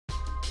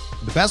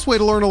The best way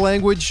to learn a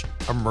language?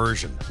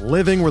 Immersion.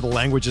 Living where the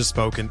language is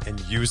spoken and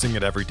using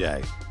it every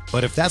day.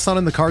 But if that's not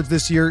in the cards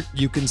this year,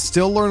 you can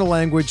still learn a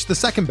language the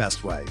second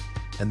best way,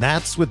 and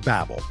that's with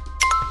Babbel.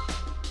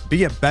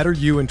 Be a better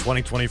you in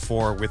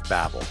 2024 with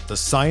Babbel, the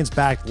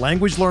science-backed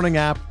language learning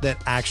app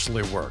that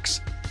actually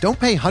works. Don't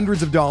pay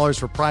hundreds of dollars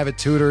for private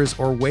tutors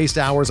or waste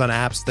hours on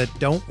apps that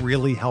don't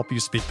really help you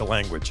speak the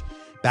language.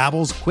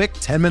 Babbel's quick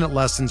 10-minute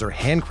lessons are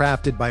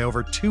handcrafted by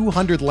over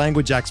 200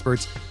 language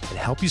experts and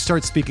help you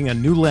start speaking a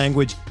new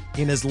language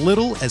in as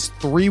little as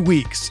 3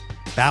 weeks.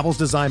 Babbel's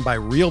designed by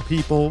real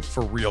people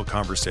for real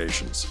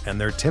conversations,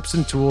 and their tips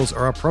and tools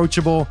are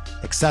approachable,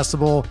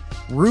 accessible,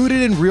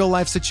 rooted in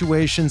real-life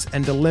situations,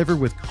 and delivered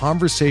with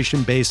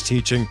conversation-based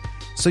teaching,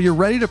 so you're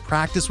ready to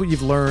practice what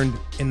you've learned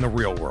in the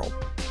real world.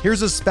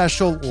 Here's a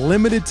special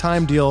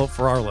limited-time deal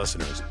for our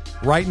listeners.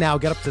 Right now,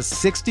 get up to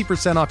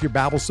 60% off your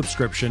Babbel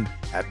subscription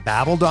at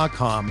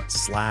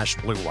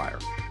babbel.com/Blue Wire.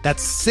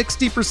 That's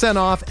 60%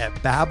 off at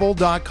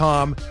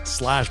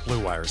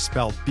babbel.com/Blue Wire,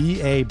 spelled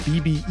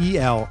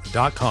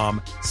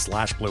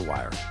BABBEL.com/Blue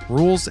Wire.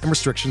 Rules and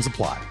restrictions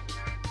apply.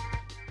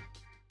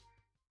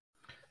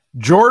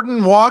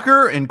 Jordan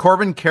Walker and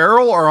Corbin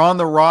Carroll are on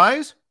the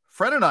rise.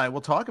 Fred and I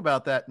will talk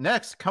about that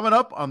next, coming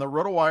up on the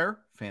RotoWire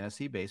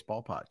Fantasy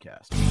Baseball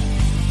Podcast.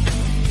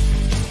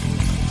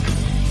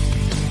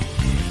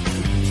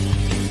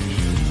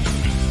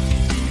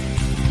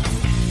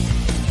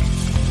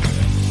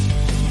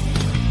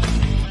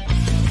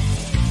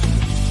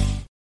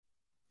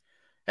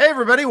 Hey,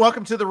 everybody.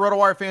 Welcome to the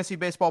RotoWire Fantasy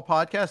Baseball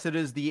Podcast. It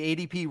is the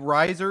ADP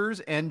Risers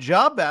and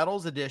Job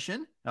Battles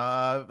edition.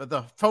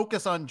 The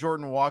focus on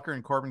Jordan Walker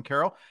and Corbin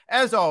Carroll.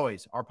 As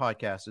always, our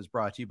podcast is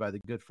brought to you by the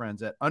good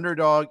friends at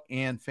Underdog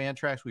and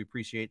Fantrax. We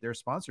appreciate their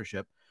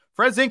sponsorship.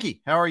 Fred Zinke,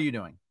 how are you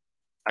doing?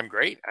 I'm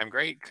great.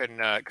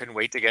 Couldn't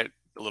wait to get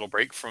a little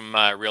break from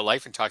real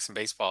life and talk some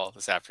baseball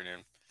this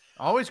afternoon.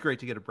 Always great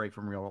to get a break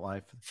from real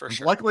life. For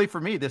sure. Luckily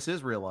for me, this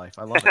is real life.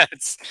 I love it.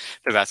 It's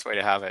the best way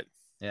to have it.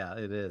 Yeah,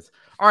 it is.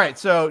 All right.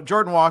 So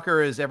Jordan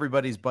Walker is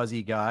everybody's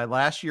buzzy guy.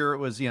 Last year it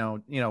was,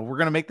 we're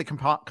going to make the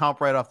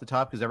comp right off the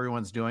top because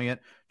everyone's doing it.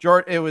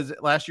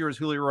 Last year was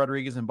Julio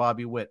Rodriguez and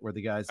Bobby Witt were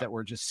the guys that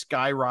were just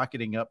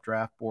skyrocketing up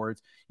draft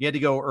boards. You had to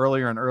go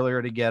earlier and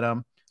earlier to get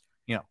them.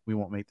 We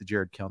won't make the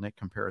Jared Kelenic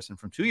comparison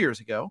from 2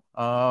 years ago.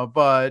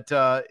 But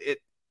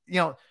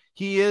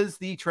he is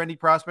the trendy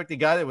prospect, the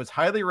guy that was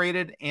highly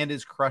rated and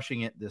is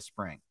crushing it this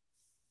spring.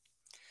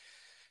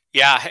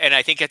 Yeah, and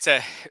I think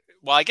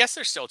I guess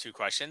there's still two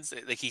questions.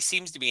 Like, he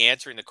seems to be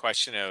answering the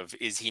question of,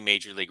 is he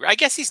major league? I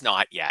guess he's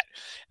not yet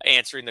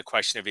answering the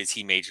question of, is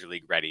he major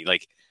league ready?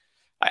 Like,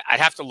 I'd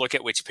have to look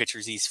at which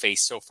pitchers he's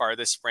faced so far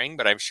this spring,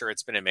 but I'm sure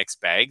it's been a mixed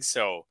bag.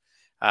 So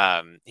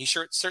he's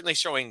certainly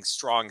showing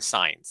strong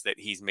signs that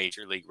he's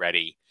major league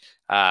ready.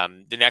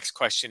 The next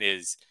question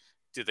is,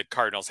 do the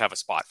Cardinals have a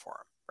spot for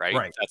him?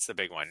 Right. That's the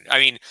big one. I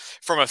mean,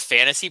 from a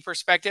fantasy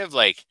perspective,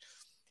 like,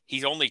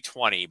 he's only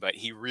 20, but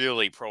he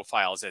really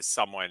profiles as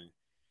someone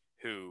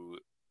who,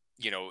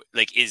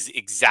 is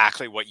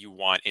exactly what you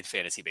want in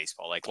fantasy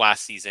baseball. Like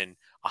last season,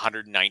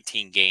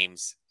 119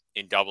 games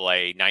in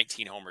AA,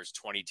 19 homers,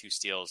 22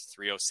 steals,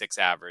 306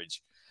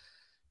 average,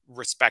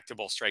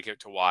 respectable strikeout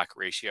to walk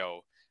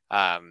ratio.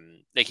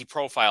 He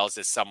profiles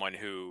as someone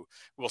who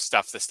will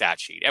stuff the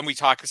stat sheet. And we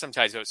talk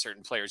sometimes about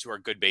certain players who are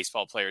good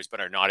baseball players, but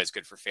are not as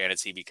good for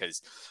fantasy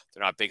because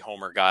they're not big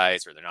homer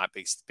guys or they're not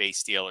big base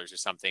stealers or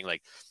something.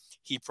 Like,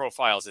 he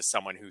profiles as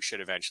someone who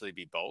should eventually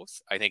be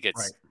both. I think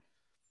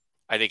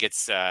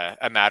it's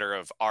a matter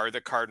of, are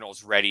the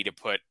Cardinals ready to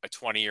put a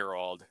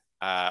 20-year-old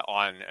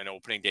on an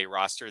opening day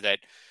roster that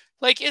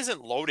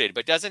isn't loaded,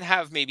 but doesn't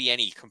have maybe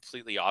any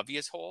completely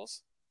obvious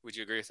holes? Would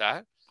you agree with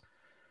that?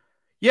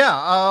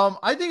 Yeah.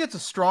 I think it's a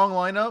strong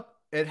lineup.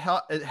 It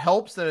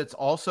helps that it's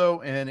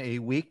also in a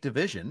weak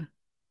division.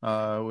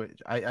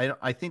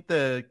 I think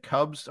the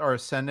Cubs are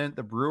ascendant.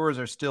 The Brewers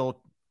are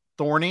still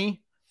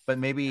thorny, but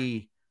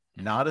maybe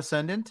not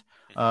ascendant,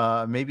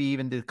 maybe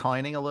even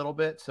declining a little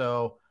bit.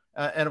 So,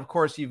 and of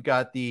course you've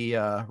got the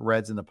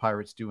Reds and the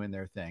Pirates doing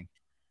their thing.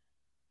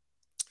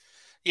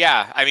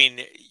 Yeah. I mean,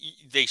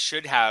 they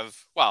should have,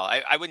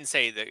 I wouldn't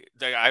say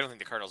I don't think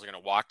the Cardinals are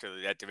going to walk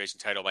to that division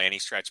title by any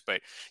stretch, but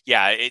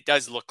yeah, it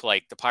does look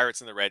like the Pirates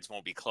and the Reds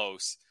won't be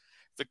close.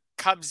 The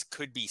Cubs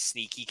could be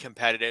sneaky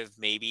competitive.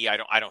 Maybe. I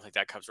don't think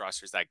that Cubs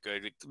roster is that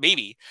good.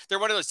 Maybe they're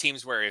one of those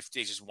teams where if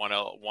they just won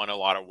a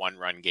lot of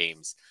one-run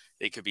games,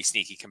 they could be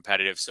sneaky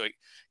competitive. So it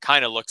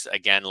kind of looks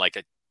again like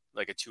a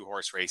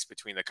 2-horse race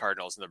between the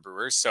Cardinals and the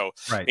Brewers. So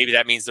Maybe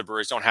that means the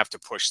Brewers don't have to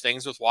push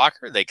things with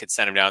Walker. They could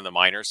send him down in the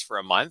minors for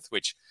a month,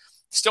 which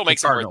still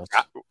makes him worth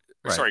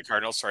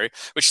Cardinals,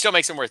 which still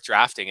makes him worth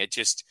drafting. It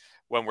just,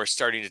 when we're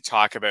starting to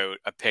talk about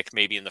a pick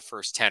maybe in the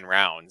first 10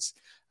 rounds,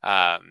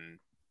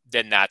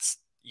 then that's,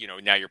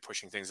 now you're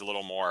pushing things a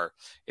little more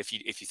if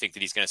you think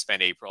that he's going to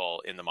spend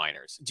April in the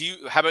minors.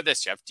 How about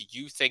this, Jeff? Do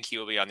you think he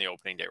will be on the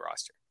opening day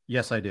roster?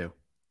 Yes, I do.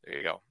 There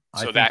you go.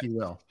 So I think he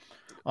will.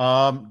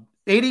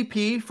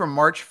 ADP from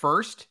March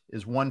 1st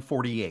is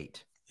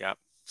 148. Yeah.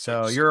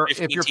 So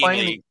if you're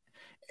playing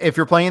if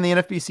you're playing the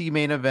NFBC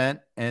main event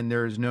and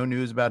there's no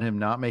news about him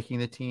not making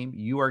the team,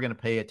 you are going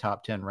to pay a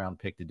top 10 round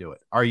pick to do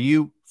it. Are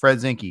you, Fred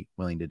Zinke,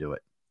 willing to do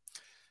it?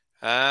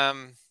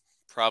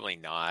 Probably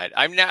not.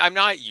 I'm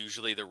not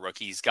usually the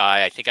rookies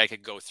guy. I think I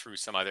could go through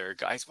some other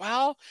guys.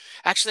 Well,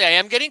 actually, I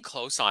am getting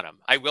close on him.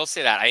 I will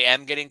say that I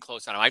am getting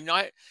close on him.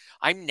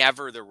 I'm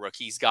never the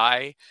rookies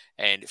guy.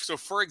 And so,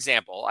 for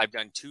example, I've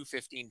done 2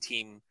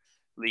 15-team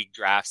league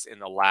drafts in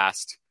the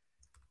last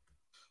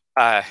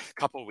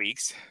couple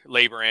weeks,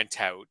 Labor and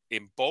Tout.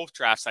 In both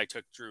drafts, I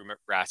took Drew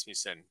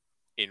Rasmussen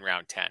in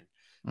round 10.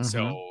 Mm-hmm.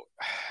 So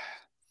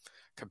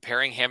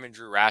comparing him and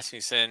Drew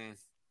Rasmussen,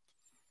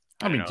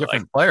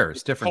 different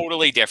players, different,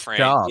 totally different.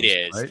 Jobs, it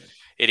is, right?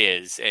 It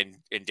is, and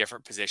in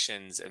different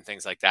positions and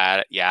things like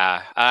that.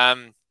 Yeah.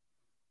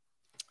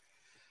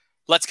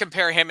 Let's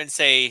compare him and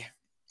say,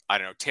 I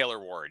don't know, Taylor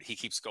Ward. He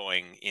keeps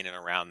going in and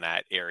around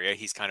that area.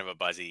 He's kind of a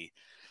buzzy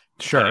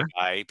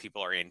guy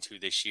people are into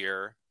this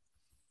year.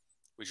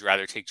 Would you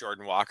rather take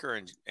Jordan Walker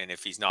and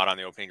if he's not on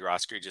the opening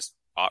roster, you just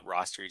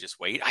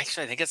wait?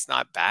 Actually, I think it's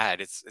not bad.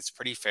 It's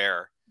pretty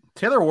fair.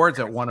 Taylor Ward's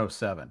at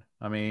 107.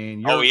 I mean,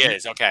 he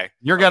is. Okay.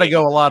 You're got to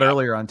go a lot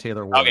earlier on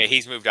Taylor Ward. Okay,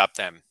 he's moved up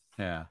then.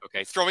 Yeah.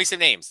 Okay. Throw me some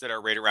names that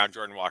are right around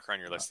Jordan Walker on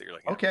your list that you're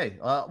looking at. Okay.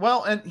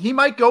 Well, and he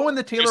might go in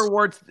the Taylor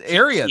Ward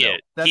area,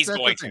 though. He's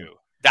going to.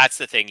 That's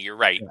the thing. You're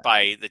right. Yeah.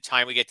 By the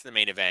time we get to the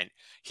main event,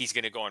 he's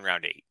going to go in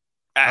round 8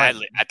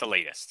 at the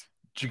latest.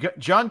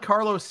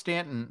 Giancarlo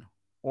Stanton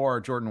or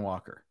Jordan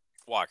Walker?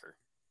 Walker.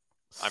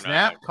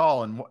 Snap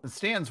call, and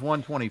Stanton's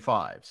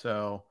 125.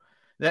 So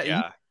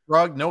that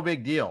rug, no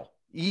big deal.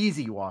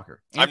 Easy,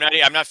 Walker. I'm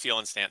not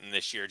feeling Stanton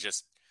this year.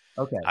 Just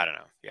okay. I don't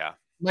know. Yeah.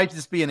 Might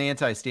just be an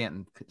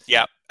anti-Stanton.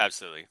 Yeah,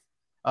 absolutely.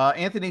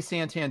 Anthony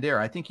Santander.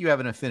 I think you have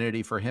an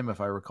affinity for him,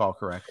 if I recall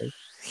correctly.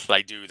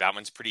 I do. That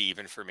one's pretty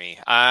even for me.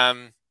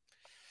 I'll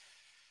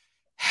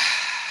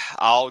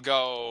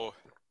go.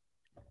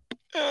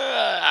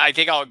 I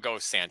think I'll go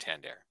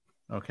Santander.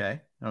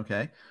 Okay.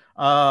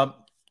 How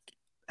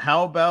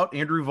about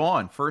Andrew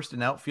Vaughn, first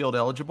and outfield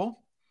eligible?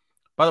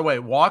 By the way,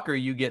 Walker,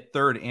 you get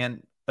third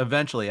and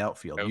eventually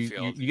outfield.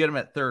 You get him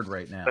at third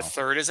right now. The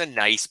third is a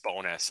nice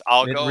bonus.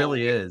 It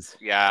really is.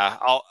 Yeah,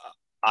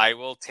 I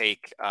will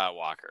take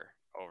Walker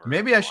over.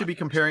 Maybe I should be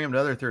comparing him to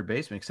other third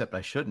basemen, except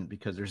I shouldn't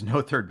because there's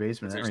no third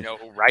baseman. There's no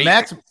right.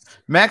 Max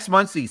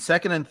Muncy,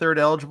 second and third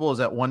eligible, is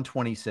at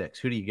 126.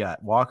 Who do you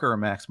got, Walker or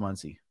Max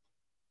Muncy?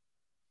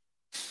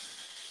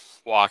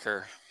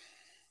 Walker.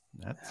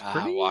 That's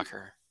pretty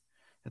Walker.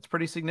 That's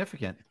pretty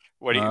significant.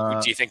 What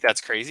do you think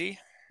that's crazy?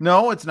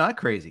 No, it's not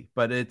crazy,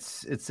 but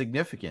it's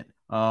significant.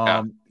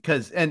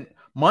 Because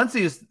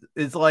Muncy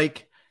is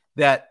like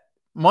that.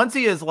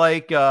 Muncy is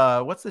like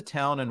what's the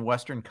town in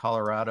western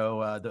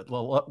Colorado?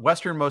 The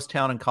westernmost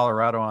town in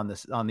Colorado on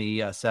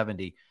the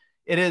 70.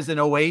 It is an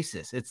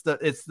oasis. It's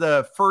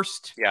the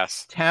first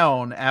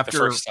town after the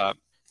first stop.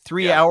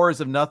 3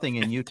 hours of nothing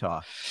in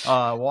Utah.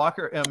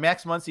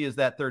 Max Muncy is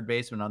that third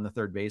baseman on the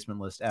third baseman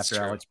list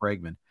after Alex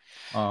Bregman.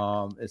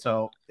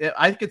 So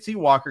I could see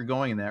Walker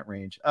going in that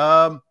range.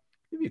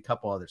 Give you a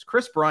couple others.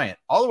 Chris Bryant,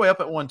 all the way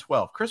up at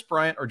 112. Chris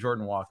Bryant or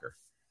Jordan Walker?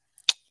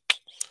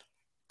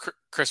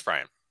 Chris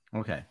Bryant.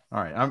 Okay.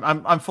 All right.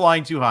 I'm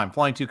flying too high. I'm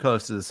flying too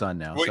close to the sun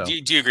now. So. Do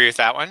you agree with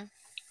that one?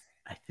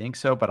 I think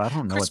so, but I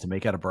don't know what to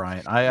make out of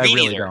Bryant. I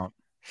really don't.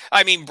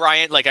 I mean,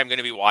 Bryant, like I'm going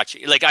to be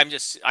watching, like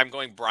I'm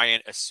going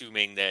Bryant,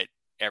 assuming that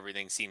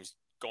everything seems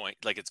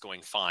it's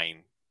going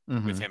fine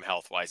with him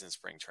health-wise in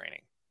spring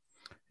training.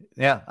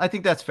 Yeah, I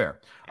think that's fair.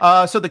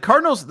 So the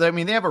Cardinals, they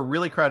have a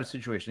really crowded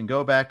situation.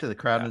 Go back to the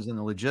crowdedness and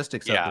the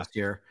logistics of this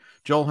year.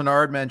 Joel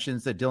Hennard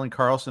mentions that Dylan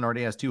Carlson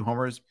already has 2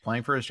 homers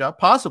playing for his job.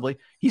 Possibly.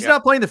 He's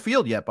not playing the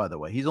field yet, by the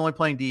way. He's only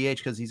playing DH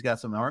because he's got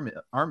some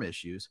arm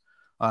issues.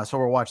 So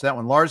we'll watch that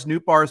one. Lars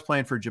Nootbaar is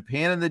playing for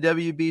Japan in the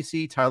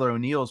WBC. Tyler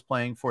O'Neill is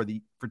playing for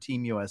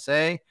Team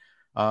USA.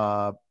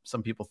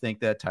 Some people think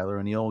that Tyler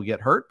O'Neill will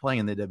get hurt playing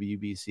in the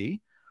WBC.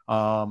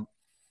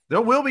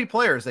 There will be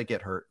players that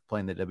get hurt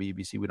playing the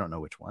WBC. We don't know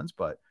which ones,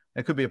 but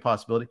it could be a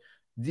possibility.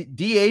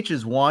 DH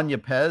is Juan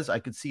Yepez. I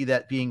could see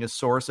that being a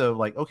source of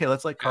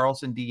let's let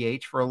Carlson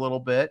DH for a little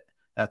bit.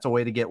 That's a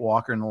way to get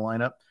Walker in the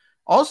lineup.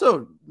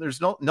 Also,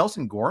 there's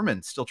Nelson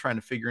Gorman still trying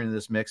to figure into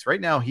this mix. Right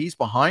now, he's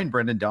behind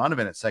Brendan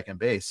Donovan at second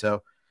base.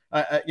 So,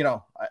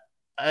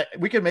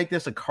 we could make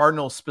this a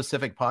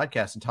Cardinals-specific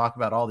podcast and talk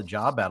about all the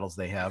job battles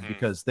they have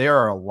because there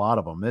are a lot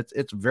of them.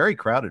 It's very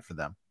crowded for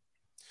them.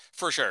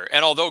 For sure.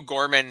 And although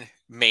Gorman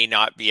may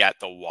not be at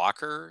the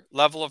Walker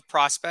level of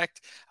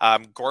prospect,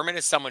 Gorman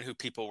is someone who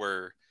people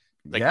were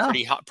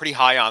pretty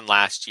high on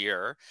last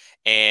year.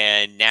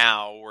 And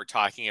now we're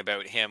talking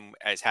about him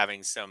as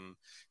having some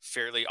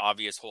fairly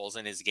obvious holes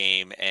in his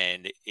game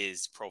and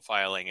is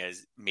profiling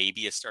as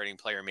maybe a starting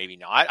player, maybe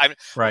not.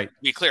 To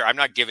be clear, I'm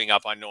not giving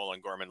up on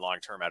Nolan Gorman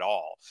long-term at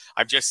all.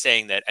 I'm just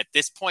saying that at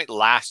this point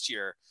last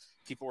year,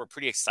 people were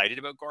pretty excited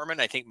about Gorman.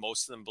 I think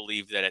most of them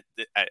believed that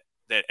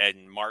that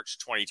in March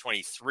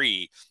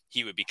 2023,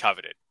 he would be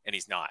coveted, and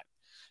he's not.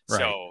 Right.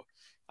 So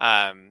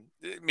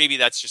maybe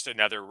that's just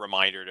another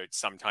reminder to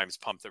sometimes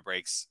pump the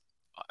brakes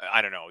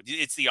I don't know.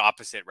 It's the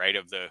opposite, right,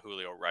 of the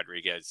Julio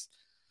Rodriguez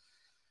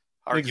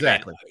argument.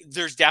 Exactly.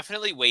 There's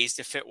definitely ways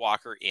to fit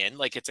Walker in.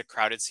 Like, it's a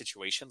crowded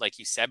situation, like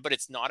you said, but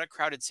it's not a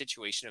crowded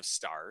situation of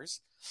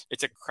stars.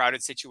 It's a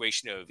crowded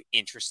situation of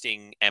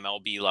interesting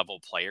MLB level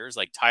players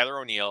like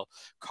Tyler O'Neill,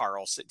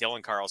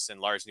 Dylan Carlson,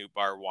 Lars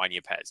Nootbaar, Juan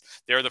Yepez.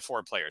 They're the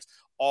 4 players.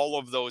 All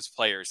of those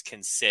players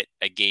can sit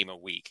a game a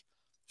week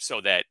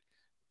so that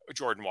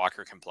Jordan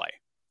Walker can play.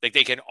 Like,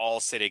 they can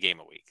all sit a game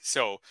a week.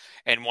 So,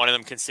 and one of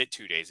them can sit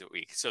 2 days a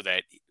week so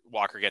that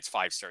Walker gets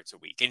 5 starts a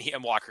week,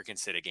 and Walker can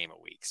sit a game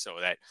a week so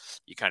that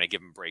you kind of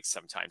give him breaks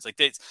sometimes. Like,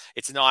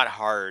 it's not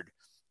hard.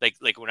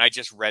 Like when I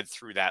just read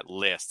through that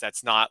list,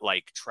 that's not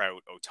like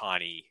Trout,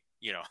 Ohtani,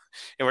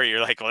 where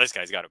you're like, well, this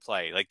guy's got to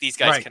play. Like, these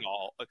guys can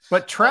all.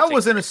 But Trout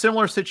was in a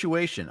similar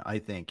situation, I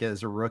think,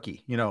 as a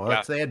rookie.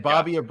 They had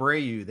Bobby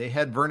Abreu, they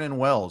had Vernon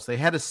Wells, they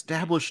had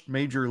established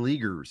major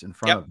leaguers in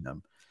front of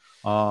them.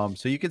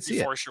 So you can see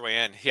you force your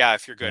way in. Yeah,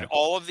 if you're good.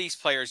 All of these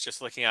players,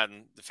 just looking at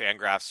the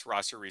Fangraphs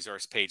roster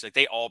resource page, like,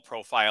 they all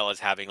profile as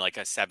having like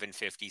a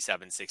 750,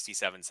 760,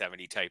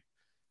 770 type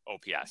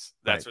OPS.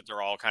 That's what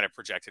they're all kind of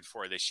projected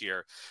for this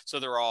year.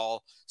 So they're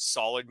all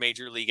solid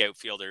major league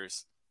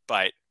outfielders,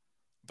 but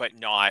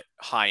not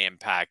high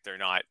impact. They're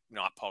not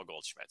Paul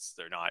Goldschmidt's.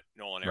 They're not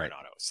Nolan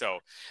Arenado. So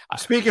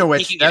speaking of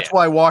which, that's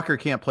why Walker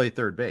can't play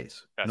third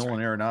base.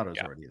 Nolan Arenado's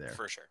already there.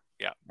 For sure.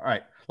 Yeah. All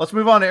right. Let's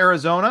move on to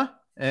Arizona.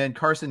 And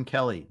Carson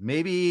Kelly,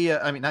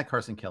 not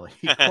Carson Kelly,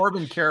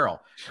 Corbin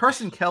Carroll.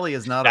 Carson Kelly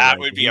is not that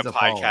would be a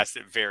podcast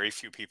that very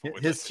few people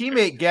would. His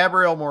teammate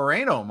Gabriel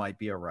Moreno might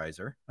be a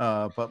riser,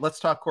 but let's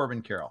talk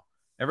Corbin Carroll.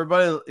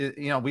 Everybody,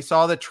 we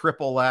saw the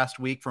triple last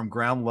week from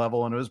ground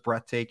level, and it was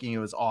breathtaking. It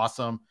was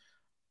awesome.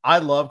 I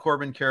love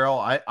Corbin Carroll.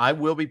 I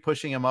will be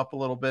pushing him up a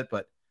little bit,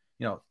 but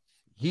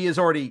he's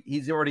already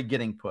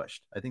getting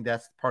pushed. I think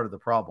that's part of the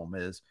problem.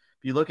 Is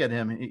if you look at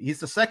him, he's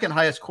the second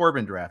highest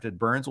Corbin drafted.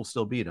 Burns will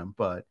still beat him,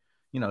 but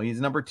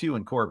he's number 2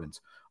 in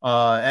Corbin's.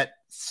 At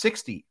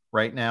 60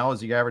 right now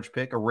is the average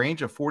pick, a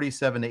range of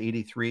 47 to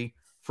 83.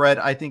 Fred,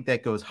 I think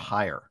that goes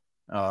higher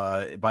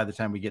by the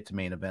time we get to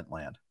main event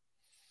land.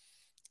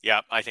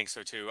 Yeah, I think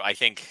so too. I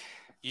think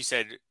you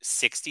said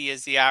 60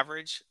 is the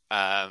average.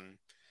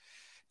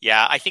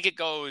 Yeah, I think it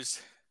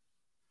goes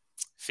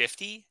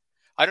 50.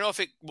 I don't know if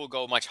it will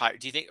go much higher.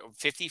 Do you think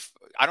 50?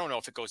 I don't know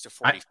if it goes to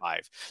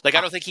 45. I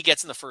don't think he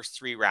gets in the first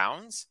 3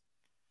 rounds.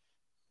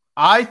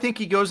 I think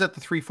he goes at the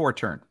 3-4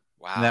 turn.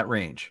 Wow. In that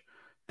range.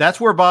 That's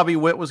where Bobby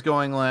Witt was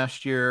going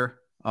last year.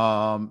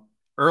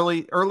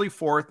 Early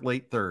 4th,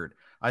 late 3rd.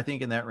 I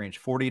think in that range,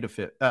 40 to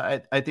 50.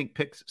 I think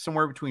picks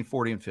somewhere between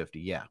 40 and 50.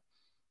 Yeah.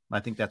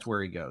 I think that's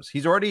where he goes.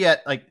 He's already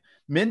at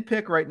min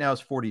pick right now is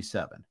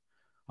 47.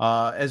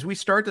 As we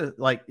start to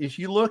if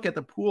you look at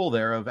the pool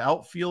there of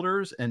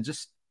outfielders and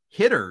just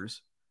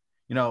hitters,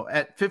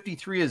 at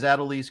 53 is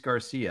Adolis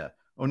Garcia.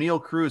 O'Neill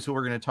Cruz, who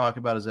we're going to talk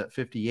about, is at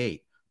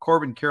 58.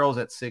 Corbin Carroll's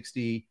at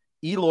 60.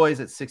 Eloy's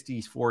at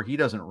 64. He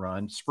doesn't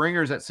run.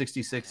 Springer's at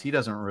 66. He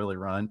doesn't really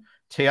run.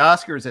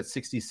 Teoscar's at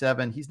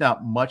 67. He's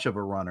not much of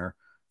a runner.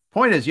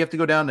 Point is, you have to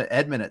go down to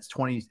Edman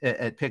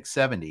at pick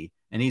 70,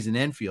 and he's an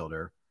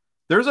infielder.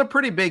 There's a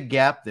pretty big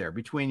gap there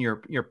between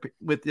your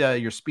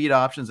speed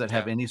options that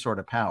have any sort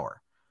of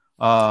power.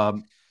 I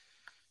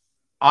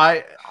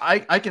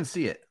can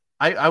see it.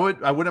 I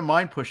wouldn't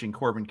mind pushing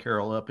Corbin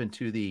Carroll up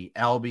into the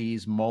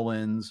Albies,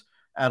 Mullins,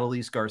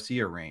 Adolis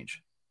Garcia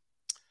range.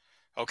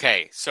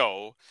 Okay,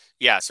 so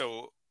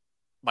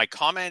my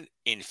comment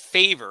in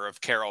favor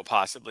of Carroll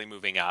possibly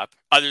moving up,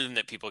 other than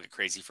that people get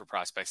crazy for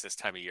prospects this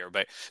time of year,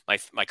 but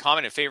my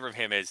comment in favor of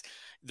him is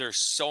there's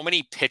so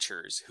many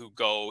pitchers who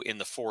go in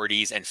the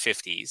 40s and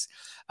 50s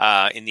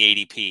in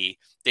the ADP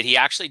that he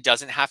actually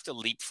doesn't have to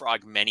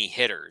leapfrog many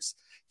hitters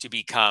to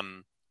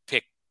become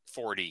pick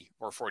 40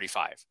 or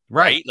 45.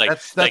 Right?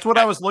 That's what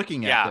I was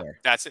looking at there.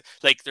 That's it.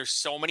 There's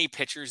so many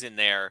pitchers in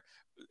there.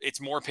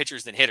 It's more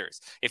pitchers than hitters.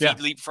 If he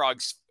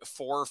leapfrogs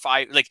 4 or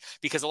 5,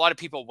 because a lot of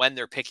people, when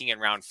they're picking in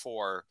round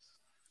 4,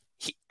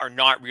 are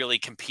not really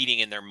competing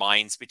in their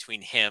minds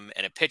between him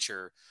and a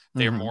pitcher.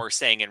 They're more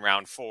saying in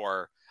round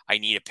 4, I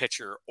need a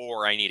pitcher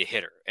or I need a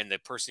hitter. And the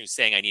person who's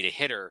saying I need a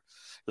hitter,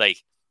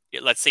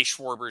 let's say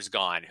Schwarber's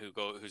gone,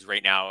 who's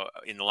right now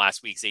in the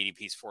last week's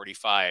ADP's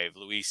 45,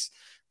 Luis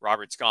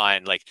Robert's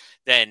gone.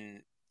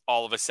 Then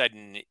all of a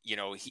sudden,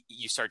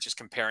 you start just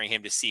comparing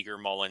him to Seager,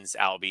 Mullins,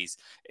 Albies.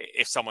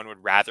 If someone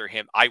would rather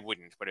him, I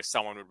wouldn't, but if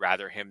someone would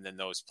rather him than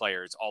those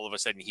players, all of a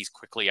sudden he's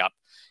quickly up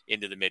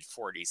into the mid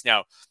 40s.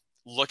 Now,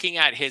 looking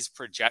at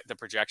the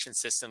projection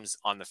systems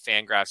on the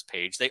Fangraphs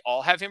page, they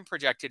all have him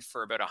projected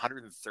for about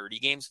 130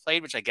 games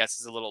played, which I guess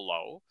is a little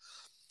low.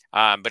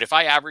 But if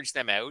I average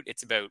them out,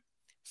 it's about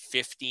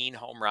 15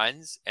 home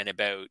runs and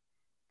about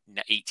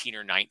 18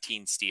 or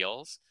 19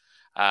 steals.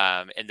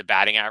 And the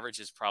batting average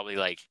is probably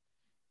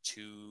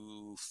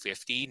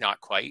 250, not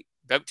quite,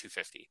 about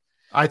 250.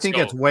 I think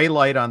it's way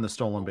light on the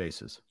stolen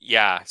bases.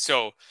 Yeah.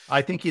 So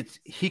I think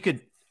he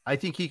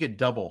could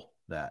double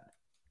that.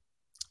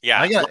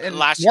 Yeah. I got, and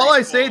last year while he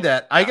I say stole-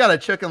 that, I got to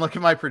check and look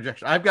at my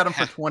projection. I've got him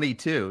for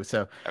 22.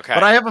 So, Okay.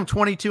 but I have him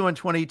 22 and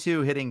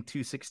 22 hitting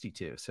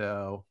 262.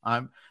 So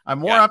I'm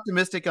more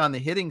optimistic on the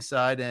hitting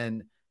side.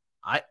 And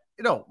I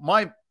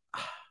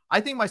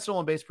think my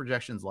stolen base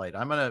projection's light.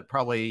 I'm going to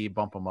probably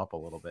bump him up a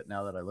little bit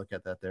now that I look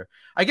at that there.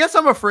 I guess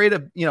I'm afraid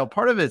of,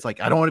 part of it's like,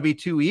 I don't want to be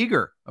too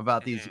eager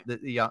about these,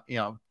 the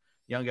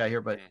young guy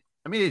here, but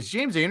I mean, it's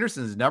James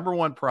Anderson's number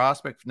 1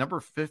 prospect, number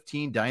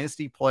 15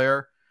 dynasty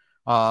player.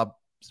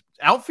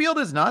 Outfield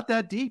is not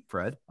that deep,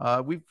 Fred.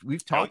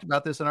 We've talked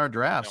about this in our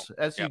drafts.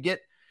 As you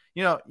get,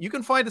 you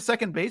can find a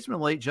second baseman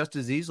late just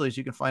as easily as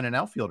you can find an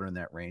outfielder in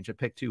that range at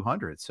pick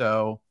 200.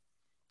 So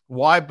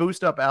why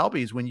boost up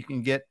Albies when you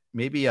can get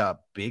maybe a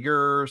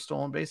bigger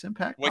stolen base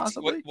impact?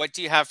 What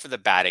do you have for the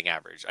batting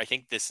average? I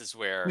think this is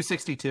where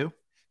 262.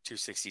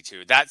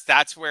 262.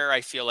 That's where I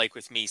feel like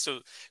with me. So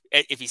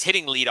if he's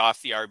hitting lead off,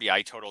 the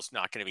RBI total is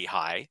not going to be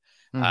high.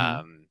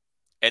 And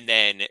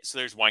then, so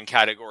there's one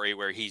category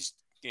where he's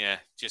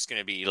just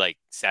going to be like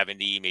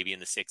 70, maybe in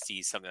the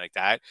 60s, something like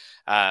that.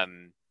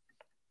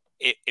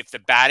 If the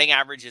batting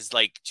average is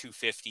like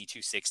 250,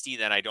 260,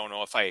 then I don't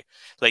know if I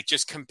like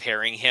just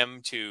comparing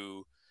him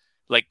to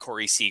like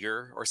Corey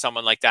Seager or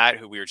someone like that,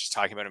 who we were just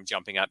talking about him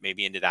jumping up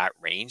maybe into that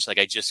range. Like,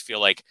 I just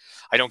feel like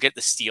I don't get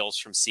the steals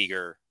from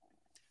Seager.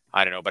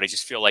 I don't know, but I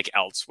just feel like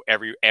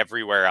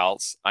everywhere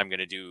else I'm going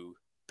to do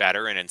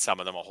better, and in some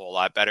of them a whole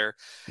lot better.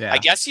 Yeah. I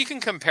guess you can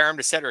compare him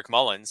to Cedric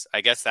Mullins. I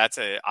guess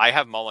I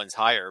have Mullins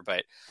higher,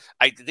 but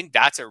I think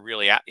that's a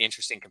really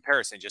interesting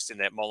comparison, just in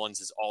that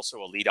Mullins is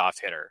also a leadoff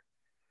hitter.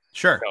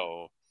 Sure.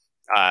 So,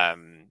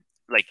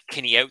 like,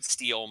 can he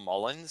out-steal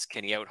Mullins?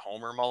 Can he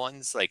out-homer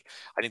Mullins? Like,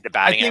 I think the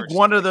batting average. I think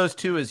one of those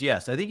two is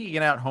yes. I think he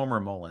can out-homer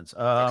Mullins.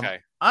 Okay.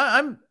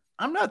 I'm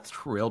not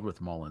thrilled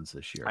with Mullins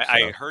this year.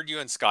 I heard you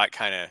and Scott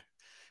kind of.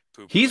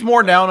 He's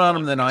more down on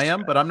him than I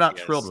am, but I'm not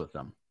thrilled with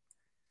them.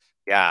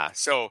 Yeah.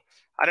 So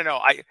I don't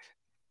know.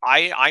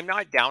 I'm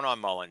not down on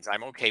Mullins.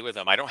 I'm okay with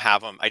him. I don't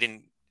have him. I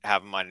didn't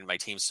have him on my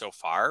team so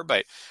far,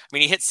 but I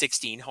mean, he hit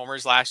 16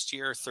 homers last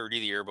year, 30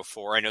 the year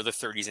before. I know the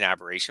 30 is an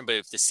aberration, but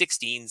if the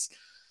 16's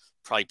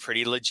probably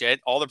pretty legit,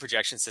 all the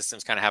projection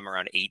systems kind of have him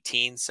around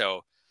 18.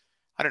 So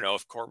I don't know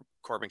if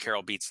Corbin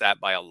Carroll beats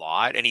that by a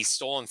lot, and he's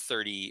stolen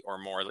 30 or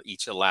more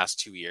each of the last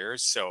 2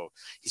 years. So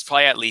he's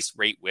probably at least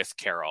right with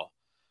Carroll.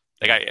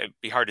 Like, it'd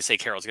be hard to say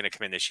Carroll's going to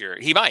come in this year.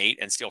 He might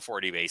and steal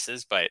 40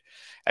 bases,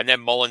 and then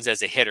Mullins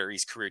as a hitter,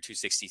 he's career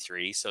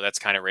 263. So that's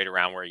kind of right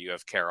around where you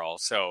have Carroll.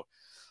 So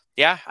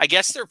yeah, I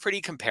guess they're pretty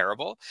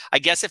comparable. I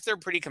guess if they're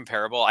pretty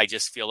comparable, I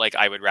just feel like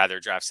I would rather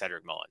draft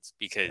Cedric Mullins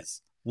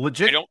because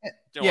legit. I don't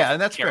and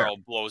that's Carroll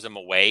fair. blows him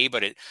away,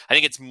 but I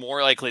think it's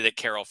more likely that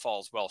Carroll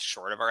falls well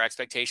short of our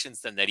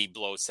expectations than that he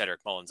blows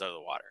Cedric Mullins out of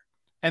the water.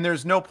 And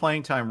there's no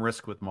playing time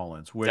risk with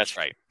Mullins, which that's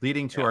right.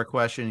 Leading to our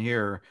question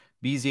here.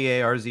 BZA,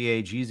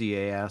 RZA,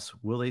 GZA asks,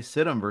 will they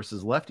sit him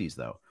versus lefties,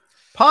 though?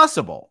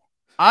 Possible.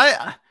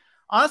 I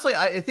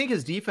think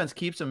his defense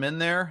keeps him in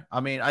there. I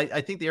mean,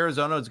 I think the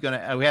Arizona is going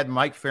to – we had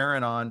Mike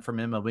Farron on from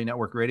MLB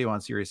Network Radio on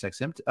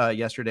SiriusXM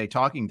yesterday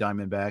talking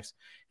Diamondbacks,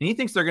 and he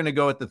thinks they're going to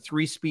go with the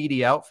 3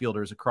 speedy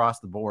outfielders across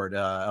the board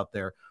out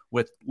there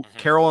with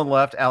Carroll in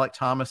left, Alek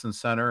Thomas in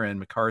center, and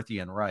McCarthy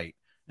in right,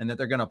 and that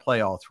they're going to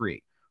play all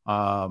 3.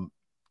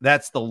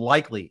 That's the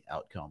likely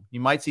outcome. You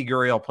might see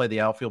Gurriel play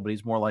the outfield, but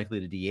he's more likely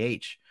to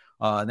DH.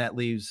 And that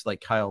leaves like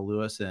Kyle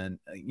Lewis and,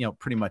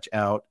 pretty much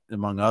out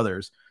among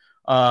others.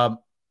 I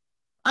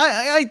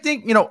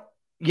think,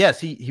 yes,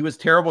 he was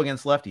terrible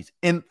against lefties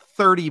in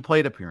 30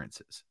 plate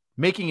appearances,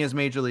 making his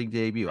major league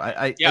debut.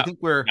 I think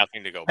we're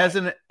nothing to go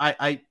hesitant.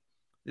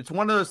 It's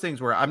one of those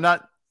things where I'm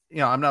not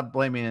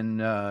blaming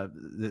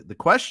the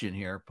question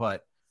here,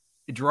 but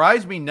it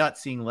drives me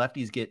nuts seeing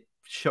lefties get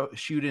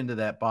shoot into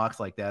that box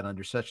like that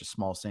under such a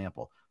small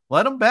sample.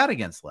 Let them bat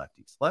against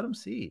lefties. Let them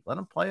see. Let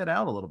them play it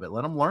out a little bit.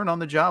 Let them learn on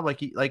the job like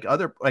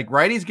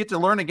righties get to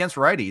learn against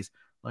righties.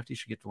 Lefties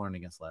should get to learn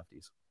against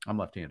lefties. I'm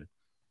left-handed.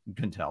 You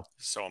can tell.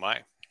 So am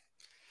I.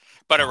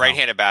 But a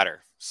right-handed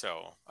batter.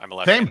 So I'm a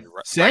left-handed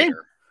Same.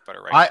 Writer, but a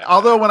right-handed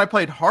although batter. when I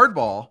played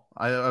hardball,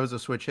 I was a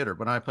switch hitter.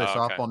 When I play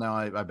softball now,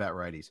 I bat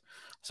righties.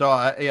 So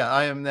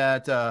I am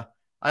that.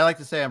 I like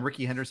to say I'm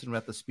Ricky Henderson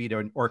with the speed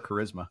or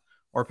charisma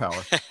or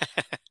power.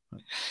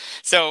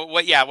 So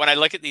when I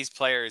look at these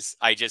players,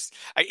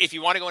 if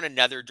you want to go in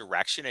another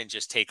direction and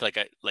just take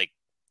like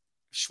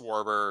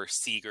Schwarber,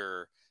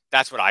 Seager,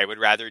 that's what I would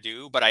rather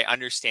do. But I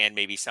understand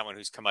maybe someone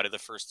who's come out of the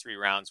first 3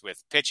 rounds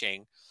with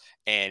pitching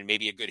and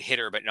maybe a good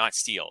hitter, but not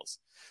steals.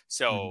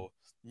 So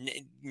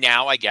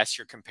now I guess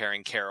you're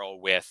comparing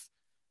Carroll with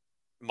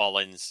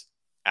Mullins,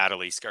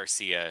 Adolis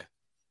Garcia.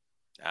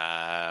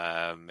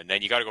 And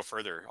then you got to go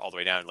further all the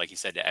way down, like you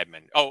said, to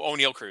Edmund. Oh,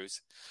 O'Neill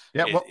Cruz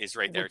is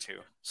right there too.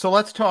 So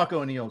let's talk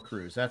O'Neill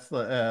Cruz. That's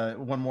the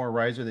one more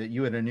riser that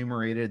you had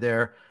enumerated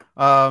there.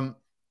 And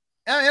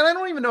I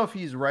don't even know if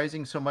he's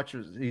rising so much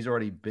as he's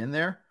already been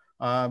there.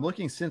 I'm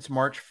looking since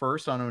March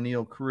 1st on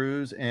O'Neill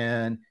Cruz,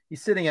 and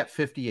he's sitting at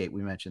 58.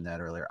 We mentioned that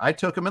earlier. I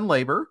took him in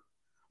labor.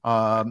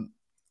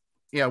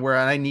 where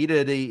I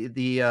needed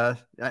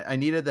I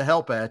needed the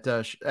help at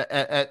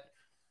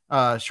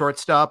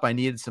shortstop. I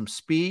needed some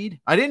speed.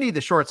 I didn't need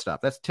the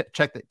shortstop.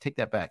 Take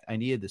that back. I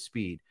needed the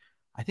speed.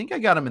 I think I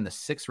got him in the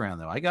 6th round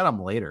though. I got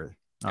him later,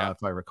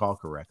 if I recall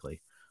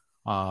correctly.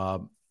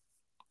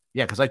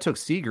 Because I took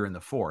Seager in the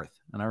 4th,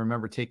 and I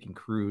remember taking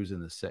Cruz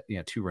in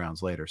the 2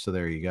 rounds later. So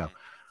there you go.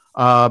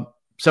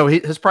 So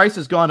his price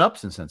has gone up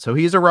since then. So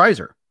he's a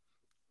riser.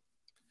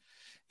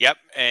 Yep,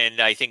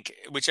 and I think,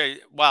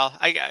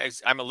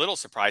 I'm a little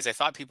surprised. I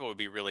thought people would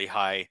be really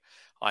high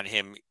on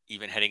him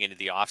even heading into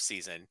the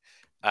offseason,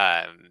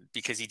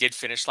 because he did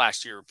finish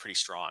last year pretty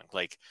strong.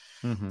 Like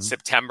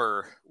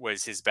September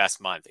was his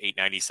best month,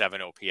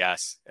 897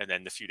 OPS, and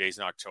then the few days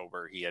in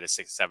October he had a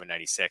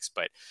 796.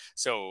 But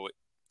so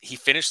he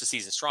finished the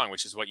season strong,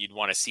 which is what you'd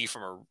want to see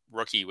from a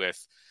rookie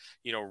with,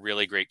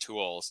 really great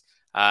tools.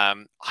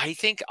 I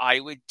think I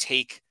would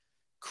take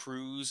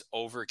Cruz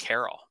over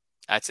Carroll.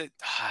 That's it.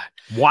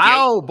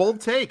 Wow.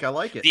 Bold take. I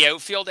like it. The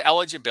outfield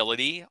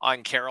eligibility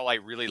on Carroll, I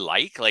really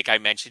like. Like I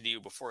mentioned to you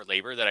before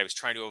labor that I was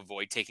trying to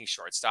avoid taking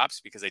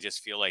shortstops because I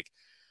just feel like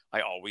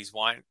I always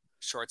want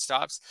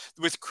shortstops.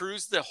 With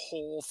Cruz, the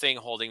whole thing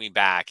holding me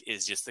back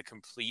is just the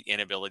complete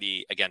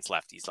inability against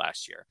lefties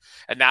last year.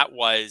 And that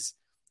was,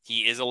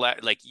 he is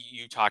like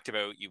you talked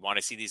about, you want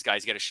to see these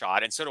guys get a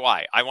shot. And so do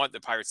I. I want the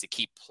Pirates to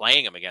keep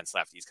playing him against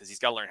lefties because he's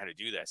got to learn how to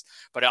do this.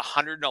 But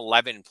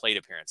 111 plate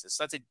appearances.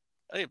 So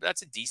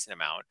that's a decent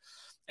amount,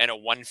 and a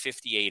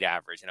 158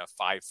 average and a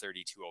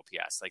 532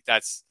 OPS. Like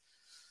that's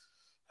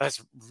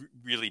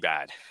really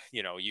bad.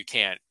 You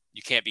can't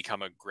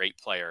become a great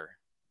player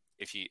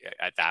if you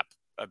at that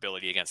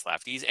ability against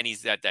lefties. And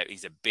he's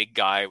a big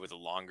guy with a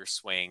longer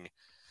swing.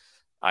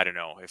 I don't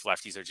know if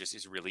lefties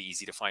is really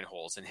easy to find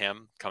holes in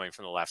him coming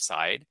from the left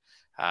side.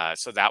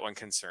 So that one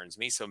concerns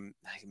me. So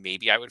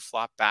maybe I would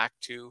flop back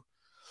to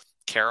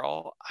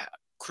Carroll.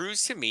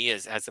 Cruz to me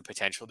has the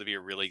potential to be a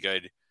really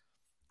good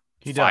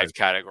 5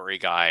 category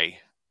guy,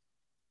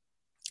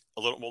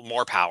 a lot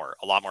more power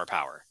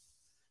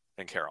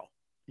than Carroll.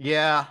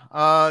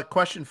 Yeah.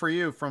 Question for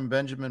you from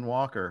Benjamin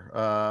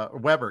Walker,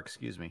 Weber,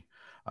 excuse me.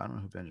 I don't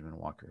know who Benjamin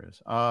Walker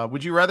is.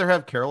 Would you rather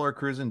have Carroll or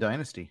Cruz in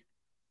Dynasty?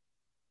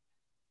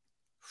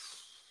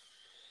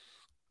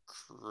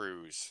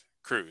 Cruz.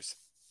 Yeah,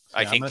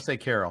 I'm going to say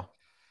Carroll,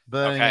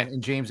 but okay.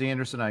 in James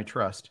Anderson, I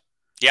trust.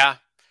 Yeah.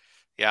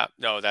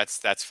 No,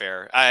 that's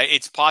fair.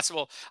 It's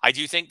possible. I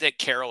do think that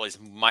Carroll is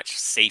much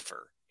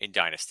safer in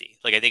Dynasty.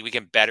 Like I think we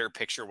can better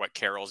picture what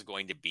Carroll is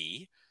going to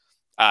be.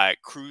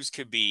 Cruz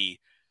could be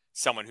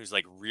someone who's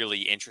like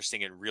really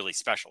interesting and really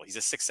special. He's a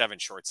 6'7"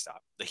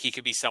 shortstop. Like he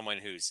could be someone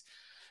who's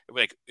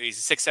like, he's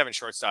a 6'7"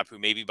 shortstop who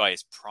maybe by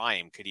his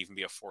prime could even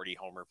be a 40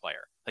 homer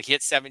player. Like he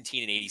hit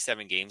 17 in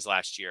 87 games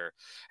last year,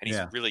 and he's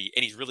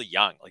really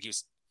young. Like he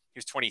was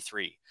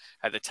 23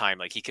 at the time.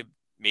 Like he could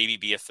maybe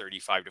be a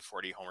 35 to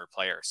 40 homer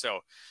player. So,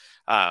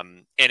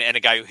 and a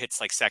guy who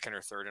hits like second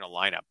or third in a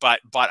lineup. But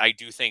I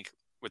do think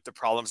with the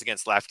problems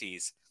against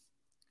lefties,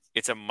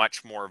 it's a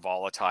much more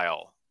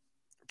volatile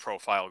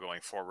profile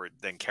going forward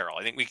than Carroll.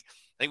 I think we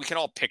can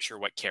all picture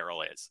what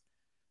Carroll is,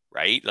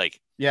 right? Like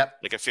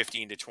a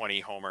 15 to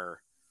 20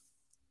 homer,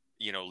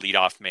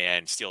 leadoff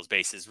man, steals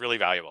bases, really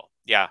valuable.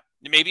 Yeah,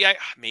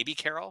 maybe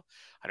Carroll.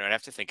 I don't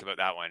have to think about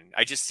that one.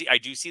 I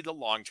do see the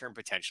long-term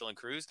potential in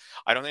Cruz.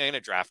 I don't think I'm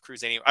going to draft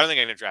Cruz I don't think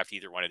I'm going to draft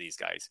either one of these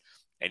guys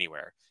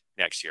anywhere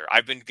next year.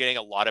 I've been getting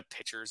a lot of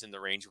pitchers in the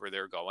range where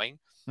they're going.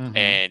 Mm-hmm.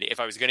 And if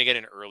I was going to get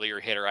an earlier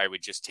hitter, I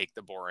would just take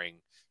the boring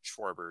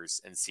Schwarbers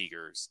and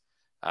Seagers.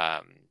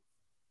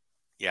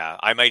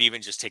 I might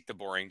even just take the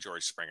boring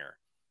George Springer,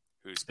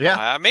 who's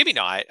maybe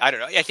not. I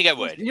don't know. I think I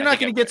would. You're not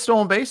going to get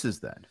stolen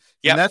bases then.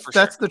 Yeah,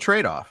 that's the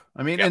trade-off.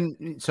 I mean,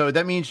 and so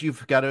that means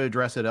you've got to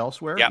address it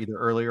elsewhere, either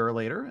earlier or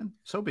later, and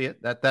so be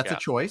it. That's a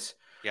choice.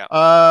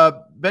 Yeah.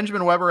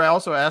 Benjamin Weber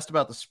also asked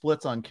about the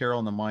splits on Carroll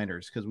and the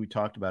minors because we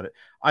talked about it.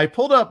 I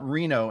pulled up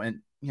Reno,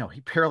 and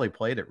he barely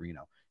played at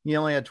Reno. He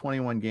only had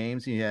 21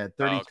 games. He had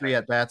 33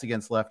 at bats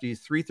against lefties,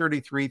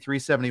 333,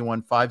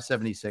 371,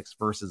 576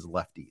 versus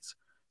lefties.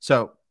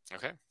 So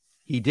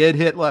he did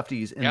hit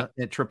lefties at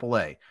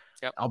AAA,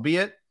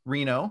 albeit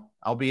Reno,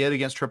 albeit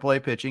against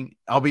AAA pitching,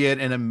 albeit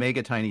in a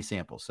mega tiny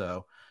sample.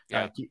 So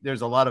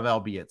there's a lot of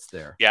albeits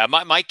there. Yeah,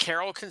 my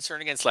Carroll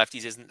concern against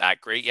lefties isn't that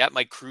great yet.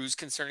 My Cruz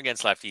concern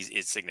against lefties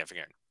is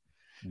significant.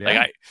 Yeah.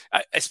 Like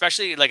I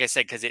especially like I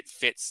said, because it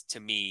fits to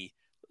me.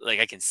 Like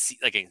I can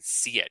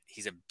see it.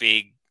 He's a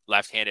big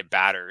left-handed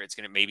batter. It's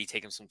going to maybe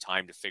take him some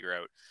time to figure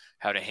out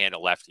how to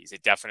handle lefties.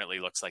 It definitely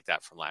looks like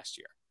that from last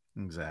year.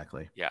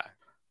 Exactly. Yeah.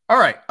 All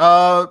right.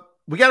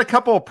 We got a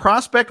couple of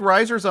prospect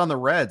risers on the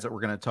Reds that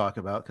we're going to talk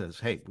about because,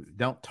 hey, we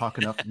don't talk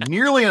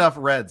nearly enough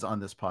Reds on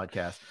this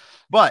podcast.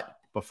 But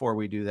before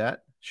we do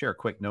that, share a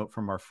quick note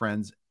from our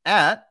friends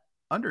at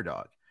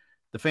Underdog.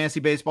 The fantasy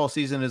baseball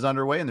season is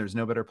underway, and there's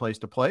no better place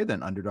to play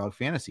than Underdog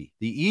Fantasy,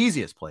 the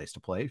easiest place to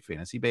play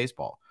fantasy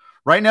baseball.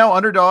 Right now,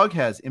 Underdog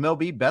has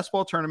MLB best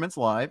ball tournaments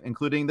live,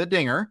 including the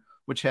Dinger,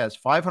 which has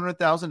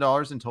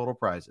 $500,000 in total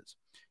prizes.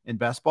 In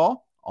best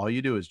ball, all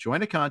you do is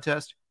join a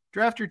contest,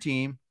 draft your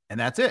team, and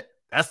that's it.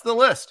 That's the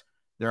list.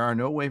 There are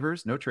no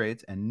waivers, no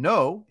trades, and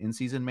no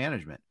in-season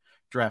management.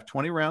 Draft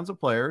 20 rounds of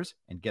players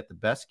and get the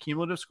best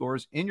cumulative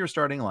scores in your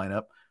starting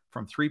lineup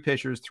from 3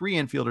 pitchers, 3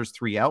 infielders,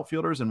 3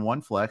 outfielders, and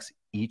 1 flex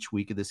each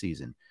week of the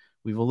season.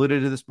 We've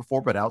alluded to this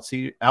before, but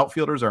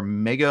outfielders are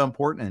mega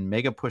important and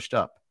mega pushed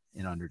up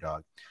in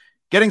Underdog.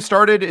 Getting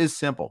started is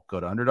simple. Go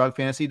to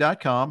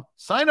UnderdogFantasy.com,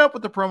 sign up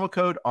with the promo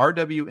code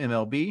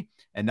RWMLB,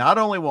 and not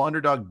only will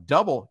Underdog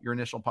double your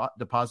initial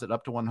deposit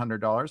up to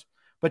 $100,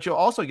 but you'll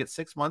also get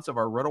 6 months of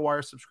our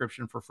RotoWire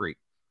subscription for free.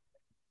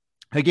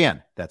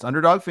 Again, that's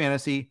Underdog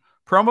Fantasy,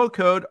 promo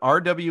code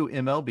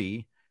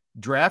RWMLB.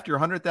 Draft your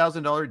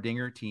 $100,000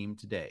 Dinger team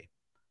today.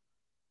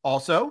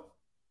 Also,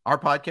 our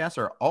podcasts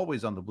are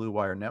always on the Blue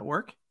Wire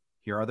Network.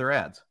 Here are their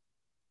ads.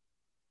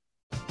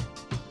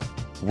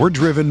 We're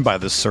driven by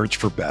the search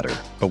for better.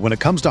 But when it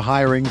comes to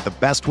hiring, the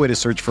best way to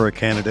search for a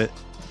candidate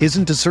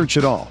isn't to search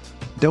at all.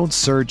 Don't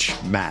search,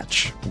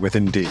 match with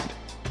Indeed.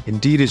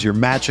 Indeed is your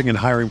matching and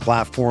hiring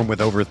platform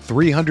with over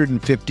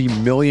 350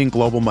 million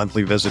global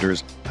monthly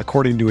visitors,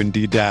 according to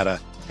Indeed data,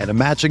 and a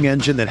matching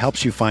engine that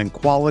helps you find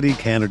quality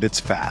candidates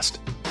fast.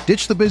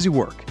 Ditch the busy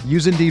work.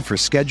 Use Indeed for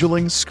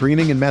scheduling,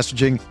 screening, and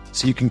messaging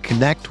so you can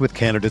connect with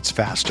candidates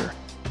faster.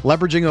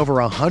 Leveraging over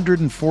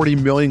 140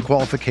 million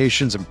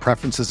qualifications and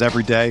preferences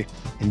every day,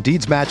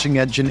 Indeed's matching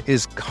engine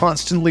is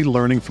constantly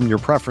learning from your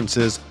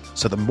preferences,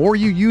 so the more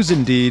you use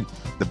Indeed,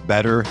 the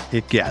better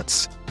it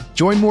gets.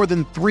 Join more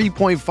than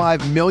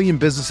 3.5 million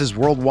businesses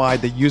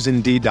worldwide that use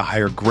Indeed to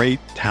hire great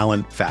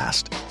talent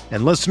fast.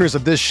 And listeners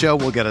of this show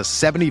will get a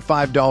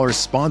 $75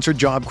 sponsored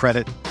job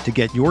credit to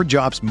get your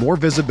jobs more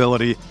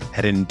visibility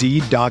at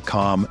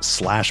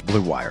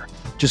Indeed.com/Blue Wire.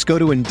 Just go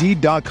to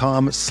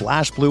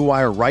Indeed.com/Blue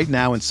Wire right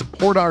now and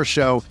support our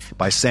show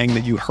by saying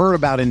that you heard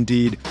about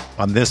Indeed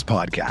on this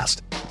podcast.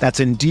 That's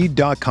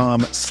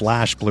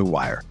Indeed.com/Blue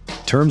Wire.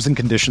 Terms and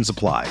conditions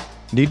apply.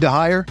 Need to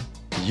hire?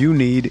 You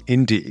need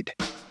Indeed.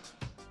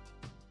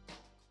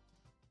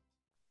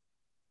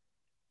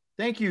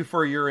 Thank you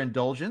for your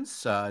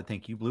indulgence.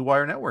 Thank you, Blue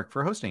Wire Network,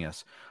 for hosting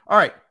us. All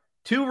right.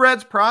 2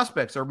 Reds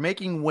prospects are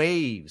making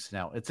waves.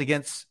 Now, it's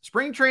against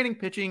spring training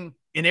pitching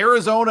in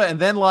Arizona and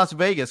then Las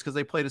Vegas because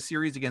they played a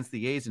series against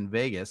the A's in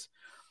Vegas.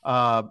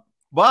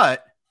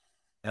 But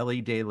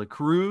Elly De La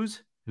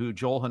Cruz, who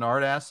Joel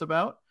Hennard asked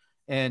about,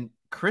 and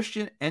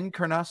Christian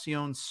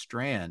Encarnacion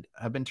Strand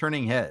have been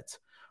turning heads.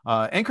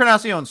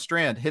 Encarnacion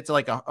Strand hits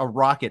like a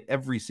rocket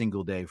every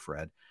single day,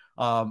 Fred.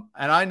 And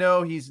I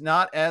know he's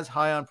not as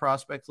high on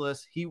prospects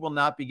list. He will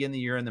not begin the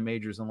year in the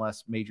majors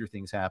unless major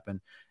things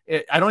happen.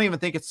 I don't even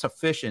think it's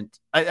sufficient.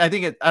 I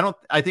think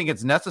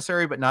it's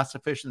necessary, but not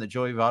sufficient that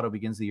Joey Votto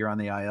begins the year on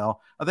the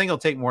IL. I think it'll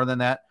take more than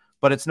that,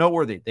 but it's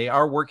noteworthy. They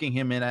are working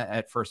him in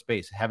at first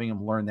base, having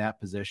him learn that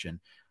position.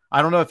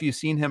 I don't know if you've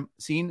seen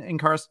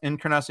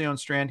Encarnacion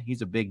Strand.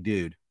 He's a big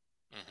dude.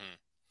 Mm-hmm.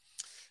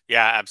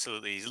 Yeah,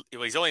 absolutely.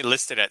 He's only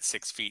listed at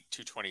 6 feet,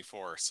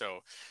 224. So,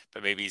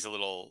 but maybe he's a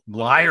little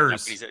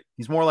liars.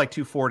 He's more like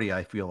 240.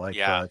 I feel like.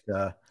 Yeah.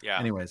 But, yeah.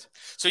 Anyways.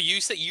 So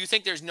you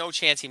think there's no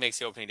chance he makes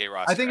the opening day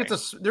roster? I think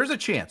there's a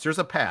chance. There's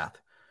a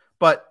path,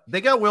 but they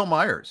got Will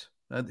Myers.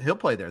 He'll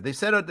play there. They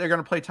said they're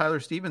going to play Tyler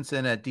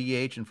Stevenson at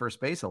DH and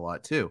first base a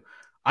lot too.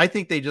 I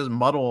think they just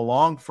muddle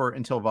along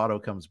until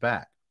Votto comes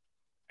back.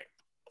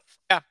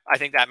 Yeah, I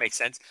think that makes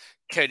sense.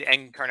 Could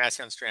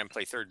Encarnacion Strand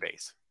play third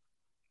base?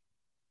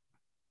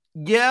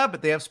 Yeah,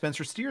 but they have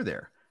Spencer Steer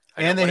there.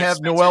 And they have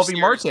Noelvi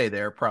Marte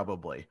there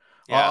probably.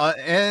 Yeah.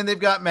 And they've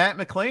got Matt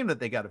McLean that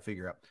they got to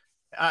figure out.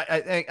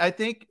 I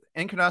think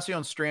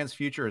Encarnacion Strand's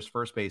future is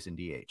first base and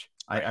DH.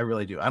 Right. I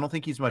really do. I don't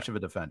think he's much of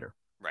a defender.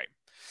 Right.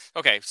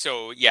 Okay.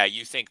 So, yeah,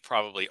 you think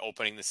probably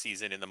opening the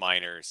season in the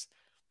minors,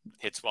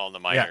 hits well in the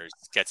minors,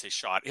 gets his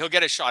shot. He'll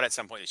get a shot at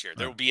some point this year.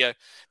 There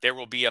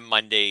will be a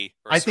Monday.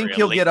 I think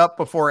he'll get up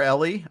before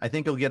Elly. I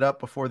think he'll get up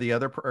before the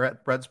other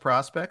Reds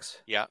prospects.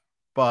 Yeah.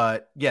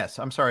 But yes,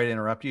 I'm sorry to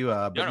interrupt you.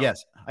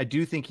 Yes, I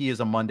do think he is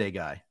a Monday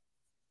guy.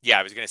 Yeah,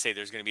 I was going to say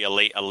there's going to be a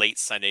late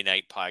Sunday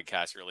night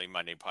podcast, early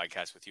Monday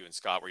podcast with you and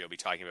Scott, where you'll be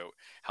talking about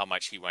how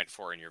much he went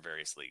for in your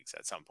various leagues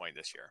at some point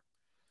this year.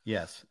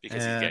 Yes,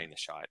 because he's getting the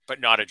shot, but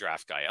not a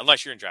draft guy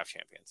unless you're in Draft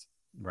Champions.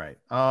 Right?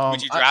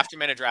 Would you draft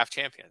him in a Draft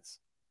Champions?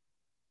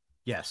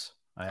 Yes,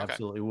 I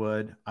absolutely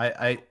would.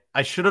 I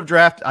should have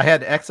drafted. I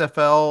had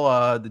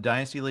XFL, the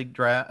Dynasty League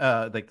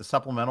draft, like the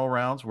supplemental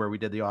rounds where we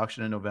did the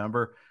auction in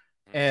November.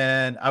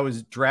 And I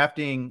was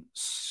drafting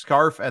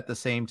Scarf at the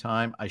same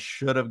time. I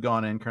should have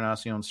gone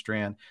Encarnacion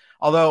Strand.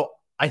 Although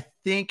I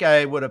think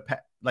I would have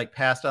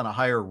passed on a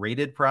higher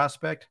rated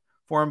prospect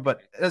for him.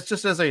 But it's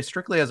just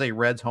strictly as a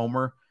Reds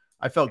homer,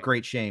 I felt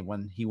great shame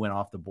when he went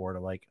off the board.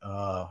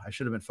 I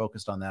should have been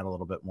focused on that a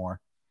little bit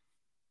more.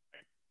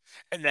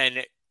 And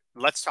then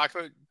let's talk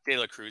about De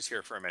La Cruz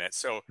here for a minute.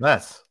 So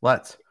let's.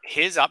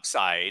 His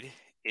upside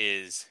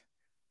is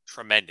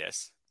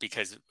tremendous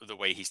because of the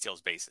way he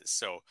steals bases.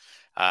 So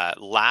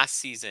last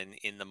season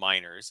in the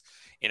minors,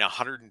 in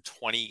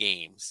 120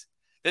 games,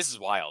 this is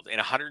wild. In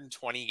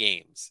 120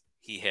 games,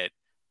 he hit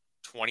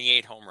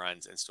 28 home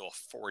runs, and stole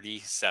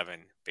 47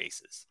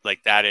 bases.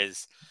 Like that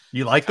is.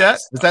 You like that?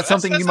 Is that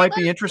something you might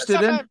be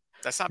interested in?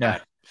 That's not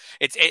bad.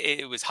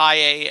 It was high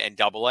A and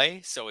double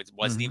A, so it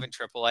wasn't even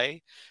triple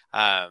A.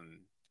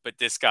 But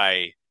this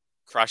guy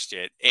crushed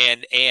it,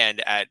 and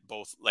at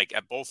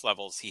both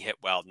levels he hit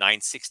well.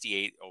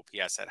 968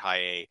 OPS at high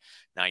A,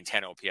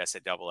 910 OPS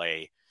at double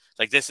A.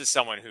 Like this is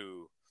someone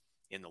who,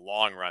 in the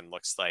long run,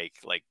 looks like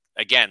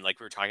again, like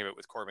we were talking about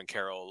with Corbin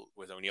Carroll,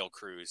 with O'Neill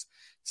Cruz,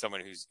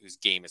 someone whose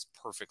game is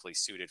perfectly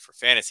suited for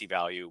fantasy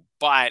value.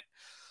 But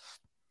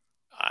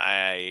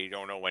I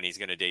don't know when he's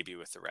going to debut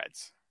with the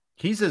Reds.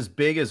 He's as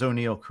big as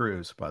O'Neill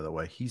Cruz, by the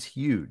way. He's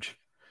huge.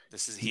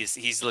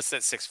 He's listed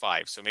at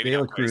 6'5", so maybe De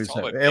La not Cruz.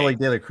 tall, but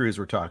De La Cruz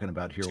we're talking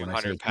about here.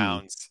 200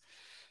 pounds.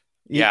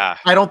 Yeah,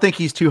 I don't think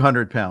he's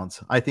 200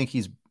 pounds. I think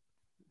he's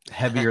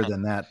heavier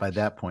than that by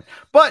that point.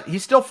 But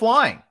he's still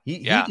flying.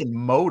 He can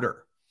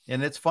motor,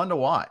 and it's fun to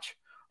watch.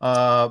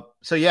 I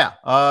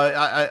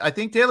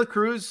think De La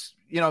Cruz,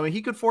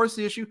 he could force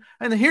the issue.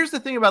 And here's the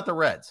thing about the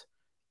Reds: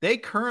 they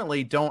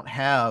currently don't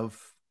have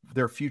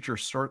their future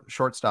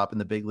shortstop in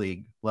the big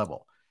league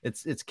level.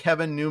 It's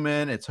Kevin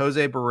Newman. It's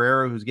Jose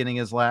Barrera, who's getting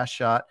his last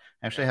shot,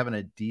 actually having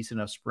a decent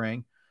enough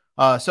spring.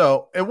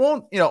 So it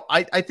won't,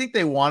 I think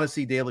they want to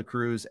see De La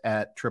Cruz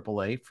at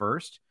AAA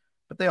first,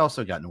 but they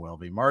also got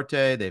Noelvi Marte.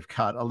 They've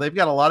got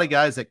a lot of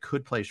guys that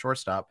could play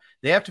shortstop.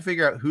 They have to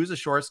figure out who's a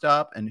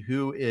shortstop and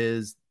who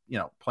is,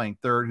 playing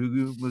third,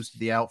 who moves to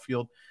the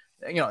outfield.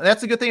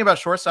 That's a good thing about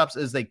shortstops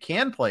is they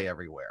can play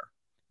everywhere,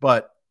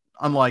 but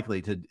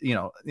unlikely to,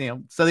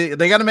 so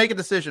they got to make a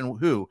decision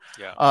who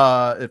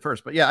at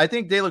first. But I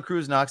think De La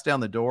Cruz knocks down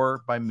the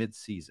door by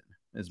mid-season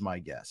is my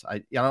guess.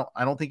 I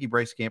don't think he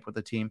breaks camp with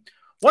the team.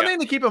 One thing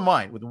to keep in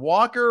mind with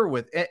Walker,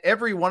 with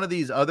every one of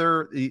these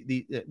other,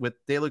 with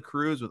De La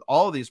Cruz, with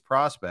all of these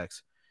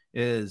prospects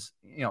is,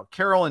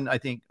 Carroll and I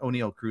think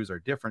O'Neill Cruz are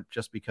different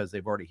just because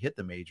they've already hit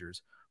the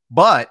majors.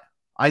 But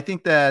I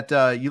think that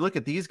you look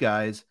at these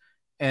guys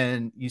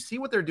and you see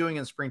what they're doing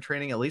in spring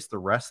training, at least the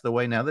rest of the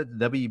way. Now that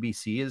the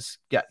WBC is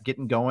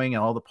getting going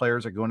and all the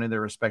players are going to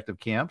their respective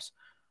camps,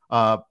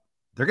 they're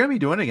going to be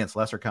doing it against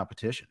lesser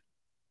competition.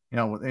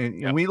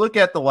 And we look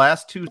at the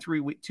last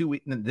 2 weeks,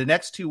 the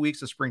next 2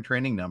 weeks of spring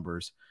training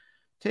numbers,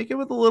 take it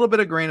with a little bit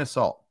of grain of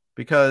salt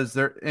because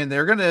a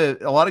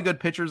lot of good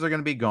pitchers are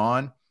going to be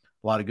gone.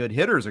 A lot of good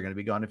hitters are going to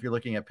be gone if you're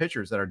looking at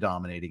pitchers that are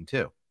dominating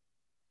too.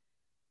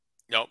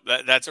 No,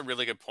 that's a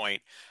really good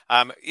point.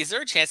 Is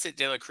there a chance that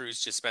De La Cruz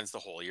just spends the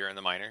whole year in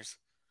the minors?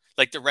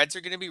 Like the Reds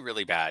are going to be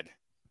really bad.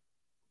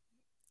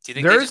 Do you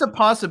think there is a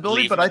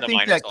possibility, but I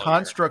think that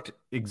construct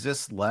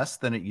exists less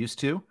than it used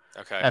to.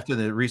 Okay. After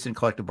the recent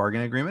collective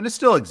bargaining agreement, it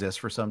still exists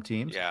for some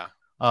teams. Yeah.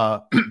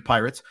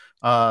 Pirates.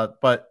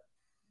 But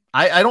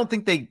I don't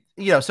think they,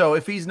 so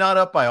if he's not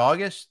up by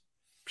August,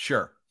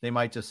 sure, they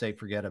might just say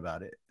forget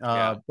about it.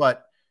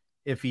 But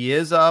if he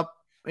is up,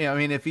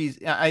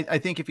 I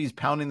think if he's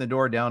pounding the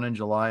door down in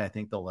July, I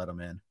think they'll let him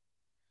in.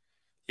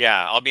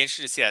 Yeah, I'll be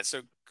interested to see that.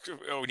 So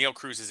O'Neill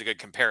Cruz is a good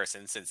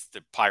comparison since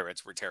the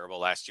Pirates were terrible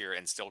last year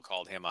and still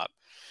called him up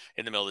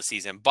in the middle of the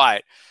season.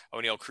 But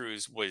O'Neill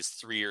Cruz was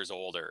 3 years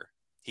older.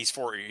 He's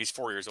 4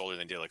 years older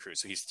than De La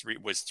Cruz. So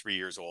was 3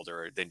 years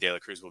older than De La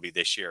Cruz will be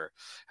this year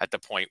at the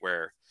point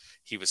where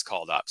he was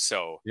called up.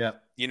 So,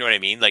 you know what I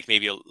mean? Like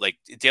maybe like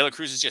De La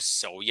Cruz is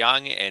just so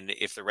young. And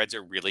if the Reds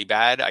are really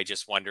bad, I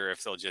just wonder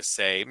if they'll just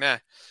say, meh,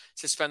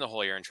 just spend the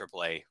whole year in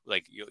AAA.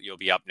 Like you'll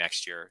be up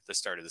next year, the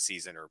start of the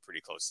season or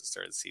pretty close to the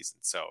start of the season.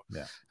 So,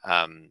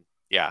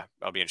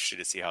 I'll be interested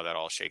to see how that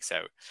all shakes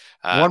out.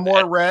 One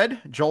more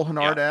red. Joel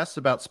Hennard asks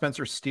about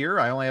Spencer Steer.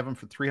 I only have him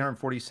for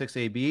 346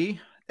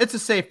 AB. It's a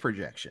safe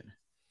projection.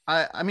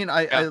 I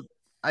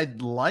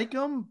like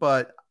him,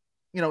 but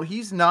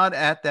he's not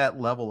at that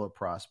level of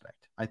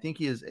prospect. I think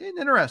he is an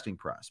interesting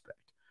prospect.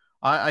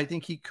 I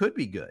think he could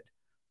be good,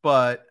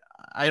 but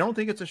I don't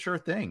think it's a sure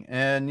thing.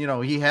 And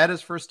he had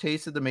his first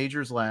taste of the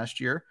majors last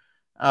year.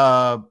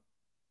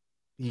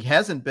 He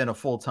hasn't been a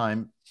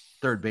full-time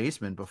third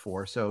baseman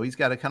before, so he's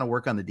got to kind of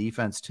work on the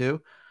defense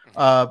too.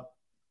 There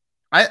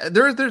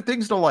are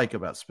things to like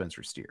about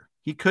Spencer Steer.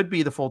 He could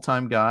be the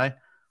full-time guy.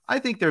 I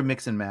think they're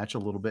mix and match a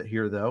little bit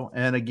here, though.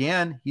 And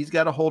again, he's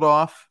got to hold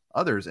off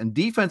others. And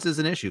defense is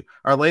an issue.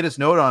 Our latest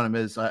note on him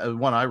is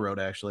one I wrote,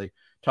 actually,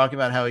 talking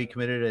about how he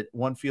committed at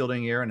one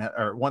fielding error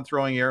or one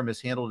throwing error,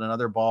 mishandled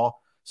another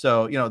ball.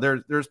 So,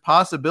 there's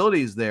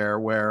possibilities there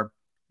where,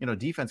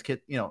 defense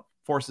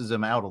forces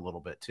him out a little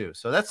bit, too.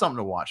 So that's something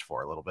to watch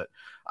for a little bit.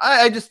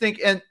 I just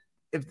think, and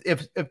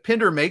if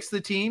Pinder makes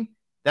the team,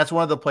 that's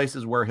one of the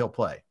places where he'll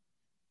play.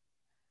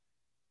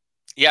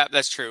 Yeah,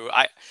 that's true.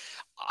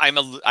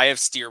 I have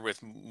Steer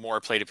with more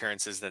plate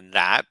appearances than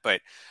that, but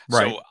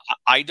right. So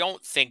I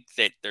don't think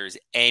that there's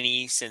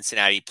any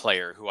Cincinnati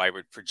player who I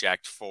would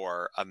project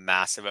for a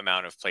massive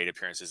amount of plate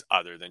appearances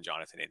other than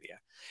Jonathan India.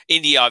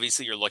 India,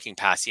 obviously, you're looking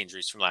past the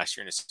injuries from last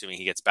year and assuming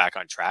he gets back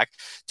on track.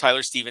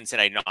 Tyler Stevenson,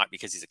 I not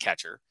because he's a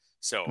catcher,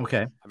 so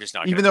okay, I'm just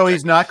not. Even though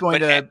he's not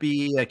going to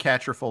be a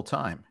catcher full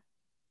time.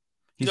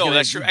 No,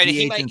 that's true, and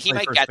he might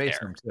get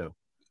there too.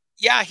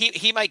 Yeah,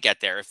 he might get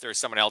there if there's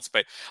someone else.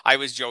 But I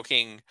was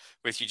joking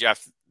with you,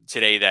 Jeff,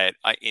 today that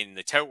in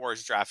the Tout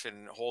Wars Draft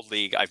and Hold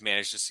League, I've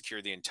managed to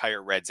secure the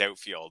entire Reds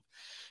outfield,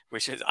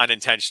 which is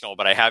unintentional.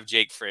 But I have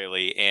Jake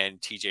Fraley and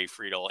TJ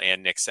Friedel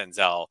and Nick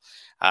Senzel.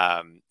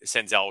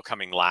 Senzel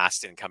coming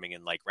last and coming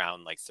in like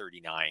round like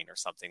 39 or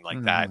something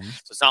like that.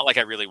 So it's not like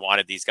I really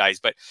wanted these guys,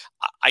 but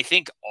I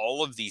think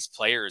all of these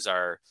players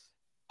are.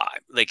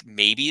 Like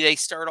maybe they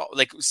start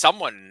like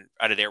someone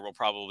out of there will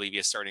probably be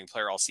a starting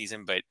player all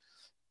season, but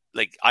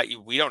like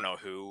we don't know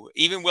who.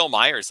 Even Will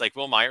Myers, like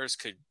Will Myers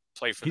could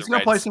play for the Reds. He's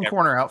gonna play some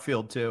corner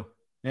outfield too.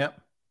 Yep.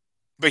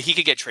 But he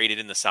could get traded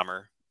in the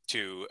summer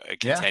to a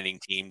contending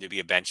team to be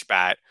a bench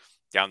bat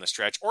down the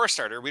stretch or a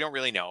starter. We don't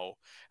really know.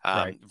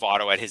 Right.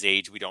 Votto at his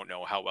age, we don't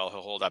know how well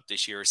he'll hold up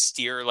this year.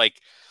 Steer,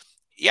 like,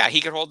 yeah,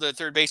 he could hold the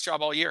third base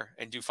job all year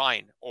and do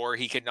fine, or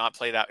he could not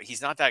play that.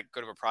 He's not that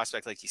good of a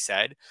prospect, like he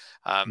said.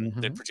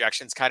 The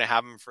projections kind of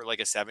have him for like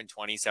a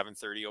 720,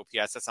 730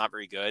 OPS. That's not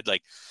very good.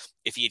 Like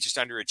if he just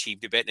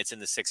underachieved a bit and it's in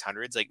the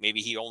 600s, like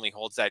maybe he only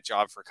holds that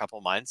job for a couple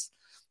months.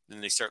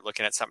 Then they start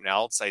looking at something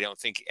else. I don't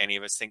think any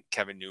of us think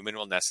Kevin Newman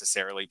will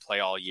necessarily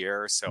play all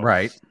year. So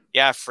right.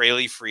 Yeah,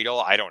 Fraley,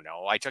 Friedel, I don't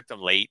know. I took them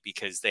late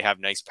because they have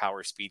nice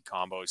power speed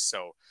combos.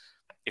 So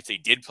if they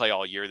did play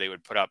all year, they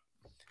would put up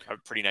a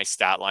pretty nice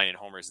stat line in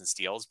homers and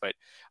steals. But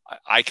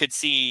I could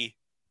see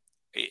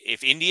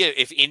if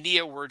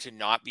India were to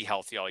not be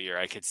healthy all year,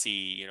 I could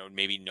see,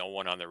 maybe no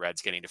one on the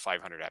Reds getting to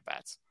 500 at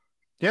bats.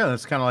 Yeah,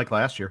 that's kind of like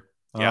last year.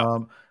 Yeah.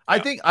 I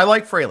think I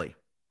like Fraley.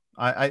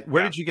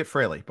 Where did you get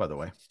Fraley, by the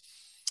way?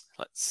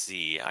 Let's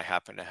see. I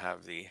happen to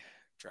have the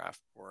draft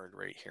board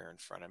right here in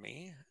front of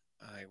me.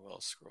 I will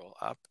scroll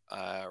up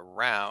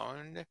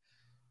round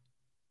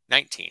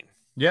 19.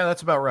 Yeah,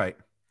 that's about right.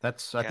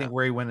 That's I think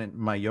where he went in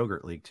my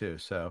yogurt league too.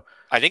 So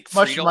I think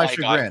much to my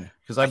chagrin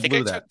because I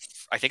blew that.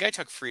 I think I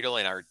took Friedel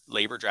in our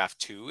labor draft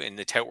too. In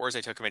the Tout Wars,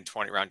 I took him in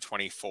round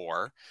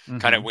 24,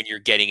 kind of when you're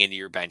getting into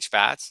your bench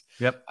bats.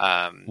 Yep.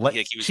 He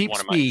was cheap one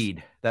of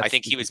speed. I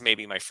think he was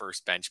maybe my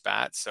first bench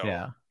bat. So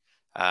yeah.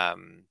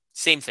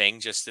 Same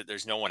thing, just that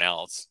there's no one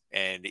else,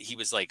 and he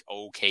was like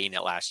okay in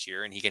it last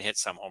year, and he can hit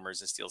some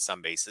homers and steal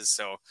some bases.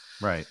 So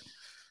right.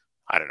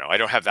 I don't know. I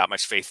don't have that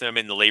much faith in him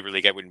in the labor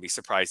league. I wouldn't be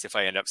surprised if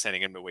I end up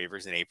sending him to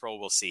waivers in April.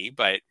 We'll see,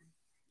 but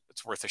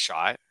it's worth a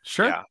shot.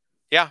 Sure.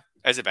 Yeah.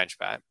 As a bench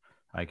bat,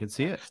 I could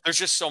see it. There's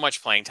just so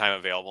much playing time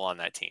available on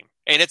that team,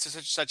 and it's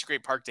such a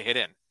great park to hit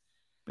in.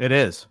 It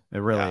is. It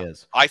really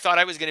is. I thought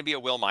I was going to be a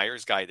Will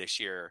Myers guy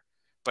this year,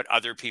 but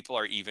other people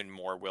are even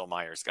more Will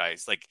Myers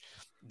guys. Like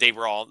they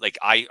were all like,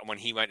 when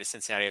he went to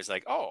Cincinnati, I was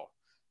like, oh,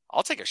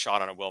 I'll take a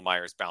shot on a Will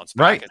Myers bounce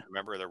back as a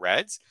member of the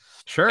Reds.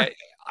 Sure.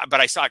 But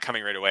I saw it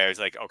coming right away. I was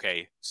like,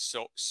 okay,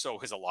 so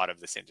is a lot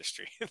of this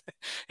industry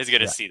is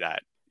going to see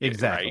that.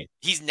 Exactly. Right?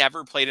 He's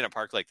never played in a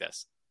park like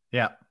this.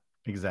 Yeah,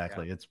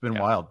 exactly. Yeah. It's been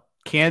wild.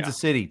 Kansas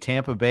City,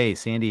 Tampa Bay,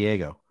 San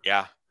Diego.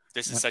 Yeah.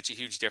 This is such a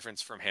huge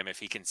difference from him if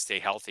he can stay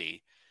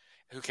healthy.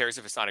 Who cares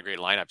if it's not a great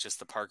lineup? Just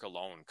the park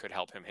alone could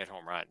help him hit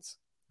home runs.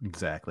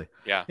 Exactly.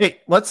 Yeah.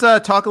 Hey, let's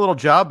talk a little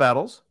job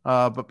battles.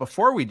 But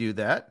before we do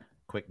that,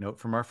 quick note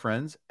from our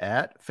friends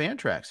at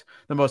Fantrax,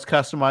 the most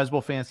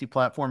customizable fantasy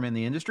platform in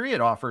the industry. It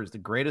offers the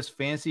greatest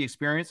fantasy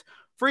experience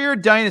for your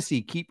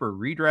dynasty, keeper,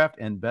 redraft,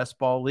 and best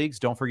ball leagues.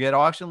 Don't forget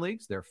auction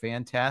leagues. They're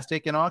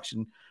fantastic in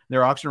auction.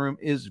 Their auction room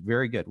is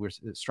very good. We're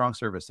strong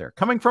service there.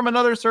 Coming from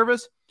another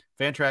service,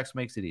 Fantrax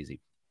makes it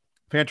easy.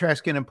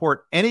 Fantrax can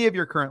import any of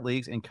your current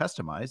leagues and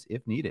customize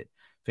if needed.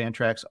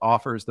 Fantrax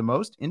offers the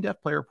most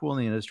in-depth player pool in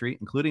the industry,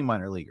 including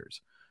minor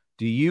leaguers.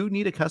 Do you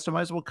need a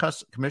customizable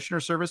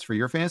commissioner service for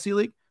your fantasy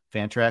league?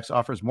 Fantrax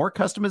offers more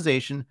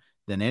customization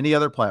than any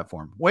other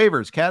platform.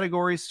 Waivers,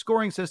 categories,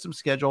 scoring system,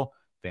 schedule.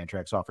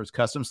 Fantrax offers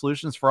custom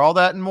solutions for all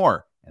that and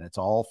more, and it's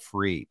all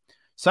free.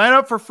 Sign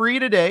up for free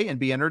today and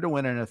be entered to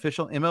win an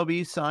official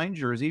MLB signed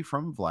jersey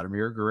from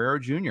Vladimir Guerrero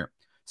Jr.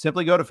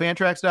 Simply go to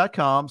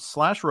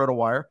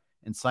fantrax.com/rotowire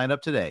and sign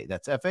up today.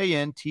 That's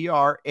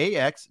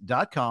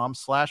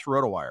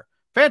fantrax.com/rotowire.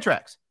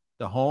 Fantrax,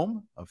 the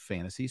home of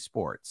fantasy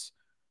sports.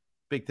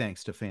 Big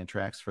thanks to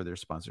Fantrax for their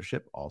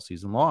sponsorship all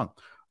season long.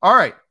 All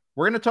right,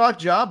 we're going to talk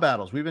job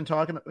battles. We've been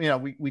talking,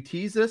 we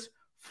tease this.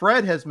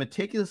 Fred has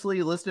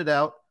meticulously listed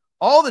out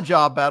all the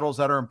job battles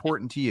that are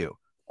important to you.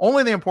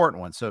 Only the important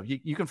ones. So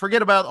you can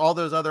forget about all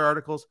those other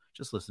articles.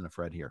 Just listen to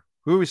Fred here.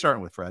 Who are we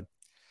starting with, Fred?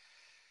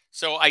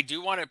 So I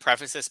do want to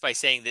preface this by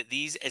saying that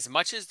these, as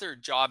much as they're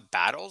job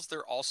battles,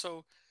 they're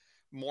also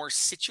more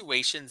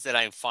situations that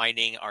I'm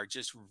finding are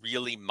just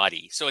really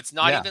muddy. So it's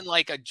not even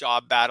like a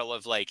job battle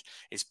of like,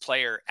 is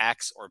player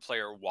X or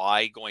player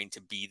Y going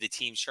to be the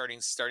team starting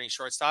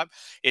shortstop?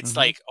 It's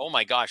like, oh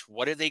my gosh,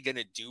 what are they going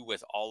to do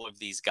with all of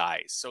these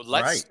guys? So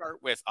let's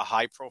start with a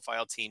high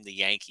profile team, the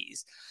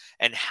Yankees,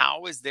 and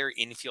how is their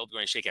infield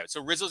going to shake out?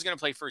 So Rizzo's going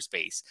to play first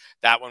base.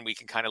 That one we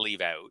can kind of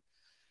leave out.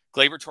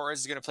 Gleyber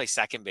Torres is going to play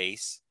second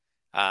base.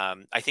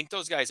 I think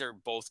those guys are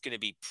both going to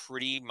be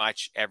pretty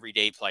much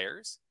everyday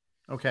players.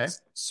 Okay.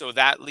 So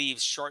that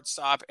leaves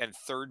shortstop and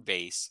third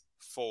base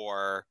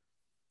for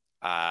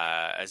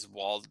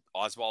Oswald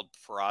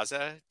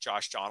Peraza,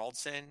 Josh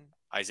Donaldson,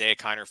 Isaiah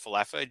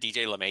Kiner-Falefa,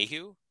 DJ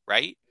LeMahieu,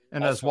 right?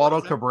 And All four Oswaldo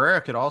of them?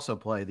 Cabrera could also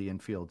play the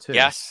infield too.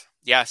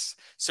 Yes.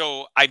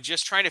 So I'm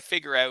just trying to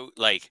figure out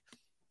like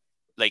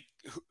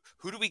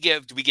who do we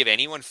give? Do we give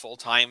anyone full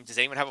time? Does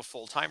anyone have a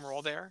full time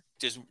role there?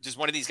 Does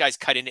one of these guys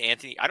cut into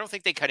Anthony? I don't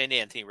think they cut into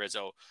Anthony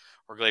Rizzo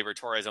or Gleyber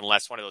Torres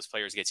unless one of those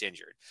players gets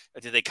injured.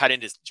 But do they cut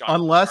into John?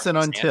 Unless and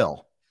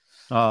until.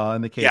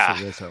 In the case Yeah.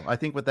 of Rizzo, I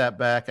think with that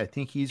back, I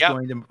think he's Yep.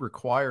 going to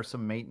require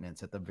some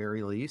maintenance at the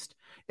very least,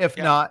 if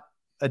Yep. not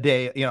a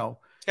day,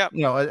 Yep.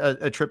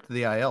 a trip to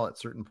the IL at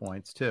certain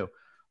points too.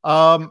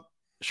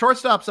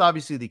 Shortstop's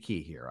obviously the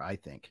key here, I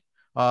think,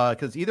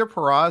 because either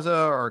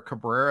Peraza or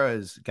Cabrera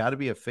has got to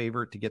be a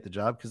favorite to get the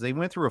job because they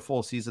went through a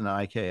full season of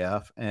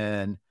IKF,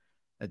 and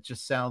it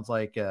just sounds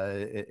like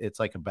it's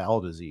like a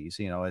bowel disease.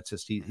 It's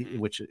just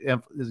which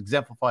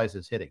exemplifies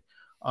his hitting.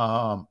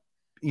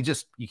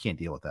 You can't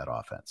deal with that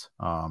offense.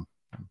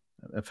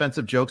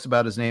 Offensive jokes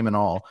about his name and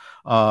all.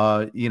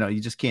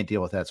 You just can't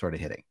deal with that sort of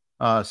hitting.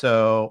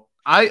 So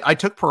I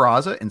took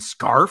Peraza and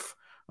Scarf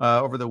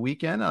over the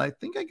weekend, and I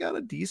think I got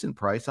a decent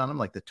price on him,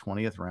 like the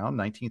 20th round,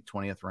 19th,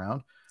 20th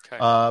round.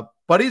 Okay.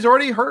 But he's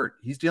already hurt.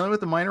 He's dealing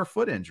with a minor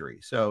foot injury.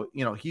 So,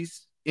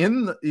 he's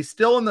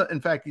still in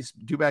fact, he's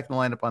due back in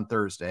the lineup on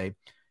Thursday.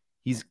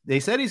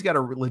 They said he's got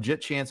a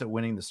legit chance at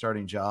winning the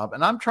starting job.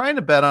 And I'm trying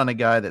to bet on a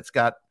guy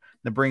that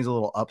brings a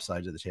little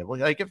upside to the table.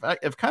 Like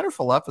if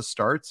Kiner-Falefa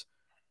starts,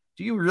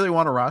 do you really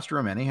want to roster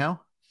him anyhow?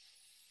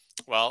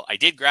 Well, I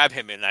did grab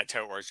him in that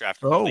Tout Wars draft.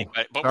 Oh,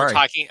 but we're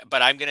talking,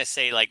 but I'm going to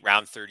say like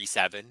round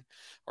 37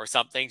 or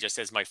something, just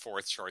as my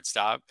fourth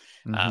shortstop.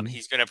 Mm-hmm.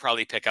 He's going to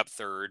probably pick up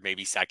third,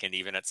 maybe second,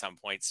 even at some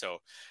point. So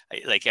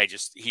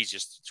he's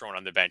just thrown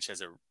on the bench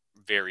as a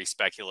very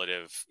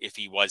speculative, if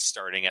he was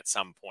starting at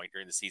some point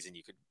during the season,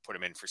 you could put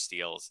him in for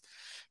steals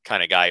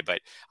kind of guy.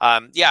 But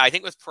I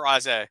think with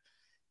Peraza,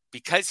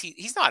 because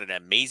he's not an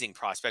amazing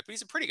prospect, but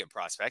he's a pretty good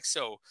prospect.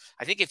 So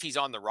I think if he's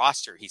on the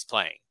roster, he's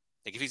playing.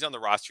 Like if he's on the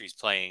roster, he's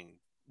playing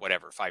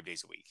 5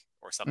 days a week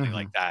or something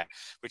like that,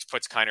 which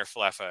puts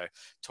Kiner-Falefa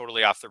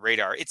totally off the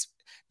radar. It's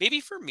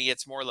maybe for me,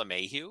 it's more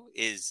LeMahieu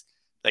is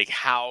like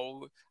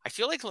how I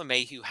feel like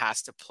LeMahieu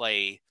has to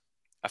play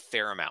a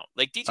fair amount.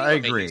 Like DJ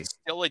LeMahieu is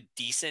still a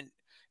decent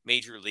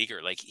major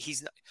leaguer. Like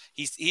he's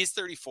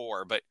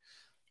 34, but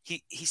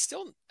he's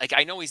still like,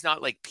 I know he's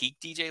not like peak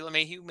DJ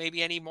LeMahieu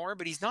maybe anymore,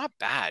 but he's not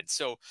bad.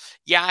 So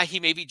yeah,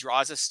 he maybe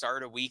draws a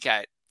start a week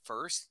at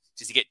first.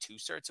 Does he get 2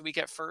 starts a week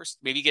at first?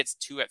 Maybe he gets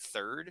 2 at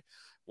third,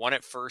 1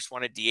 at first,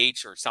 1 at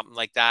DH or something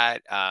like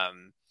that.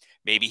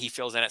 Maybe he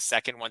fills in at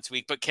second once a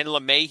week, but can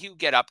LeMahieu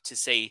get up to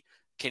say,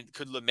 could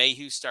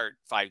LeMahieu start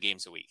 5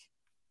 games a week?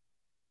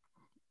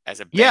 As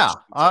a bench? Yeah,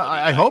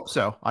 I hope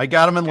so. I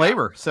got him in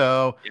labor.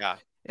 So yeah.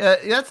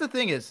 That's the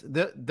thing is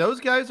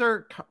those guys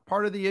are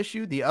part of the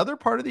issue. The other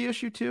part of the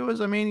issue too is,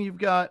 you've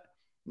got,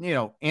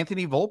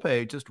 Anthony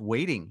Volpe just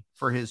waiting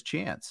for his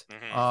chance.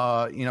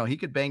 Mm-hmm. He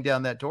could bang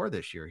down that door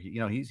this year.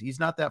 He's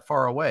not that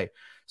far away.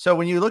 So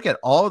when you look at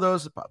all of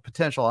those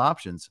potential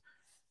options,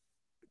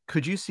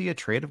 could you see a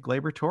trade of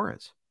Gleyber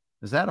Torres?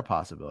 Is that a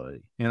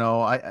possibility?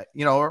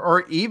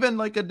 Or even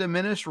like a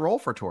diminished role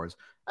for Torres.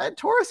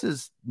 Torres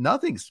is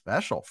nothing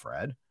special,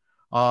 Fred.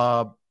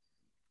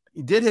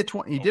 He did hit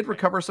 20. He did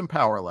recover some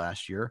power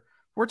last year.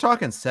 We're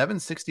talking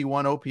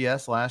 761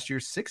 OPS last year,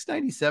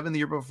 697 the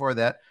year before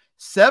that,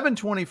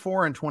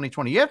 724 in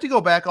 2020. You have to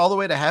go back all the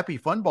way to Happy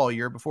Fun Ball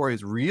year before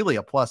he's really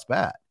a plus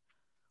bat.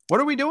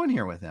 What are we doing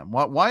here with him?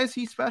 Why is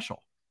he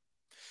special?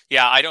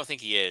 Yeah, I don't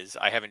think he is.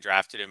 I haven't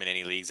drafted him in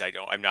any leagues. I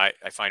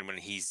find when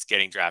he's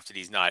getting drafted,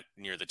 he's not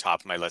near the top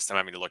of my list. I'm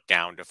having to look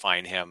down to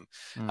find him.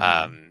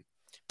 Mm-hmm.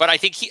 But I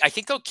think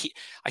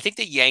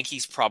the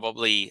Yankees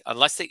probably,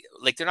 unless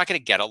they're not going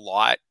to get a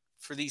lot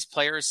for these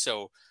players.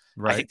 So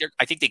right.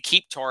 I think they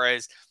keep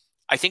Torres.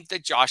 I think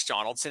that Josh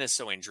Donaldson is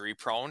so injury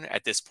prone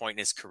at this point in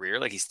his career.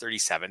 Like he's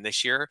 37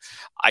 this year.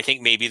 I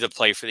think maybe the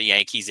play for the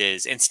Yankees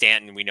is, and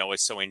Stanton we know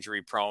is so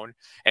injury prone,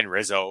 and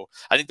Rizzo.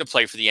 I think the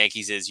play for the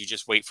Yankees is you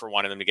just wait for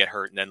one of them to get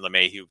hurt, and then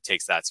LeMahieu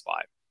takes that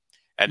spot,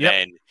 and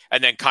then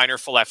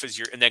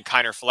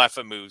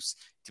Kiner-Falefa moves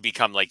to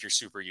become like your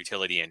super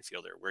utility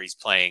infielder, where he's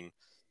playing,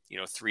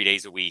 3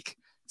 days a week,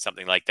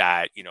 something like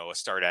that. A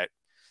start at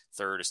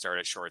third, a start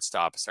at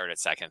shortstop, a start at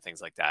second, things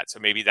like that. So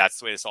maybe that's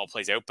the way this all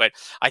plays out. But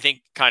I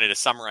think kind of to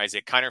summarize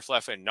it,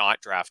 Kiner-Falefa not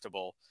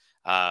draftable.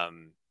 I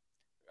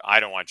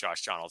don't want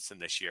Josh Donaldson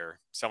this year.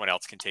 Someone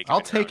else can take him.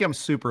 I'll take him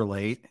super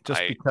late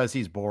just because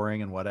he's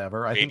boring and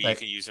whatever. I think you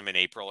could use him in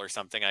April or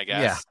something, I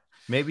guess. Yeah.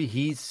 Maybe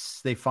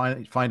they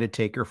find a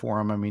taker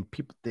for him.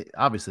 People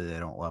obviously they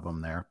don't love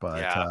him there,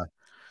 but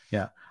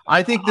yeah.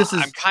 I think this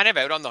is. I'm kind of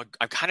out on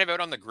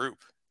the group.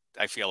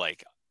 I feel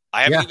like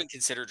I haven't even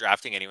considered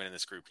drafting anyone in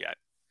this group yet.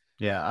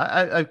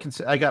 Yeah,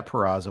 I got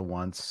Peraza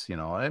once.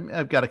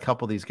 I've got a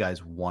couple of these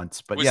guys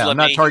once, but I'm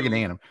not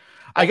targeting him.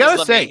 I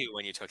gotta say,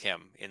 when you took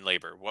him in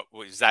labor, what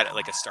was that,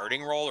 like a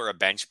starting role or a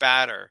bench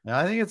bat? Or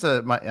I think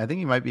I think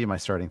he might be my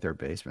starting third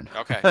baseman.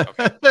 Okay.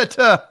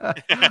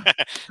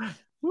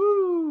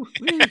 Woo!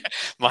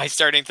 My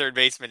starting third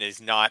baseman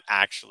is not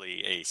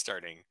actually a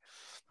starting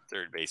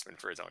third baseman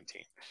for his own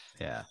team.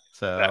 Yeah.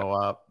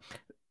 So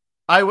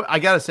I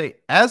got to say,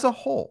 as a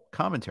whole,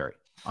 commentary,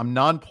 I'm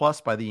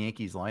nonplussed by the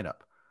Yankees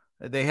lineup.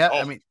 They have,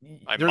 I mean,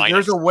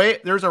 there's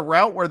a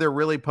route where they're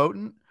really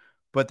potent,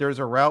 but there's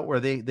a route where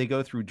they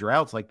go through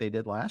droughts like they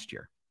did last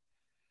year.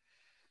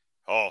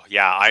 Oh,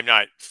 yeah. I'm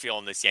not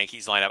feeling this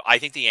Yankees lineup. I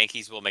think the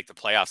Yankees will make the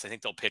playoffs. I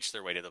think they'll pitch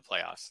their way to the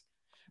playoffs.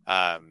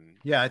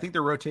 Yeah, I think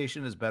their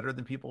rotation is better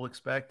than people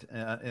expect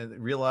and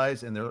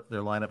realize, and their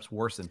lineup's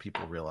worse than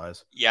people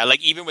realize. Yeah,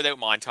 like even without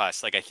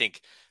Montas, like I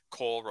think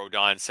Cole,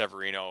 Rodon,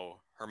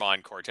 Severino,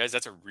 Herman Cortez,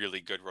 that's a really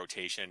good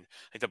rotation.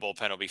 I think the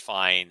bullpen will be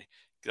fine.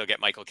 They'll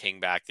get Michael King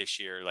back this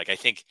year. Like I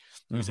think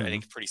I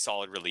think a pretty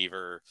solid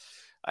reliever.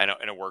 I know,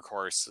 and a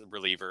workhorse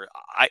reliever.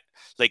 I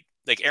like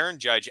Aaron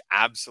Judge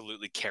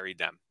absolutely carried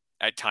them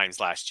at times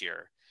last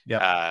year.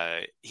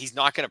 Yeah, he's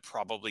not going to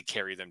probably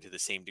carry them to the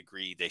same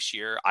degree this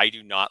year. I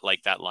do not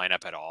like that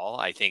lineup at all.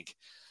 I think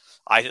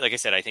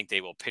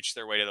they will pitch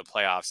their way to the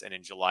playoffs, and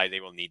in July they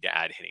will need to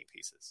add hitting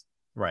pieces.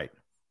 Right.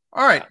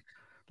 All right.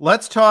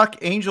 Let's talk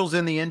Angels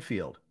in the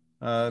infield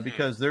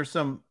because there's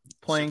some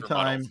playing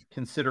time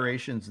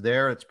considerations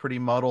there. It's pretty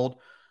muddled.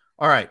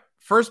 All right.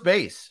 First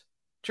base,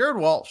 Jared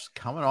Walsh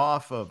coming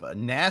off of a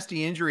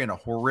nasty injury and a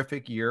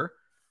horrific year.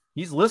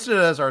 He's listed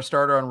as our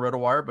starter on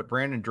RotoWire, but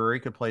Brandon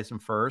Drury could place him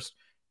first.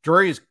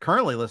 Drury is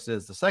currently listed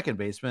as the second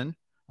baseman,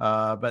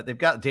 but they've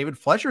got David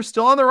Fletcher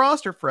still on the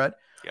roster, Fred.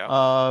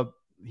 Yeah.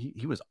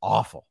 He was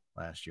awful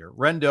last year.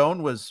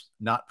 Rendon was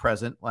not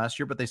present last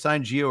year, but they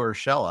signed Gio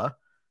Urshela,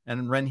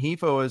 and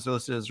Rengifo is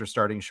listed as their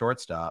starting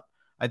shortstop.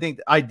 I think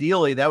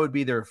ideally that would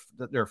be their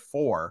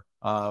four,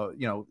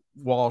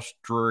 Walsh,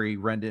 Drury,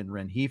 Rendon,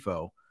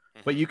 Rengifo.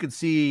 But you could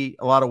see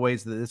a lot of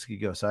ways that this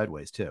could go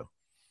sideways too.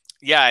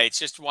 Yeah, it's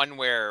just one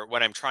where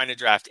when I'm trying to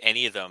draft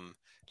any of them,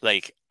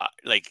 like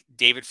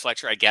David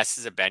Fletcher, I guess,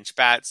 is a bench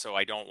bat, so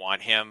I don't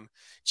want him.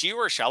 Gio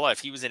Urshela, if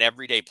he was an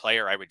everyday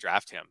player, I would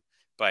draft him,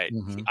 but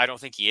I don't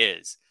think he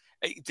is.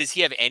 Does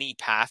he have any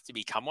path to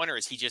become one, or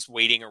is he just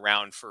waiting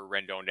around for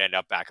Rendon to end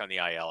up back on the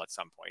IL at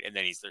some point, and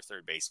then he's their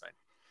third baseman?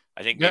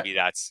 I think maybe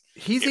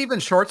he's even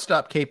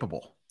shortstop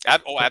capable.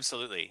 Oh,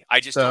 absolutely. I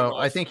just don't know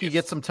I think he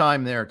gets some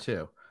time there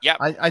too. Yeah,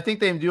 I think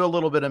they do a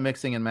little bit of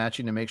mixing and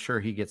matching to make sure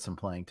he gets some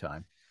playing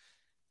time.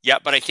 Yeah,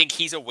 but I think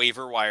he's a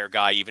waiver wire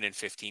guy even in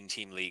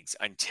 15-team leagues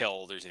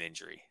until there's an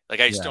injury.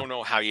 Like I just don't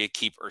know how you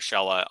keep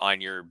Urshela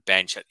on your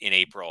bench in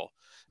April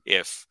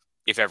if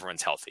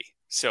everyone's healthy.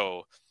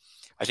 So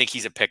I think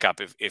he's a pickup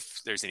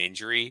if there's an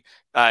injury.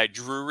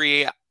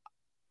 Drury,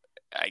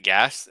 I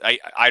guess.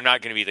 I'm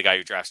not going to be the guy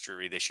who drafts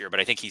Drury this year,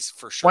 but I think he's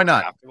for sure Why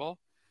not? draftable.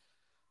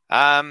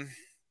 I'm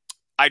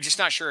just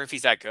not sure if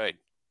he's that good.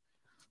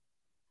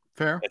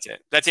 Fair.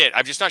 That's it.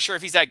 I'm just not sure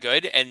if he's that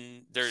good,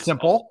 and there's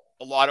simple.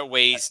 A lot of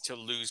ways to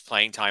lose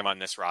playing time on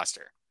this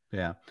roster.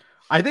 Yeah.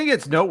 I think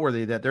it's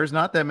noteworthy that there's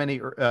not that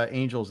many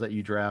Angels that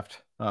you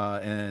draft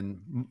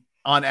and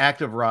on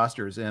active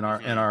rosters in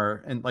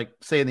our like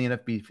say in the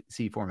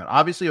NFBC format.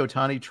 Obviously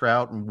Ohtani,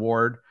 Trout, and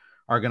Ward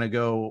are going to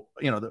go,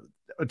 the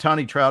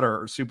Ohtani, Trout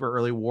are super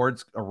early.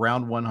 Ward's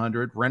around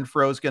 100.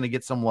 Renfro's going to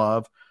get some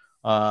love.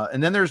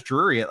 And then there's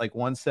Drury at like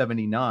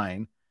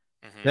 179.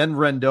 Then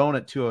Rendon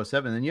at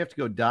 207. Then you have to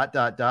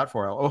go ...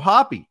 for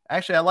Ohapi.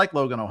 Actually, I like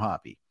Logan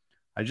Ohapi.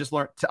 I just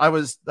learned, I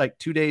was like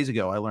 2 days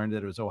ago, I learned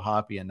that it was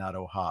Ohapi and not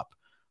Ohop.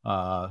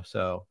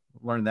 So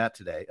learned that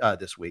today,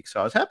 this week. So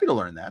I was happy to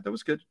learn that. That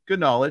was good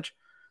knowledge.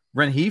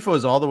 Rengifo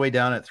is all the way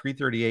down at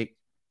 338.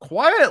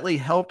 Quietly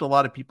helped a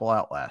lot of people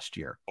out last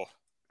year. Oh,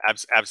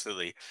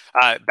 absolutely.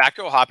 Back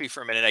to Ohapi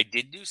for a minute. I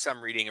did do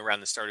some reading around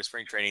the start of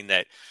spring training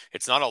that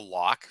it's not a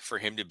lock for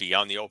him to be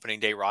on the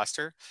opening day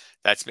roster.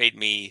 That's made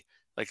me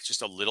like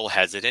just a little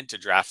hesitant to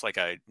draft like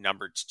a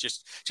number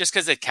just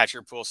because the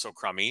catcher pool is so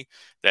crummy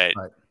that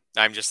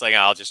I'm just like,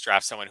 I'll just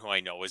draft someone who I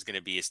know is going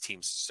to be his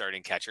team's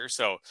starting catcher.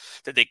 So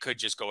that they could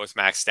just go with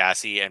Max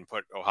Stassi and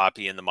put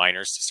Ohapi in the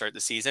minors to start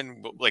the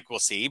season. Like we'll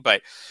see.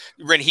 But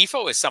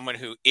Rengifo is someone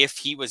who, if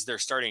he was their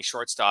starting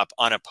shortstop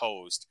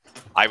unopposed,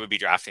 I would be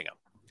drafting him.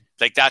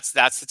 Like that's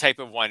the type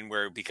of one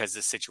where, because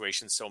the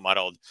situation's so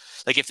muddled,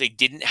 like if they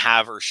didn't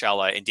have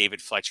Urshela and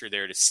David Fletcher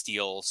there to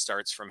steal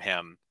starts from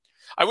him,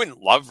 I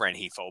wouldn't love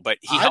Rengifo, but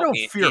I don't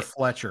fear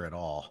Fletcher at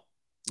all.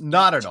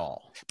 Not at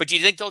all. But do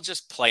you think they'll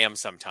just play him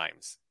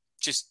sometimes?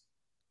 Just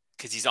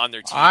because he's on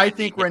their team. I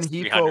think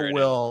Rengifo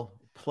will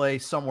play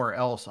somewhere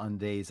else on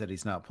days that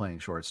he's not playing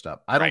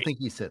shortstop. I don't think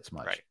he sits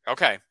much. Right.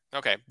 Okay.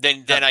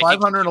 Then I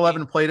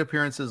 511 plate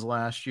appearances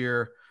last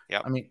year.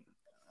 Yeah. I mean,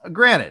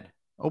 granted,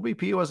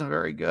 OBP wasn't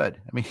very good.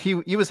 I mean,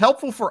 he was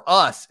helpful for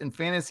us in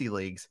fantasy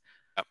leagues.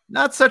 Yep.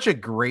 Not such a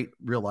great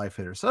real life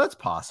hitter. So that's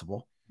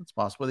possible. It's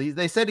possible.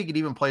 They said he could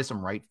even play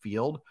some right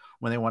field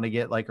when they want to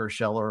get like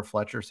Urshela or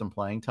Fletcher some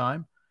playing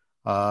time.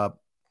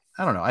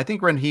 I don't know. I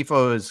think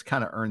Rengifo has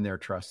kind of earned their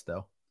trust,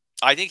 though.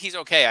 I think he's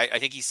okay. I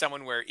think he's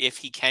someone where if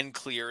he can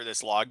clear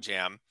this log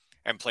jam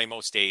and play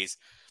most days,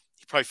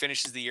 he probably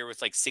finishes the year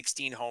with like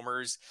 16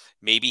 homers.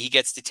 Maybe he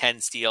gets to 10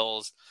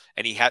 steals,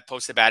 and he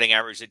posts a batting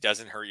average that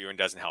doesn't hurt you and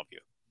doesn't help you.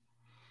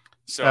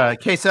 So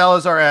K.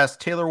 Salazar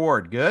asked Taylor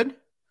Ward, good?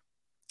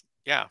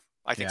 yeah,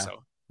 I think Yeah,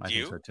 so. I Do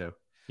think you? so too.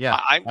 Yeah,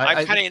 I'm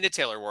I kind of into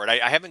Taylor Ward.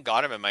 I haven't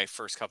got him in my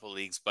first couple of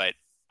leagues, but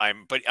I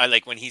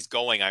like when he's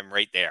going, I'm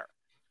right there.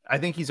 I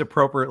think he's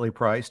appropriately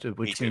priced, Me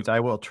which too. means I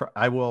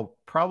will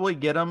probably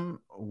get him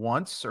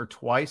once or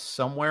twice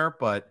somewhere,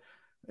 but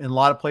in a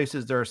lot of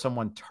places there is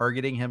someone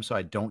targeting him, so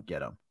I don't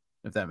get him.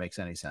 If that makes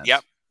any sense.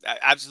 Yep,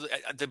 absolutely.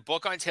 The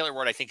book on Taylor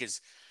Ward, I think,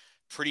 is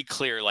pretty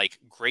clear. Like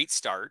great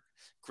start,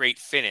 great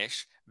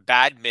finish,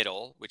 bad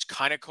middle, which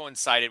kind of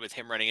coincided with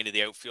him running into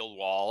the outfield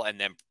wall and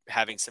then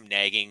having some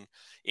nagging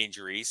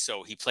injuries.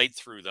 So he played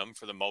through them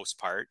for the most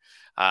part,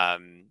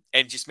 and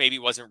just maybe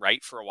wasn't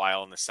right for a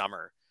while in the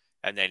summer,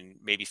 and then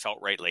maybe felt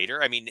right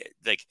later. I mean,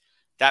 like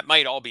that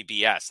might all be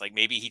BS. Like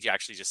maybe he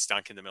actually just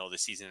stunk in the middle of the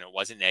season and it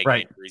wasn't nagging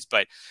Right. injuries,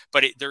 but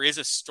there is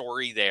a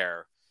story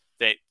there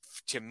that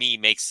to me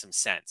makes some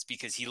sense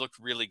because he looked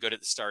really good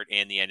at the start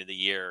and the end of the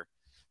year.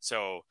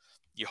 So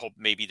you hope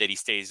maybe that he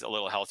stays a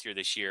little healthier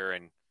this year.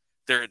 And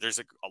there's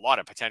a lot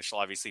of potential,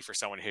 obviously, for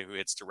someone who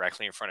hits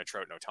directly in front of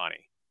Trout and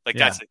Ohtani. Like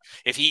Yeah. that's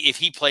if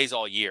he plays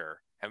all year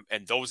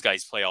and those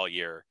guys play all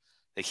year,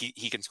 like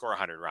he can score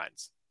 100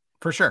 runs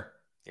For sure.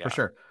 Yeah. For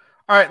sure.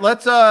 All right,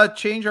 let's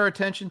change our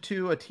attention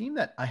to a team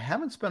that I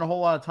haven't spent a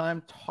whole lot of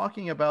time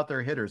talking about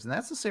their hitters, and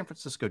that's the San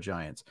Francisco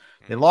Giants.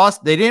 They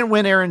lost. They didn't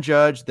win Aaron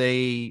Judge.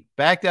 They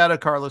backed out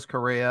of Carlos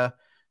Correa.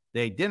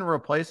 They didn't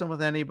replace him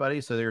with anybody,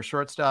 so their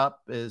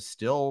shortstop is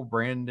still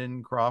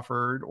Brandon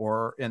Crawford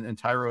and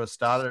Tyro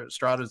Estrada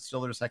is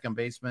still their second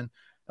baseman,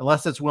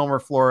 unless it's Wilmer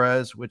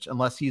Flores,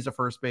 unless he's a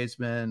first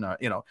baseman.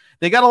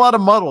 They got a lot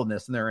of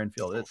muddledness in their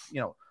infield. It's,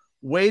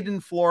 Wade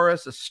and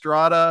Flores,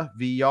 Estrada,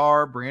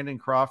 VR, Brandon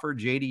Crawford,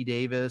 JD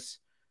Davis.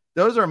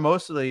 Those are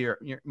most of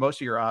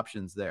your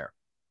options there.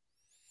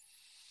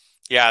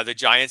 Yeah, the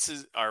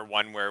Giants are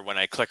one where when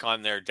I click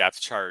on their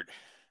depth chart,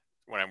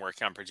 when I'm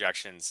working on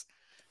projections,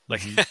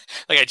 like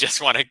I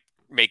just want to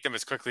make them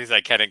as quickly as I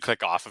can and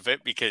click off of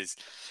it because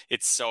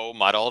it's so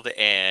muddled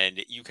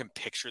and you can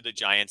picture the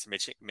Giants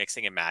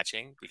mixing and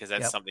matching because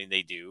that's something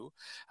they do.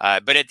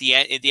 But at the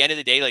end of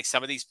the day, like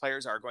some of these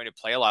players are going to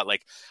play a lot.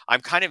 Like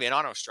I'm kind of in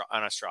on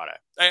Estrada.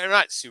 I'm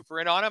not super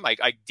in on him.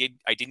 I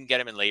didn't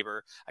get him in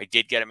labor. I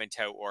did get him in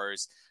Tout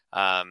Wars.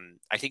 I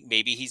think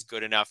maybe he's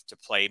good enough to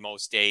play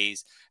most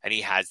days and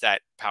he has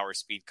that power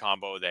speed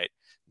combo that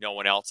no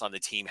one else on the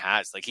team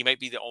has. Like he might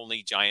be the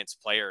only Giants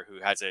player who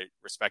has a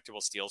respectable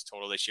steals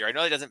total this year. I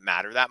know it doesn't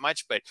matter that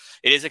much, but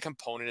it is a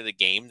component of the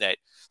game that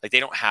like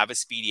they don't have a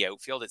speedy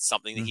outfield. It's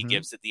something that he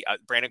gives that the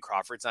Brandon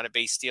Crawford's not a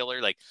base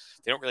stealer. Like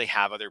they don't really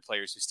have other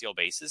players who steal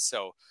bases.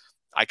 So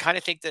I kind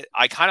of think that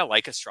I kind of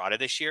like Estrada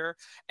this year.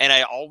 And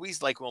I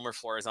always like Wilmer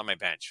Flores on my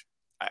bench.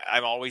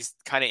 I'm always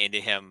kind of into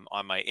him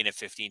in a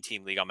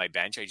 15-team league on my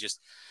bench. I just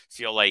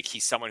feel like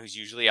he's someone who's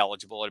usually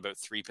eligible at about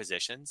 3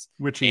 positions.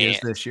 Which he is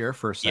this year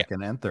for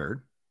second and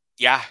third.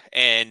 Yeah,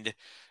 and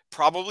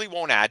probably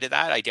won't add to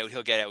that. I doubt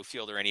he'll get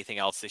outfield or anything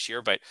else this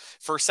year, but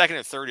first, second,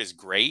 and third is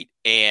great.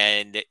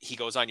 And he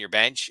goes on your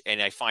bench,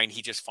 and I find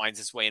he just finds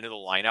his way into the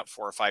lineup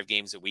 4 or 5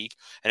 games a week.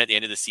 And at the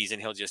end of the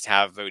season, he'll just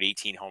have about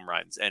 18 home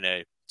runs and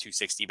a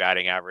 260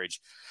 batting average.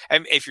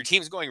 And if your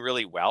team's going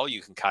really well,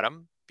 you can cut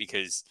him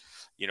because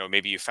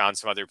maybe you found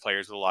some other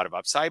players with a lot of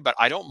upside, but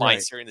I don't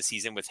mind starting the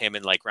season with him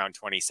in like round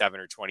 27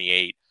 or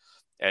 28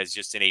 as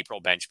just an April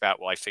bench bat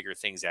while I figure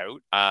things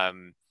out. I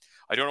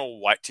don't know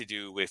what to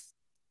do with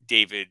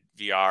David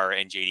VR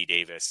and JD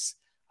Davis.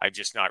 I'm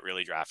just not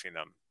really drafting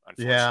them,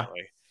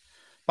 unfortunately.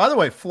 Yeah. By the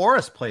way,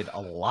 Flores played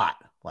a lot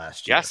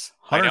last year. Yes,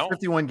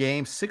 151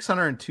 games,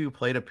 602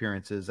 plate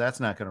appearances.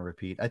 That's not going to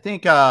repeat. I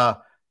think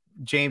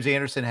James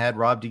Anderson had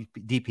Rob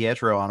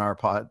DiPietro on our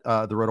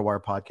the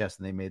RotoWire podcast,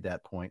 and they made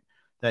that point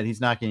that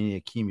he's not going to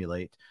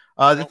accumulate.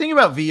 The thing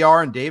about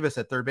VR and Davis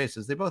at third base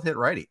is they both hit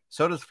righty.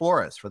 So does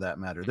Flores, for that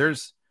matter.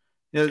 There's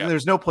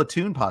no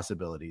platoon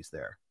possibilities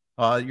there.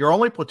 Your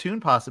only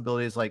platoon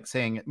possibility is like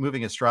saying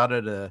moving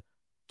Estrada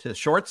to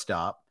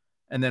shortstop,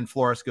 and then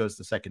Flores goes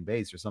to second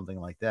base or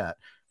something like that.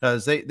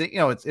 Because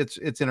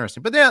it's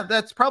interesting. But yeah,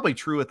 that's probably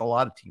true with a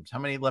lot of teams. How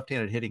many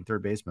left-handed hitting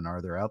third basemen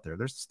are there out there?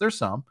 There's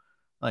some,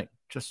 like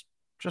just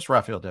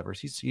Rafael Devers.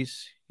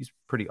 He's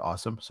pretty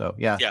awesome. So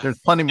yeah, there's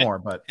plenty more,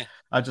 but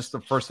just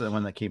the first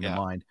one that came to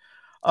mind.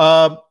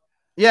 I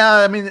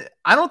mean,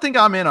 I don't think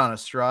I'm in on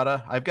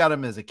Estrada. I've got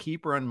him as a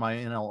keeper in my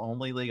NL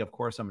only league. Of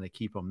course, I'm going to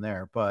keep him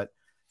there. But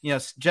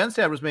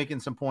Genstad was making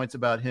some points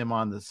about him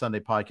on the Sunday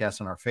podcast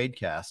on our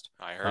Fadecast.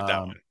 I heard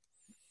that one.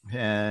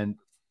 And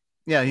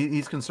yeah,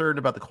 he's concerned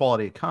about the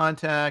quality of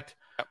contact,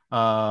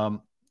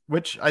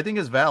 which I think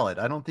is valid.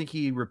 I don't think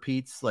he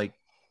repeats like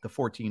the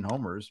 14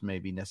 homers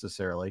maybe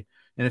necessarily.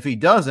 And if he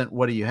doesn't,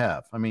 what do you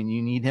have? I mean,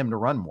 you need him to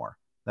run more.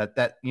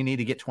 That you need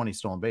to get 20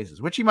 stolen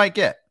bases, which he might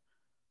get,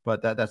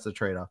 but that's the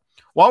trade-off.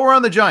 While we're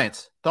on the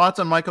Giants, thoughts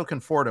on Michael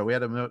Conforto? We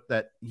had a note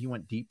that he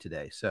went deep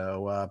today.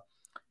 So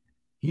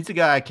he's a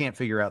guy I can't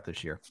figure out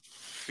this year.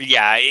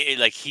 Yeah,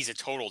 he's a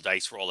total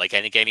dice roll. Like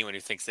I think anyone who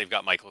thinks they've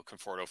got Michael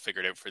Conforto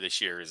figured out for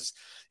this year is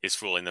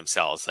fooling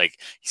themselves. Like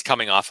he's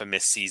coming off a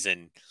missed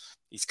season.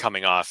 He's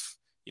coming off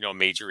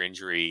major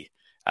injury.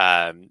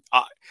 I'm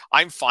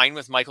fine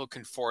with Michael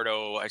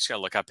Conforto. I just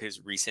gotta look up his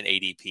recent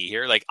ADP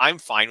here. Like, I'm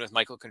fine with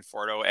Michael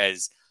Conforto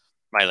as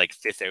my like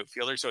fifth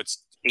outfielder. So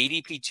it's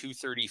ADP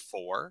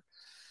 234.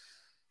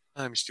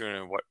 I'm just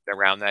doing what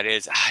around that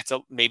is. It's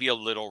maybe a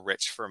little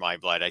rich for my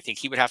blood. I think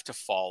he would have to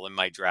fall in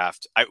my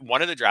draft.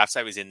 One of the drafts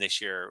I was in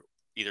this year,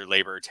 either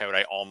Labor or Tout,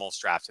 I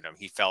almost drafted him.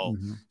 He fell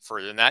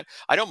further than that.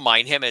 I don't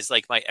mind him as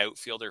like my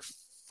outfielder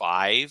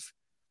 5,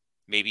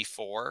 maybe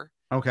 4.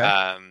 Okay.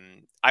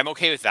 I'm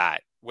okay with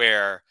that.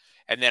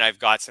 And then I've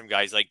got some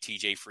guys like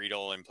TJ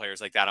Friedel and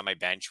players like that on my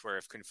bench where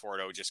if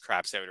Conforto just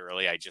craps out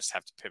early, I just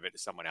have to pivot to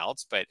someone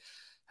else. But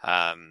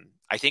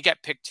I think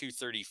at pick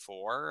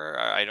 234,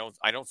 I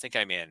don't think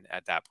I'm in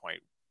at that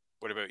point.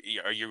 What about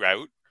you? Are you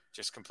out?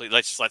 Just complete.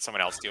 Let's just let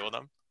someone else deal with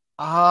them.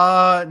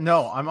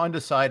 No, I'm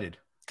undecided.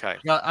 Okay.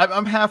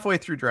 I'm halfway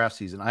through draft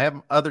season. I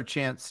have other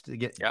chance to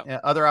get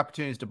other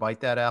opportunities to bite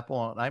that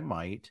apple, and I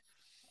might.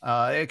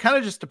 It kind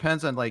of just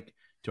depends on like,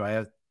 do I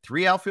have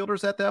 3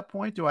 outfielders at that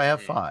point? Do I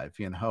have 5?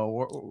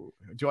 Or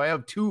do I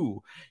have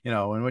 2?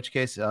 In which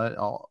case,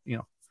 all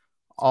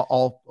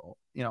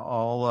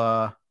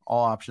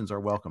options are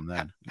welcome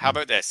then. How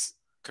about this?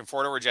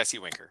 Conforto or Jesse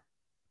Winker?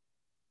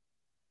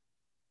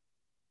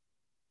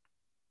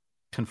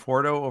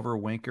 Conforto over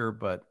Winker,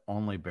 but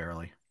only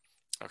barely.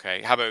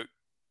 Okay. How about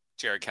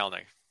Jared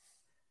Kelenic?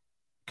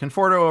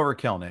 Conforto over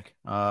Kelenic.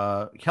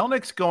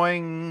 Kelnic's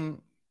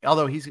going,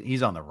 although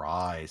he's on the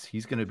rise.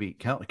 He's going to be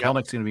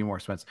Kelnic's going to be more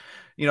expensive.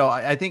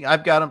 I think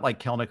I've got him like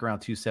Kelenic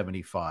around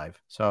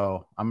 275.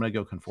 So I'm going to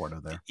go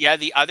Conforto there. Yeah,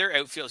 the other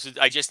outfielders,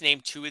 I just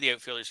named 2 of the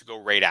outfielders who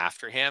go right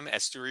after him.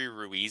 Esteury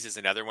Ruiz is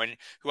another one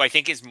who I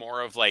think is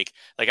more of like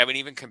I would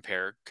even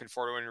compare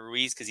Conforto and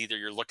Ruiz because either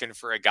you're looking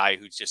for a guy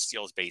who just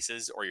steals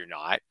bases or you're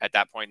not at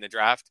that point in the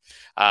draft.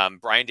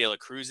 Brian De La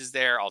Cruz is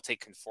there. I'll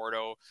take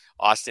Conforto.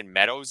 Austin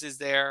Meadows is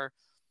there.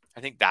 I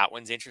think that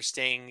one's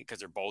interesting because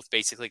they're both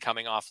basically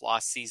coming off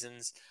lost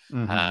seasons.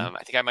 I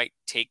think I might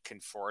take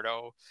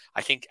Conforto.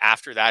 I think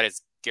after that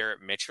is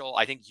Garrett Mitchell.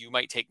 I think you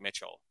might take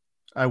Mitchell.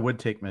 I would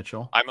take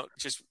Mitchell. I'm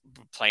just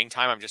playing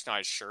time. I'm just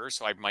not as sure.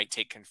 So I might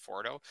take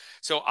Conforto.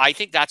 So I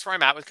think that's where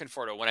I'm at with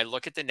Conforto. When I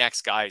look at the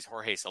next guys,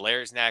 Jorge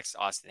Soler is next.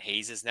 Austin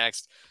Hayes is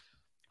next.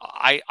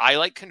 I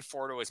like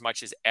Conforto as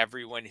much as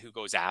everyone who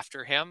goes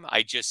after him.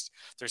 There's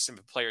some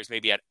players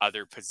maybe at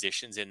other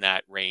positions in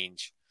that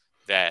range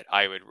that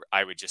I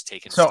would just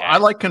take instead. So I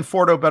like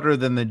Conforto better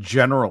than the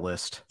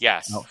generalist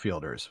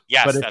outfielders.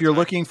 Yes, but if you're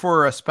looking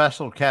for a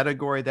special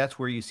category, that's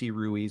where you see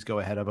Ruiz go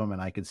ahead of him,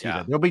 and I can see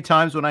that. There'll be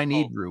times when I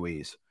need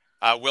Ruiz.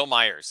 Will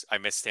Myers, I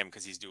missed him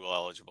because he's dual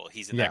eligible.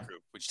 He's in that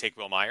group. Would you take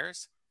Will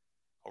Myers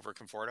over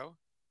Conforto?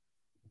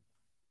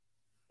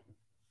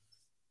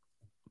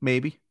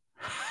 Maybe.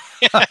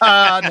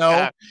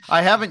 No,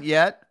 I haven't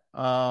yet.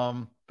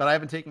 But I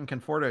haven't taken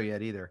Conforto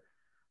yet either.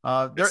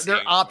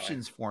 They're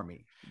options for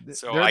me.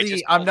 So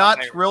I'm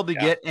not thrilled to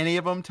get any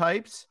of them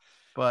types,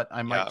 but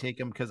I might take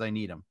them because I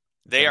need them.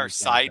 They are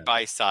side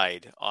by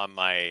side on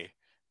my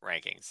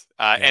rankings.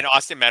 And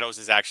Austin Meadows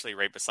is actually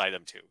right beside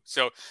them too.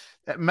 So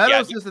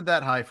Meadows isn't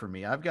that high for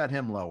me. I've got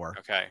him lower.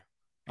 Okay.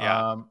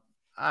 Yeah.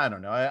 I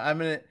don't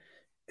know.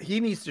 He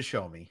needs to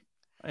show me.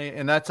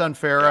 And that's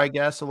unfair, I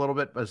guess, a little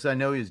bit, because I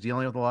know he was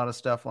dealing with a lot of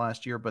stuff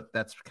last year, but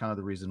that's kind of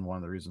one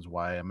of the reasons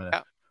why I'm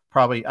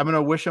going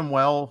to wish him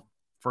well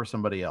for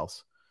somebody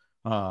else.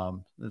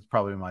 That's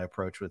probably my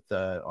approach with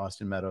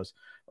Austin Meadows.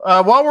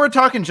 While we're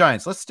talking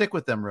Giants, let's stick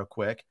with them real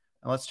quick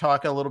and let's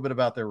talk a little bit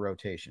about their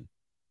rotation.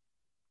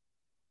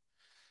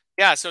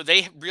 Yeah, so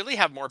they really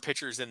have more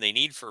pitchers than they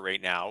need for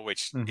right now,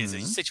 which is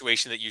a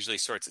situation that usually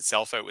sorts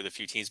itself out with a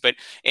few teams. But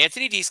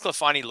Anthony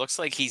DeSclafani looks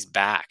like he's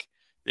back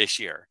this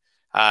year.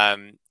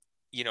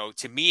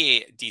 To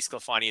me,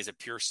 DeSclafani is a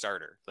pure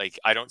starter. Like,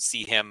 I don't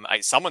see him.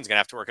 Someone's going to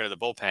have to work out of the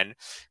bullpen.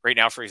 Right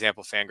now, for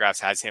example,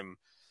 Fangraphs has him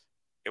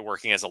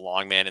working as a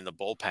long man in the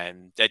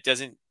bullpen. That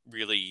isn't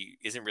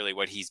really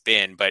what he's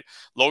been. But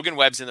Logan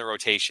Webb's in the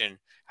rotation.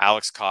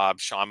 Alex Cobb,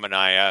 Sean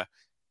Manaea,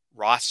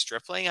 Ross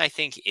Stripling, I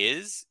think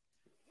is,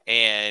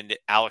 and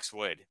Alex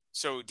Wood.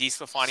 So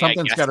DeSclafani,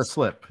 something's got to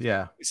slip.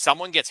 Yeah.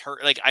 Someone gets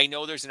hurt. Like, I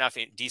know there's enough.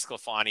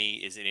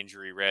 DeSclafani is an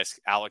injury risk.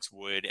 Alex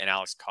Wood and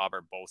Alex Cobb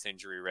are both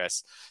injury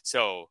risks.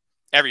 So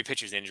every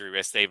pitcher's injury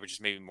risk. They were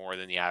just maybe more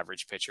than the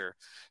average pitcher.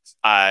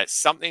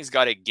 Something's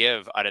got to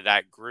give out of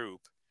that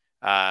group.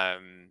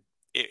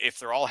 If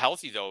they're all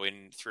healthy, though,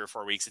 in 3 or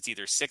 4 weeks, it's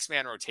either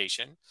 6-man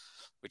rotation,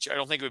 which I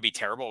don't think it would be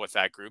terrible with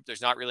that group.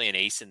 There's not really an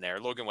ace in there.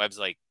 Logan Webb's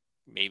like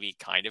maybe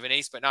kind of an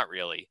ace, but not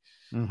really.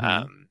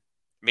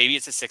 Maybe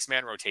it's a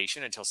 6-man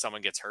rotation until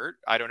someone gets hurt.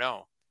 I don't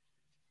know.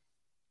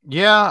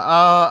 Yeah,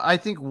 I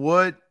think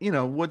Wood's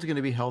going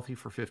to be healthy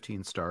for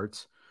 15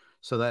 starts.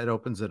 So that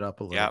opens it up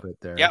a little bit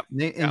there.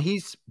 And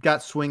he's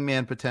got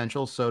swingman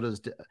potential. So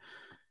does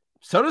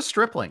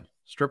Stripling.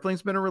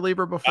 Stripling's been a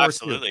reliever before.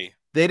 Absolutely. Too.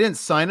 They didn't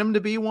sign him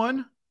to be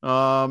one.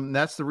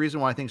 That's the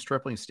reason why I think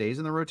Stripling stays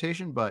in the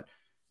rotation. But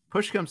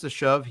push comes to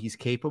shove, he's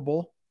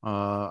capable.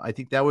 I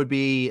think that would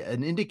be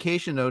an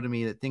indication, though, to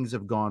me that things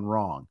have gone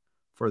wrong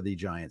for the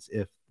Giants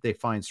if they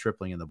find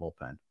Stripling in the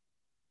bullpen.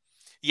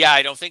 Yeah,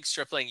 I don't think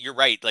Stripling, you're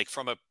right. Like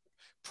from a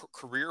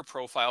career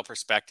profile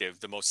perspective,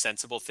 the most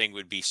sensible thing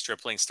would be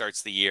Stripling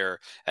starts the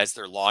year as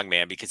their long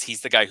man because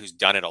he's the guy who's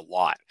done it a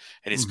lot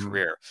in his Mhm.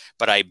 career.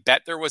 But I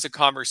bet there was a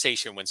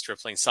conversation when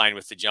Stripling signed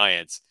with the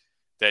Giants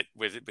that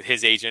with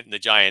his agent and the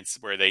Giants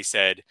where they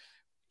said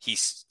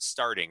he's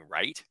starting,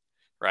 right?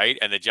 Right.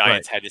 And the Right.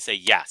 Giants had to say,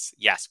 yes,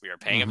 yes, we are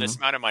paying him this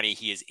Mhm. amount of money.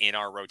 He is in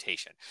our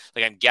rotation.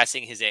 Like I'm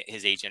guessing his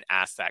agent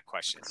asked that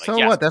question. Like, So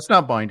yes, what? That's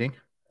not binding.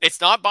 it's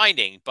not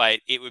binding, but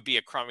it would be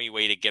a crummy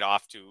way to get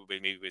off to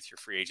maybe with your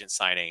free agent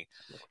signing.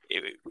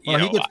 Well,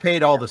 he gets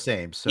paid all the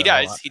same, He so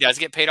does. He does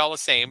get paid all the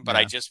same, but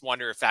I yeah. just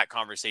wonder if that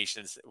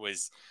conversation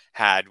was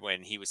had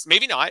when he was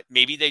maybe not.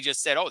 Maybe they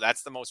just said, "Oh,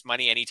 that's the most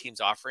money any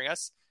team's offering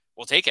us.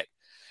 We'll take it."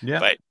 Yeah.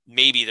 But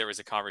maybe there was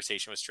a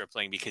conversation with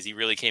Stripling because he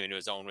really came into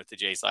his own with the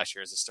Jays last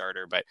year as a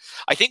starter. But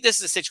I think this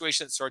is a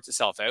situation that sorts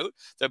itself out.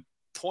 The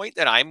point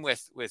that I'm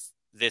with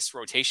this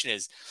rotation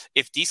is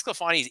if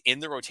DeSclafani's in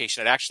the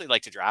rotation, I'd actually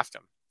like to draft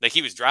him. Like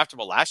he was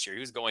draftable last year.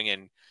 He was going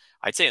in,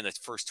 I'd say in the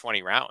first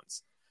 20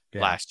 rounds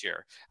Yeah. last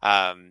year.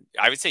 I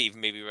would say even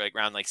maybe like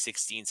around like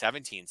 16,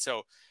 17.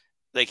 So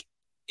like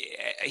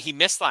he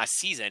missed last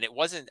season. It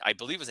wasn't, I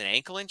believe it was an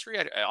ankle injury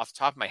off the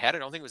top of my head. I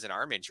don't think it was an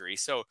arm injury.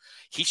 So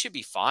he should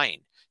be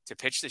fine to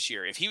pitch this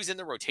year. If he was in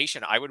the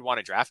rotation, I would want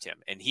to draft him.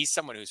 And he's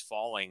someone who's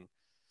falling,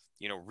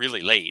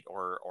 really late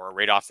or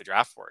right off the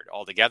draft board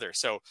altogether.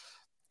 So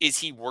is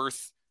he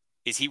worth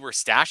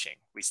stashing?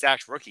 We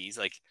stash rookies.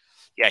 Like,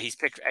 yeah, he's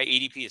picked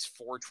ADP is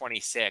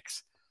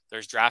 426.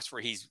 There's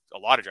a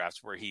lot of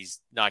drafts where he's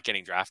not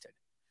getting drafted.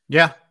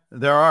 Yeah,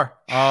 there are.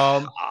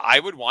 I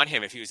would want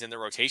him if he was in the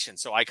rotation.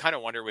 So I kind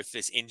of wonder with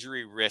this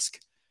injury risk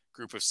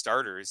group of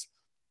starters,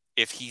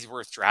 if he's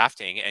worth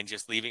drafting and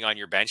just leaving on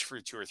your bench for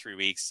 2 or 3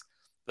 weeks.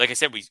 Like I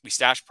said, we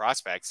stash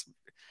prospects.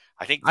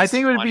 I think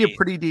it would be a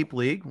pretty deep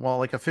league. Well,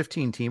 like a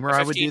 15 teamer,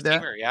 I would do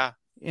that. Yeah.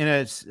 In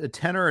a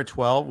 10 or a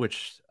 12,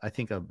 which I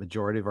think a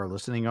majority of our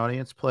listening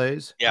audience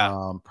plays.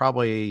 Yeah.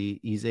 Probably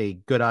he's a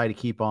good eye to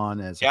keep on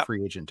as a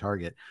free agent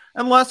target.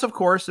 Unless, of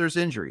course, there's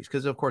injuries.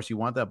 Because, of course, you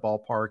want that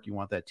ballpark. You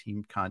want that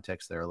team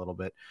context there a little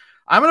bit.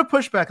 I'm going to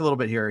push back a little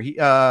bit here.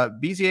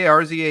 BZA,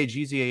 RZA,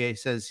 GZA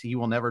says he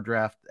will never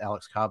draft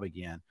Alex Cobb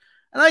again.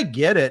 And I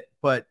get it,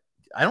 but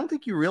I don't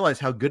think you realize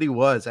how good he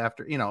was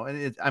after,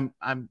 and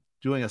I'm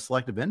doing a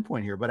selective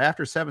endpoint here, but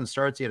after 7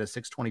 starts, he had a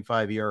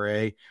 6.25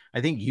 ERA.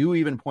 I think you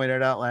even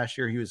pointed out last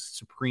year he was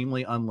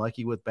supremely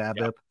unlucky with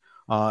BABIP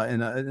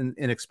and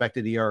an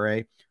expected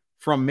ERA.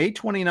 From May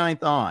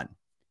 29th on,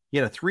 he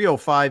had a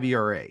 3.05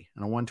 ERA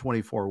and a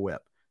 124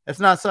 WHIP. That's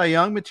not Cy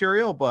Young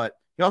material, but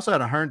he also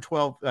had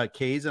 112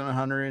 Ks and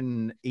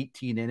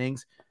 118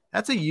 innings.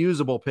 That's a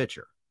usable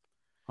pitcher.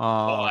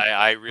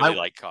 I really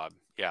like Cobb.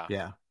 Yeah.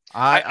 Yeah.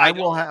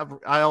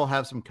 I'll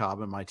have some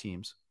Cobb in my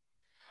teams.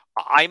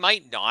 I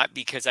might not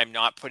because I'm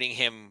not putting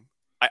him.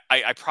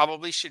 I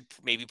probably should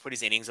maybe put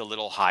his innings a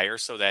little higher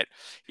so that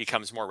he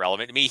becomes more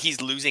relevant to me.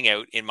 He's losing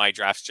out in my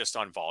drafts just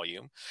on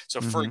volume. So,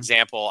 for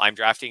example, I'm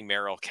drafting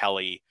Merrill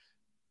Kelly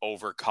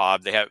over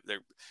Cobb. They're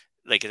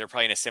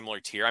probably in a similar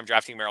tier. I'm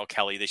drafting Merrill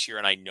Kelly this year,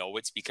 and I know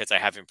it's because I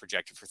have him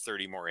projected for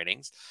 30 more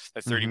innings.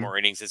 The 30 more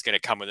innings is going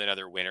to come with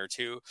another win or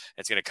two.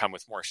 It's going to come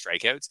with more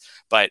strikeouts,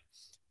 but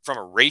from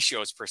a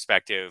ratios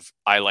perspective,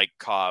 I like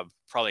Cobb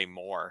probably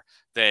more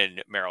than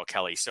Merrill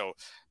Kelly. So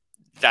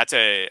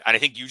and I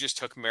think you just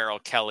took Merrill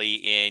Kelly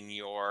in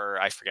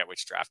I forget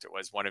which draft it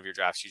was, one of your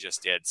drafts you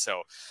just did.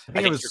 So I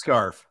think it was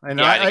Scarf.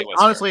 And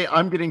honestly,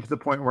 I'm getting to the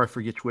point where I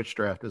forget which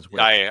draft is which.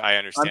 I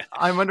understand.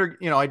 I'm under,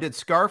 I did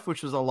Scarf,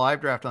 which was a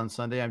live draft on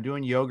Sunday. I'm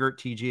doing Yogurt,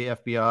 TG,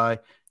 FBI.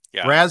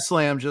 Yeah. Raz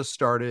Slam just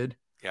started.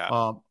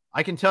 Yeah.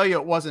 I can tell you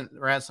it wasn't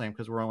Raz Slam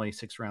because we're only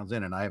 6 rounds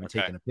in and I haven't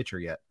taken a pitcher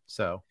yet.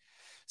 So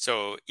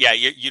yeah,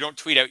 you don't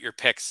tweet out your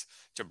picks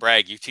to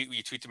brag. You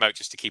tweet them out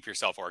just to keep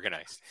yourself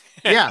organized.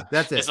 Yeah,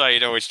 that's it. That's why you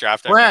know which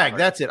draft. Brag,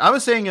 that's it. I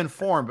was saying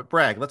inform, but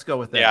brag. Let's go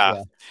with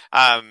that.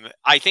 Yeah.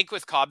 I think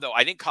with Cobb though,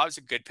 I think Cobb's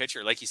a good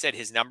pitcher. Like you said,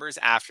 his numbers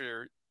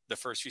after the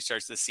first few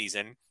starts of the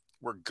season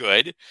were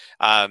good.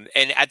 And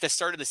at the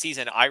start of the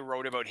season, I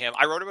wrote about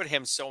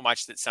him so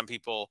much that some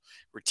people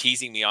were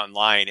teasing me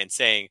online and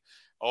saying,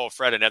 "Oh,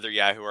 Fred, another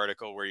Yahoo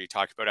article where you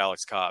talked about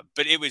Alex Cobb."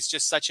 But it was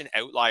just such an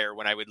outlier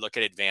when I would look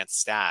at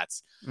advanced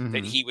stats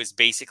that he was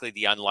basically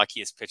the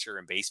unluckiest pitcher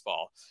in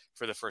baseball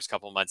for the first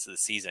couple of months of the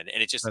season.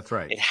 And that's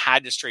right. It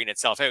had to straighten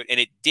itself out. And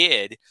it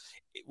did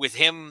with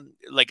him.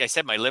 Like I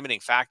said, my limiting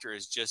factor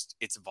is just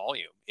its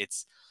volume.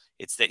 It's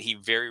that he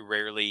very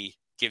rarely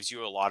gives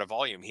you a lot of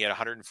volume. He had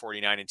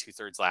 149 and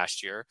 2/3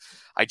 last year.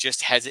 I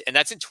just hesitate, and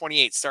that's in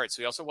 28 starts.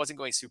 So he also wasn't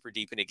going super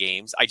deep into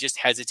games. I just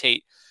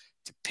hesitate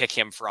to pick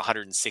him for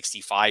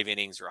 165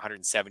 innings or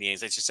 170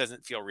 innings. It just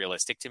doesn't feel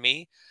realistic to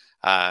me.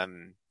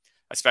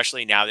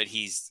 Especially now that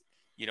he's,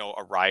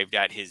 arrived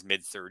at his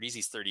mid 30s.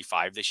 He's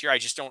 35 this year. I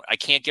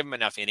can't give him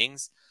enough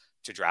innings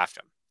to draft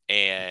him.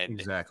 And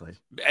exactly.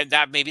 And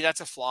maybe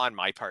that's a flaw on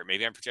my part.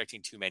 Maybe I'm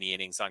projecting too many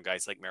innings on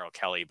guys like Merrill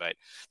Kelly, but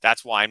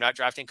that's why I'm not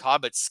drafting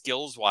Cobb. But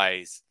skills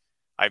wise,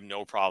 I have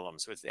no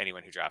problems with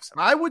anyone who drafts him.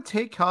 I would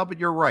take Cobb, but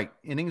you're right.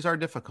 Innings are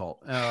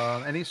difficult.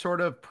 Any sort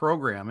of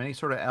program, any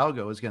sort of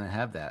algo is going to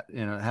have that.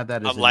 Have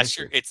that as unless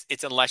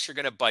unless you're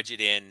going to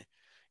budget in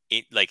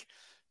it like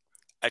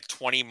a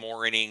 20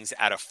 more innings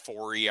at a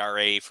 4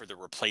 ERA for the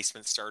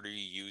replacement starter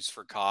you use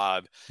for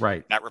Cobb.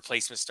 Right. That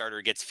replacement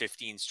starter gets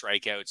 15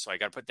 strikeouts, so I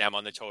got to put them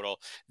on the total.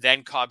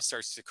 Then Cobb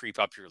starts to creep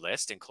up your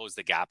list and close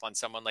the gap on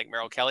someone like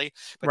Merrill Kelly.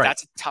 But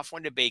that's a tough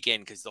one to bake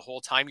in because the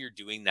whole time you're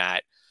doing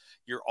that,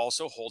 you're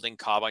also holding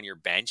Cobb on your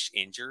bench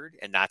injured,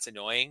 and that's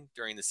annoying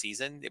during the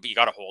season. But you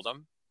got to hold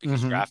him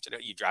because you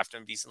drafted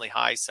him decently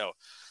high. So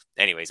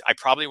anyways, I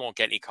probably won't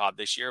get any Cobb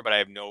this year, but I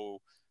have no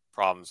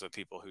problems with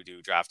people who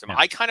do draft him. Yeah.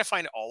 I kind of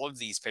find all of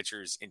these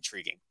pitchers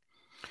intriguing.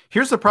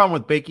 Here's the problem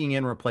with baking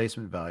in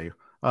replacement value.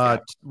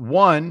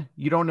 One,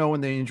 you don't know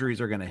when the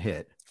injuries are going to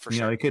hit. For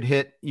sure.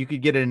 You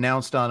could get it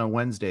announced on a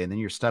Wednesday and then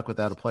you're stuck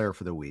without a player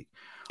for the week.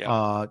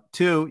 Yeah.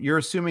 Two, you're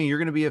assuming you're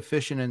going to be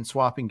efficient in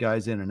swapping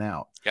guys in and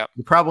out. Yep.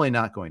 You're probably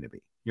not going to be.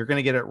 You're going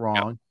to get it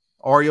wrong,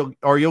 or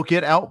you'll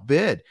get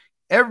outbid.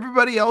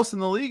 Everybody else in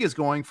the league is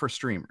going for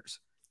streamers.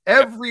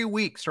 Every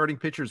week, starting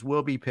pitchers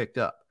will be picked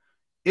up.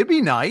 It'd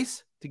be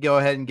nice to go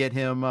ahead and get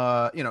him,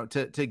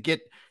 to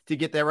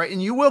get that right.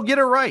 And you will get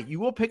it right. You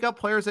will pick up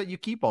players that you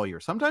keep all year.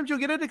 Sometimes you'll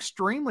get it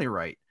extremely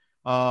right.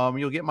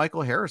 You'll get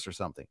Michael Harris or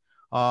something.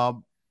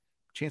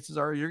 Chances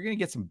are you're going to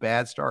get some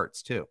bad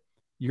starts too.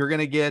 You're going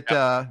to get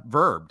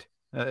verbed,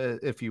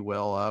 if you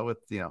will, with,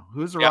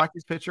 who's the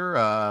Rockies pitcher?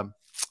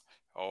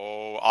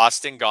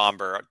 Austin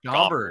Gomber.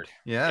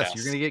 Yes,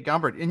 you're going to get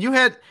Gomber. And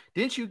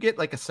didn't you get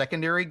like a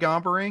secondary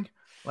Gombering?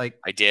 Like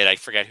I did. I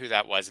forget who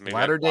that was. Maybe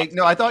latter day.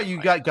 No, I thought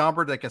you got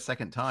Gomber like a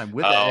second time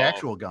with an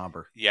actual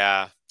Gomber.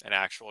 Yeah, an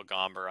actual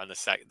Gomber on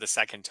the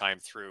second time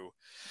through.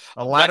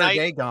 A latter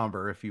day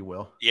Gomber, if you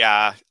will.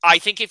 Yeah, I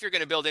think if you're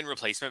going to build in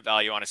replacement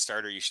value on a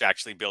starter, you should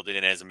actually build it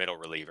in as a middle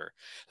reliever.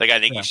 Like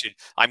I think you should.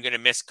 I'm going to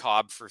miss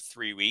Cobb for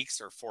 3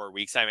 weeks or 4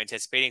 weeks. I'm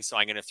anticipating, so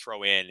I'm going to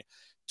throw in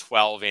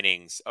 12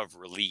 innings of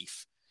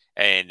relief.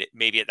 And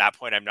maybe at that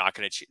point, I'm not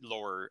going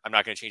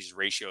to change his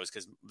ratios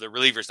because the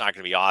reliever is not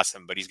going to be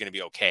awesome, but he's going to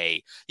be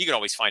okay. You can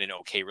always find an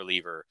okay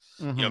reliever.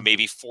 Mm-hmm.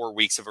 Maybe 4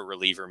 weeks of a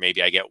reliever,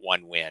 maybe I get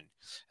 1 win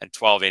and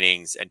 12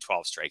 innings and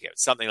 12 strikeouts,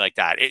 something like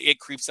that. It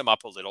creeps them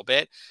up a little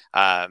bit.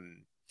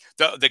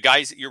 The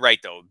guys, you're right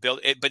though, build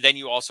it, but then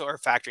you also are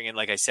factoring in,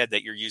 like I said,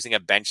 that you're using a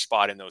bench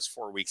spot in those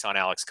 4 weeks on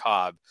Alex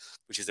Cobb,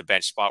 which is a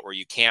bench spot where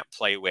you can't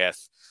play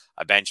with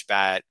a bench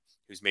bat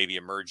who's maybe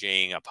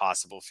emerging, a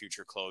possible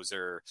future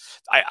closer.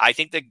 I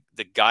think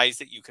the guys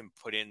that you can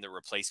put in the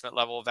replacement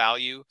level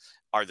value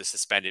are the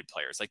suspended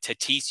players. Like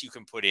Tatis, you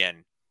can put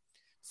in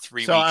 3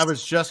 weeks. So I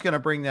was just going to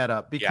bring that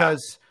up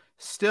because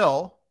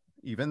still,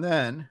 even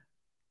then,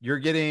 you're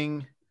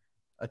getting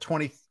a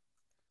 24th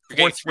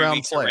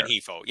round player. Of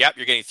Rengifo. Yep,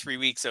 you're getting 3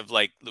 weeks of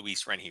like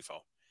Luis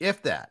Rengifo.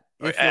 If that.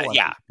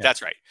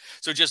 That's right.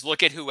 So just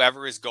look at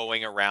whoever is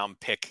going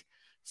around pick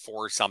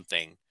for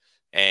something.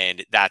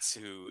 And that's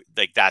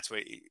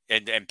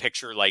and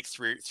picture like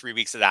three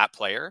weeks of that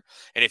player.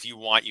 And if you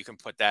want, you can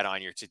put that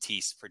on your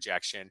Tatis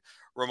projection.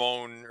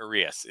 Ramon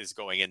Urias is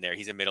going in there.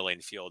 He's a middle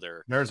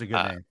infielder. There's a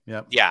good name.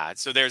 Yep. Yeah.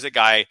 So there's a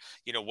guy,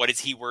 what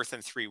is he worth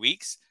in 3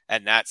 weeks?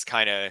 And that's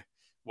kind of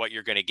what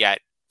you're going to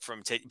get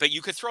from, but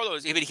you could throw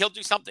those, but he'll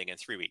do something in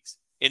 3 weeks.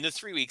 In the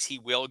 3 weeks, he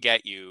will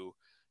get you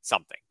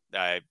something,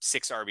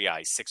 6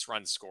 RBIs, 6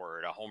 runs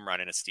scored, a home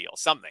run and a steal,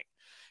 something.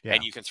 Yeah.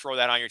 And you can throw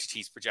that on your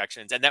Tatis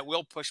projections, and that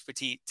will push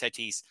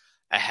Tatis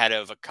ahead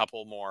of a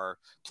couple more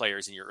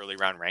players in your early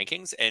round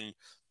rankings. And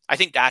I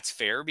think that's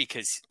fair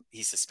because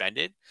he's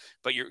suspended.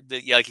 But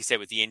like you said,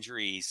 with the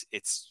injuries,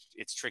 it's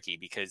tricky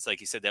because, like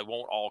you said, that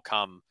won't all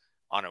come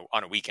on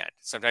a weekend.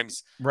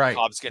 Sometimes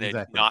Cobb's going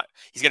to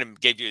he's going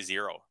to give you a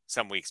 0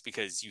 some weeks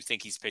because you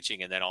think he's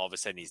pitching, and then all of a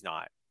sudden he's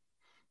not.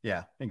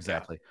 Yeah,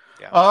 exactly.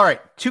 Yeah. All right.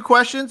 2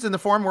 questions in the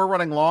form. We're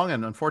running long,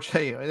 and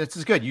unfortunately, this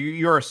is good.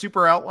 You're a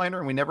super outliner,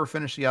 and we never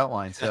finish the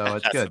outline, so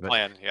it's That's good. The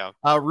plan. Yeah.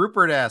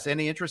 Rupert asks,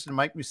 any interest in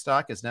Mike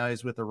Moustakas now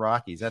he's with the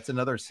Rockies? That's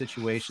another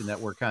situation that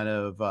we're kind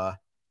of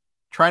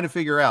trying to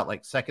figure out,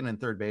 like second and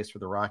third base for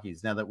the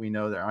Rockies. Now that we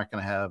know they aren't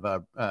going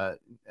to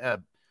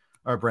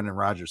have Brendan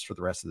Rodgers for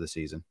the rest of the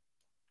season.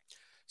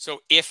 So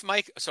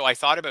I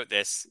thought about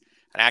this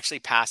and actually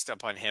passed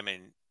up on him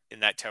in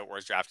that Tout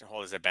Wars draft and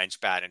hold as a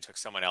bench bat and took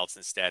someone else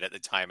instead at the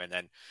time. And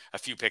then a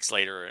few picks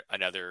later,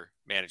 another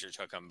manager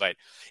took him. But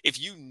if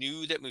you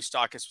knew that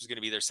Moustakas was going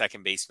to be their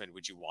second baseman,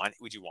 would you want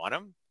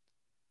him?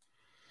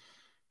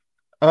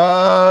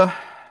 I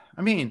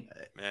mean,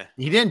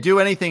 he didn't do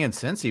anything in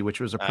Cincy, which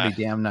was a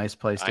pretty damn nice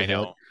place to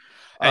hit.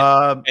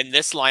 And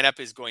this lineup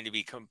is going to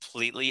be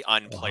completely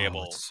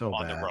unplayable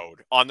on the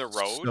road. On the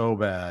road, so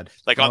bad.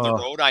 Like on the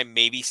road, I'm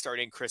maybe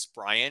starting Chris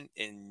Bryant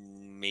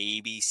and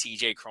maybe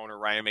CJ Cron or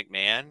Ryan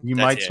McMahon. You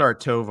might start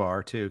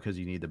Tovar too because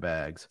you need the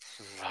bags.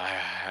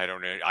 I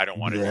don't know. I don't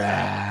want to do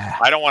that.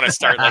 I don't want to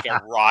start like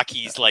a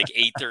Rockies like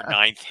 8th or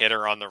 9th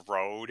hitter on the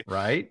road.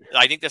 Right.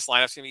 I think this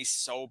lineup's gonna be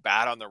so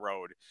bad on the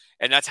road,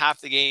 and that's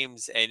half the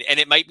games. And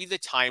it might be the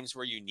times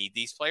where you need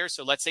these players.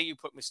 So let's say you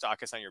put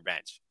Moustakas on your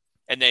bench,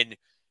 and then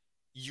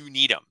you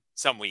need him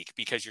some week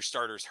because your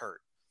starter's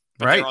hurt.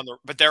 But right.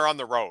 They're on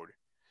the road.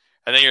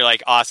 And then you're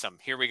like, awesome,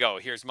 here we go.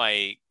 Here's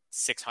my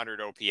 600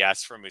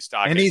 OPS from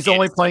Moustakas. And he's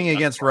only playing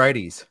against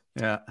righties.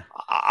 Yeah.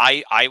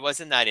 I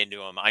wasn't that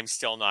into him. I'm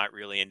still not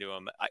really into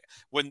him.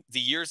 When the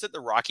years that the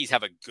Rockies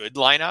have a good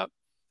lineup,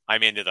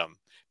 I'm into them.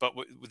 But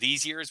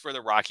these years where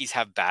the Rockies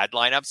have bad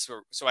lineups,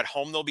 so at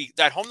home they'll be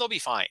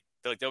fine.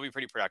 They'll be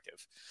pretty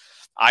productive.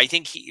 I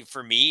think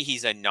for me,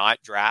 he's a not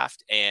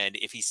draft. And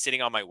if he's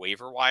sitting on my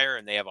waiver wire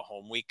and they have a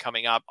home week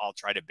coming up, I'll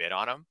try to bid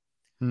on him.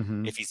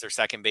 Mm-hmm. If he's their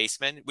second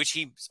baseman, which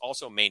he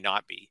also may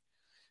not be.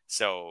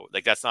 So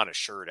that's not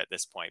assured at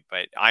this point,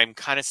 but I'm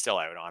kind of still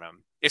out on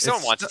him. If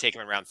someone wants to take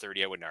him in round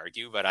 30, I wouldn't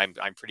argue, but I'm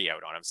pretty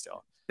out on him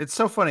still. It's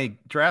so funny.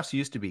 Drafts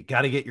used to be,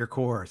 got to get your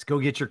cores, go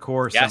get your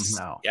cores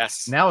somehow.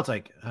 Yes. Now it's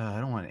like, I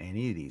don't want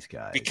any of these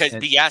guys. Because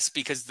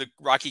the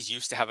Rockies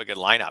used to have a good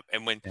lineup.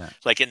 And when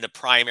like in the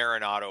prime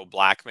Arenado,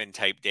 Blackman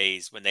type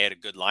days, when they had a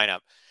good lineup,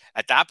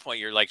 at that point,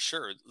 you're like,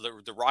 sure,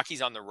 the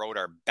Rockies on the road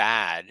are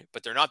bad,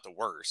 but they're not the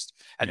worst.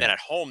 And then at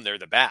home, they're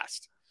the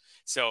best.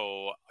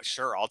 So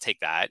sure, I'll take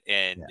that.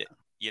 And,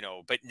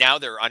 but now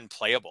they're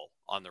unplayable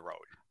on the road.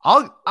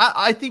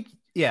 I think,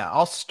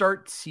 I'll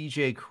start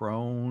CJ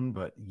Cron,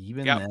 but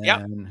even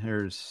then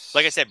there's,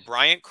 like I said,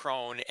 Bryant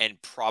Cron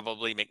and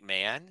probably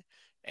McMahon.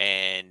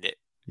 And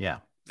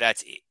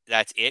that's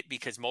it,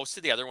 because most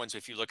of the other ones,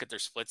 if you look at their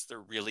splits, they're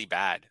really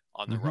bad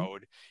on the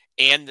road.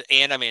 And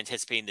I'm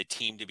anticipating the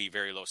team to be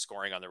very low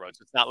scoring on the road.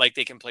 So it's not like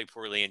they can play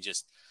poorly and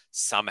just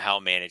somehow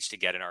manage to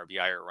get an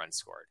RBI or a run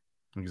scored.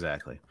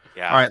 Exactly.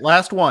 Yeah. All right.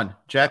 Last one.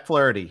 Jack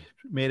Flaherty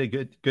made a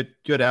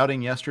good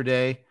outing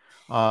yesterday.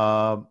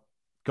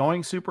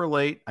 Going super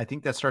late. I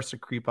think that starts to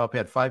creep up. He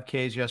had 5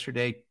 Ks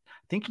yesterday.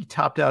 I think he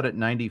topped out at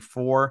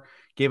 94.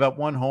 Gave up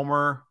 1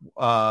 homer.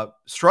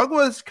 Struggled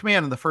with his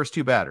command in the first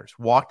 2 batters.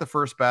 Walked the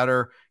first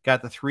batter.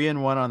 Got the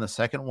 3-1 on the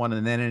second one,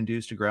 and then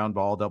induced a ground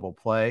ball double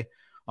play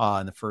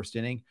in the first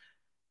inning.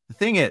 The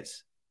thing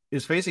is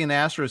facing an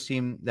Astros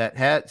team that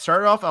had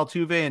started off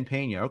Altuve and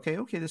Pena. Okay,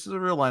 this is a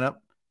real lineup.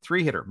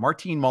 3-hitter,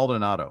 Martin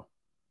Maldonado.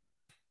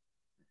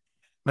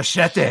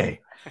 Machete,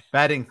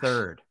 batting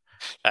third.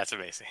 That's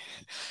amazing.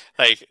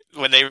 Like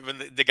when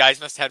the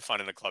guys must have had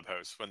fun in the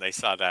clubhouse when they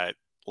saw that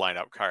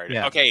lineup card.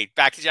 Yeah. Okay,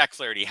 back to Jack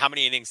Flaherty. How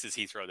many innings does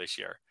he throw this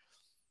year?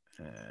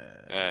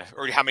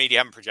 Or how many do you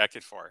have him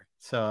projected for?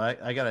 So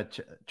I got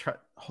to try.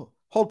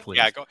 Hold, please.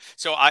 Yeah, go.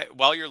 So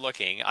while you're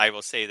looking, I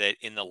will say that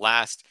in the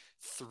last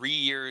 3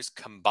 years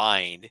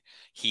combined,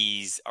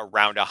 he's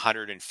around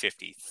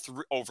 150.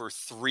 Over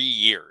 3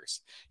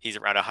 years, he's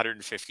around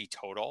 150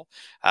 total.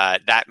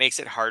 That makes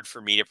it hard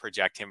for me to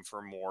project him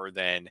for more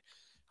than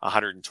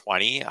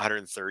 120,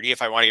 130.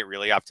 If I want to get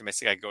really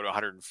optimistic, I go to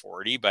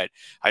 140, but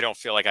I don't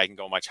feel like I can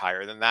go much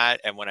higher than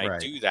that. And when I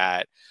do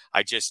that,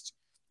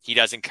 he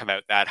doesn't come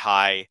out that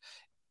high.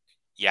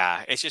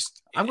 Yeah, it's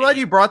just. I'm glad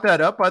you brought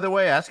that up, by the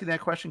way, asking that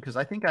question, because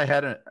I think I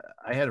had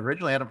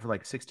originally had him for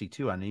like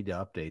 62. I need to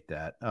update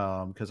that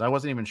because I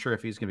wasn't even sure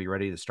if he's going to be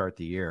ready to start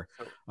the year.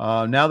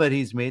 Now that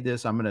he's made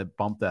this, I'm going to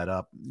bump that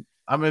up.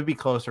 I'm going to be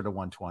closer to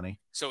 120.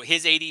 So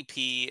his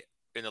ADP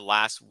in the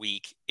last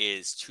week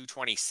is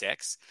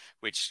 226,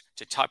 which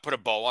to put a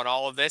bow on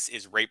all of this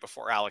is right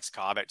before Alex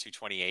Cobb at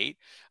 228.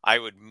 I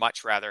would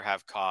much rather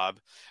have Cobb.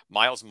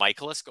 Miles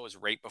Michaelis goes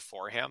right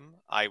before him.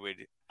 I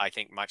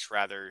think much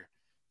rather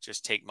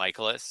just take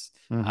Michaelis.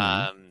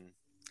 I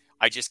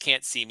just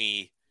can't see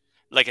me,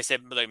 like I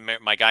said, like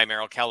my guy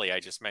Merrill Kelly,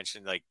 I just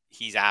mentioned, like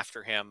he's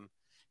after him.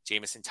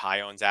 Jameson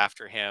Taillon's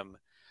after him.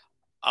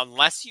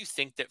 Unless you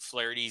think that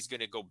Flaherty's going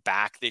to go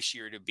back this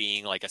year to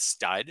being like a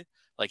stud,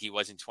 like he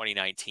was in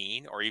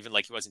 2019, or even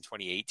like he was in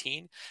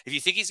 2018. If you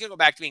think he's going to go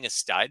back to being a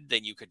stud,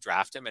 then you could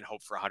draft him and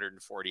hope for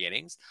 140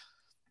 innings.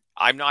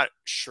 I'm not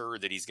sure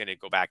that he's going to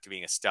go back to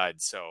being a stud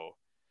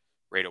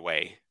right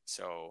away.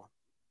 So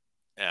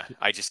yeah,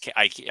 I just can't.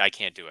 I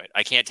can't do it.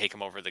 I can't take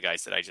him over the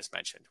guys that I just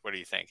mentioned. What do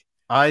you think?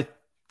 I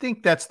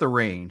think that's the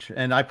range,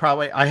 and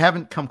I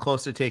haven't come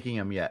close to taking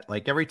him yet.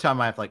 Like every time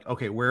I have like,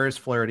 okay, where is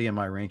Flaherty in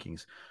my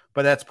rankings?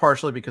 But that's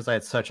partially because I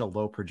had such a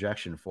low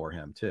projection for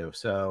him too.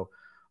 So,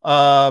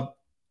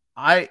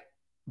 I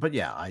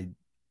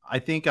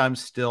think I'm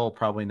still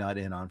probably not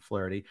in on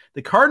Flaherty.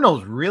 The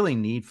Cardinals really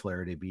need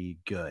Flaherty to be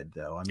good,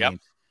 though. I mean,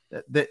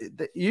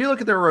 you look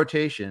at their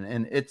rotation,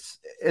 and it's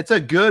a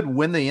good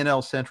win the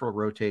NL Central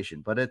rotation,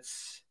 but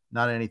it's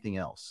not anything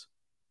else.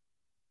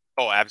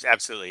 Oh,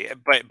 absolutely.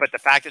 But the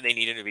fact that they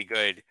need him to be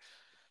good,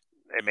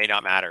 it may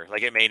not matter.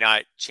 Like it may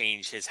not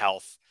change his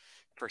health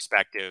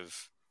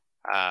perspective.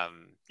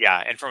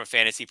 And from a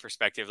fantasy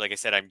perspective, like I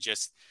said, I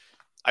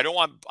don't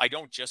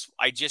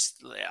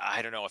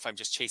know if I'm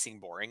just chasing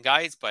boring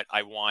guys, but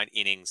I want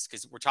innings,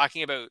 because we're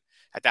talking about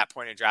at that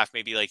point in draft,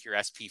 maybe like your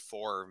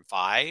SP4 and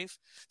 5.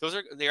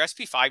 Their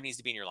SP5 needs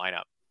to be in your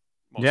lineup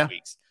most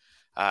weeks.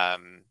 I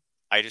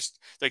just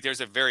like,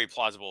 there's a very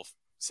plausible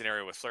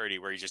scenario with Flaherty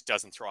where he just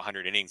doesn't throw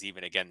 100 innings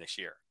even again this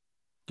year.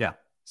 Yeah.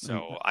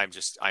 So I'm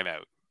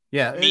out.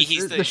 Yeah.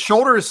 The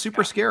shoulder is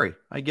super scary.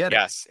 I get it.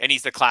 Yes. And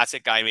he's the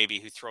classic guy maybe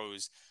who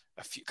throws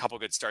couple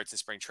good starts in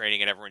spring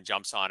training and everyone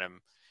jumps on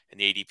him and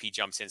the ADP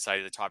jumps inside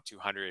of the top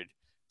 200.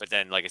 But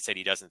then, like I said,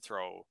 he doesn't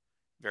throw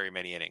very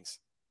many innings.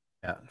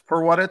 Yeah.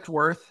 For what it's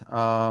worth,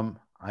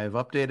 I've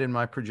updated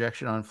my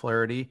projection on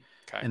Flaherty,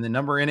 and the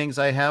number of innings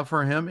I have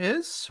for him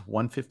is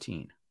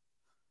 115.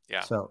 Yeah.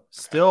 So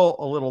still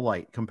a little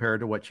light compared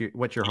to what you're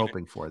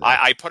hoping for there.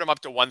 I put him up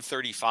to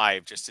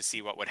 135 just to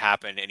see what would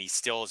happen, and he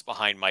still is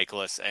behind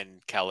Michaelis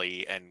and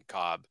Kelly and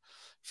Cobb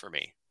for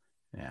me.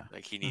 Yeah.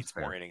 Like he needs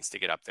more innings to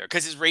get up there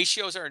because his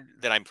ratios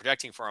that I'm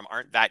projecting for him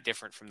aren't that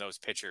different from those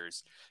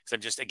pitchers.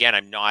 Because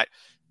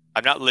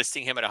I'm not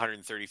listing him at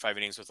 135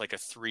 innings with like a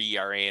 3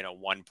 ERA and a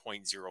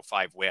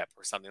 1.05 whip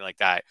or something like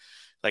that.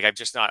 Like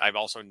I'm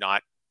also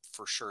not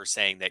for sure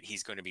saying that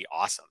he's going to be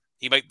awesome.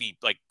 He might be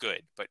like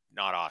good, but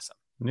not awesome.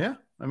 Yeah.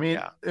 I mean,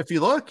 if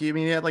you look, he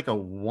had like a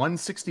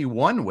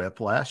 161 whip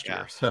last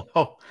year. So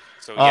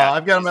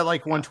I've got him at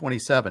like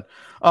 127.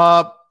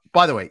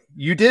 By the way,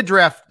 you did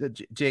draft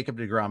Jacob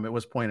deGrom. It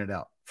was pointed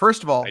out.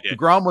 First of all,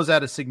 deGrom was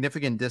at a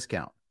significant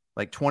discount,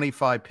 like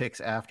 25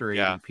 picks after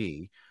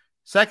ADP.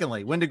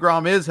 Secondly, when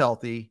deGrom is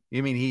healthy,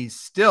 he's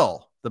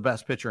still the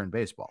best pitcher in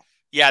baseball.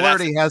 Yeah,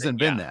 Flaherty hasn't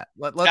been that.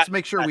 Let's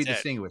make sure we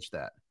distinguish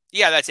that.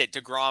 Yeah, that's it.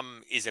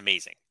 deGrom is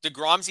amazing.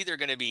 deGrom's either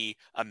going to be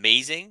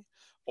amazing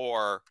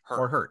or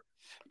hurt.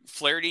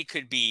 Flaherty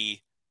could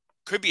be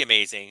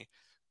amazing,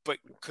 but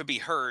could be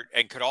hurt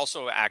and could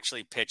also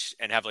actually pitch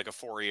and have like a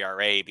 4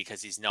 ERA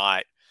because he's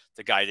not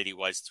the guy that he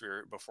was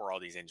through before all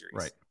these injuries.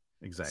 Right.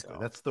 Exactly.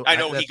 So, I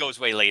know he goes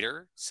way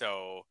later.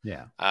 So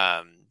yeah.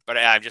 But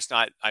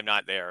I'm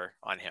not there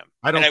on him.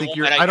 I don't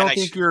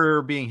think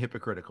you're being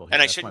hypocritical here.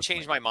 And I shouldn't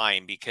change my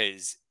mind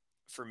because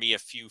for me, a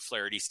few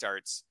Flaherty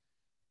starts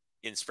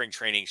in spring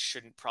training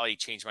shouldn't probably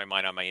change my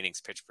mind on my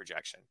innings pitch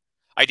projection.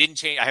 I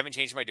haven't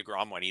changed my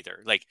deGrom one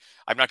either. Like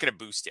I'm not going to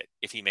boost it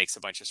if he makes a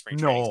bunch of spring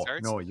training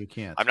starts. No, you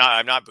can't.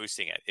 I'm not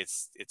boosting it.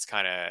 It's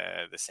kind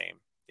of the same.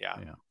 Yeah.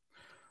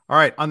 All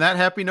right. On that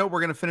happy note,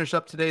 we're going to finish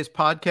up today's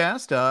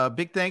podcast.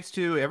 Big thanks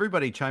to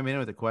everybody chiming in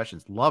with the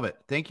questions. Love it.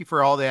 Thank you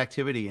for all the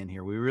activity in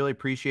here. We really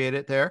appreciate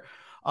it there.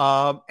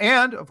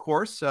 And of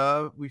course,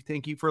 we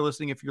thank you for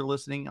listening. If you're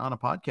listening on a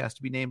podcast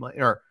to be named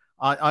or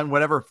on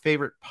whatever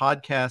favorite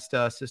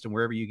podcast system,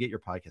 wherever you get your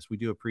podcast, we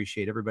do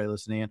appreciate everybody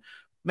listening in.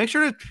 Make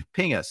sure to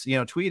ping us,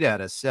 tweet at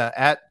us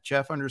at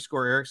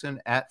Jeff_Erickson,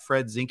 at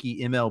Fred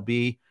Zinke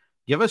MLB.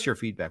 Give us your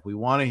feedback. We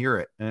want to hear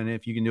it. And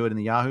if you can do it in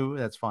the Yahoo,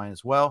 that's fine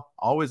as well.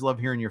 Always love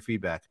hearing your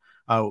feedback.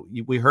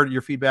 We heard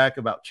your feedback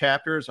about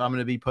chapters. I'm going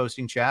to be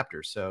posting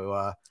chapters.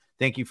 So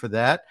thank you for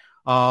that.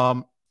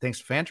 Thanks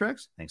to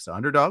Fantrax. Thanks to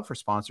Underdog for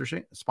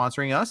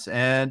sponsoring us.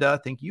 And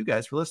thank you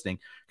guys for listening.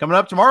 Coming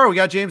up tomorrow, we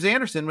got James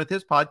Anderson with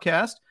his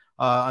podcast.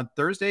 On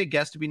Thursday,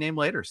 guest to be named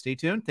later. Stay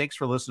tuned. Thanks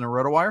for listening to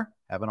RotoWire.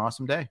 Have an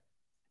awesome day.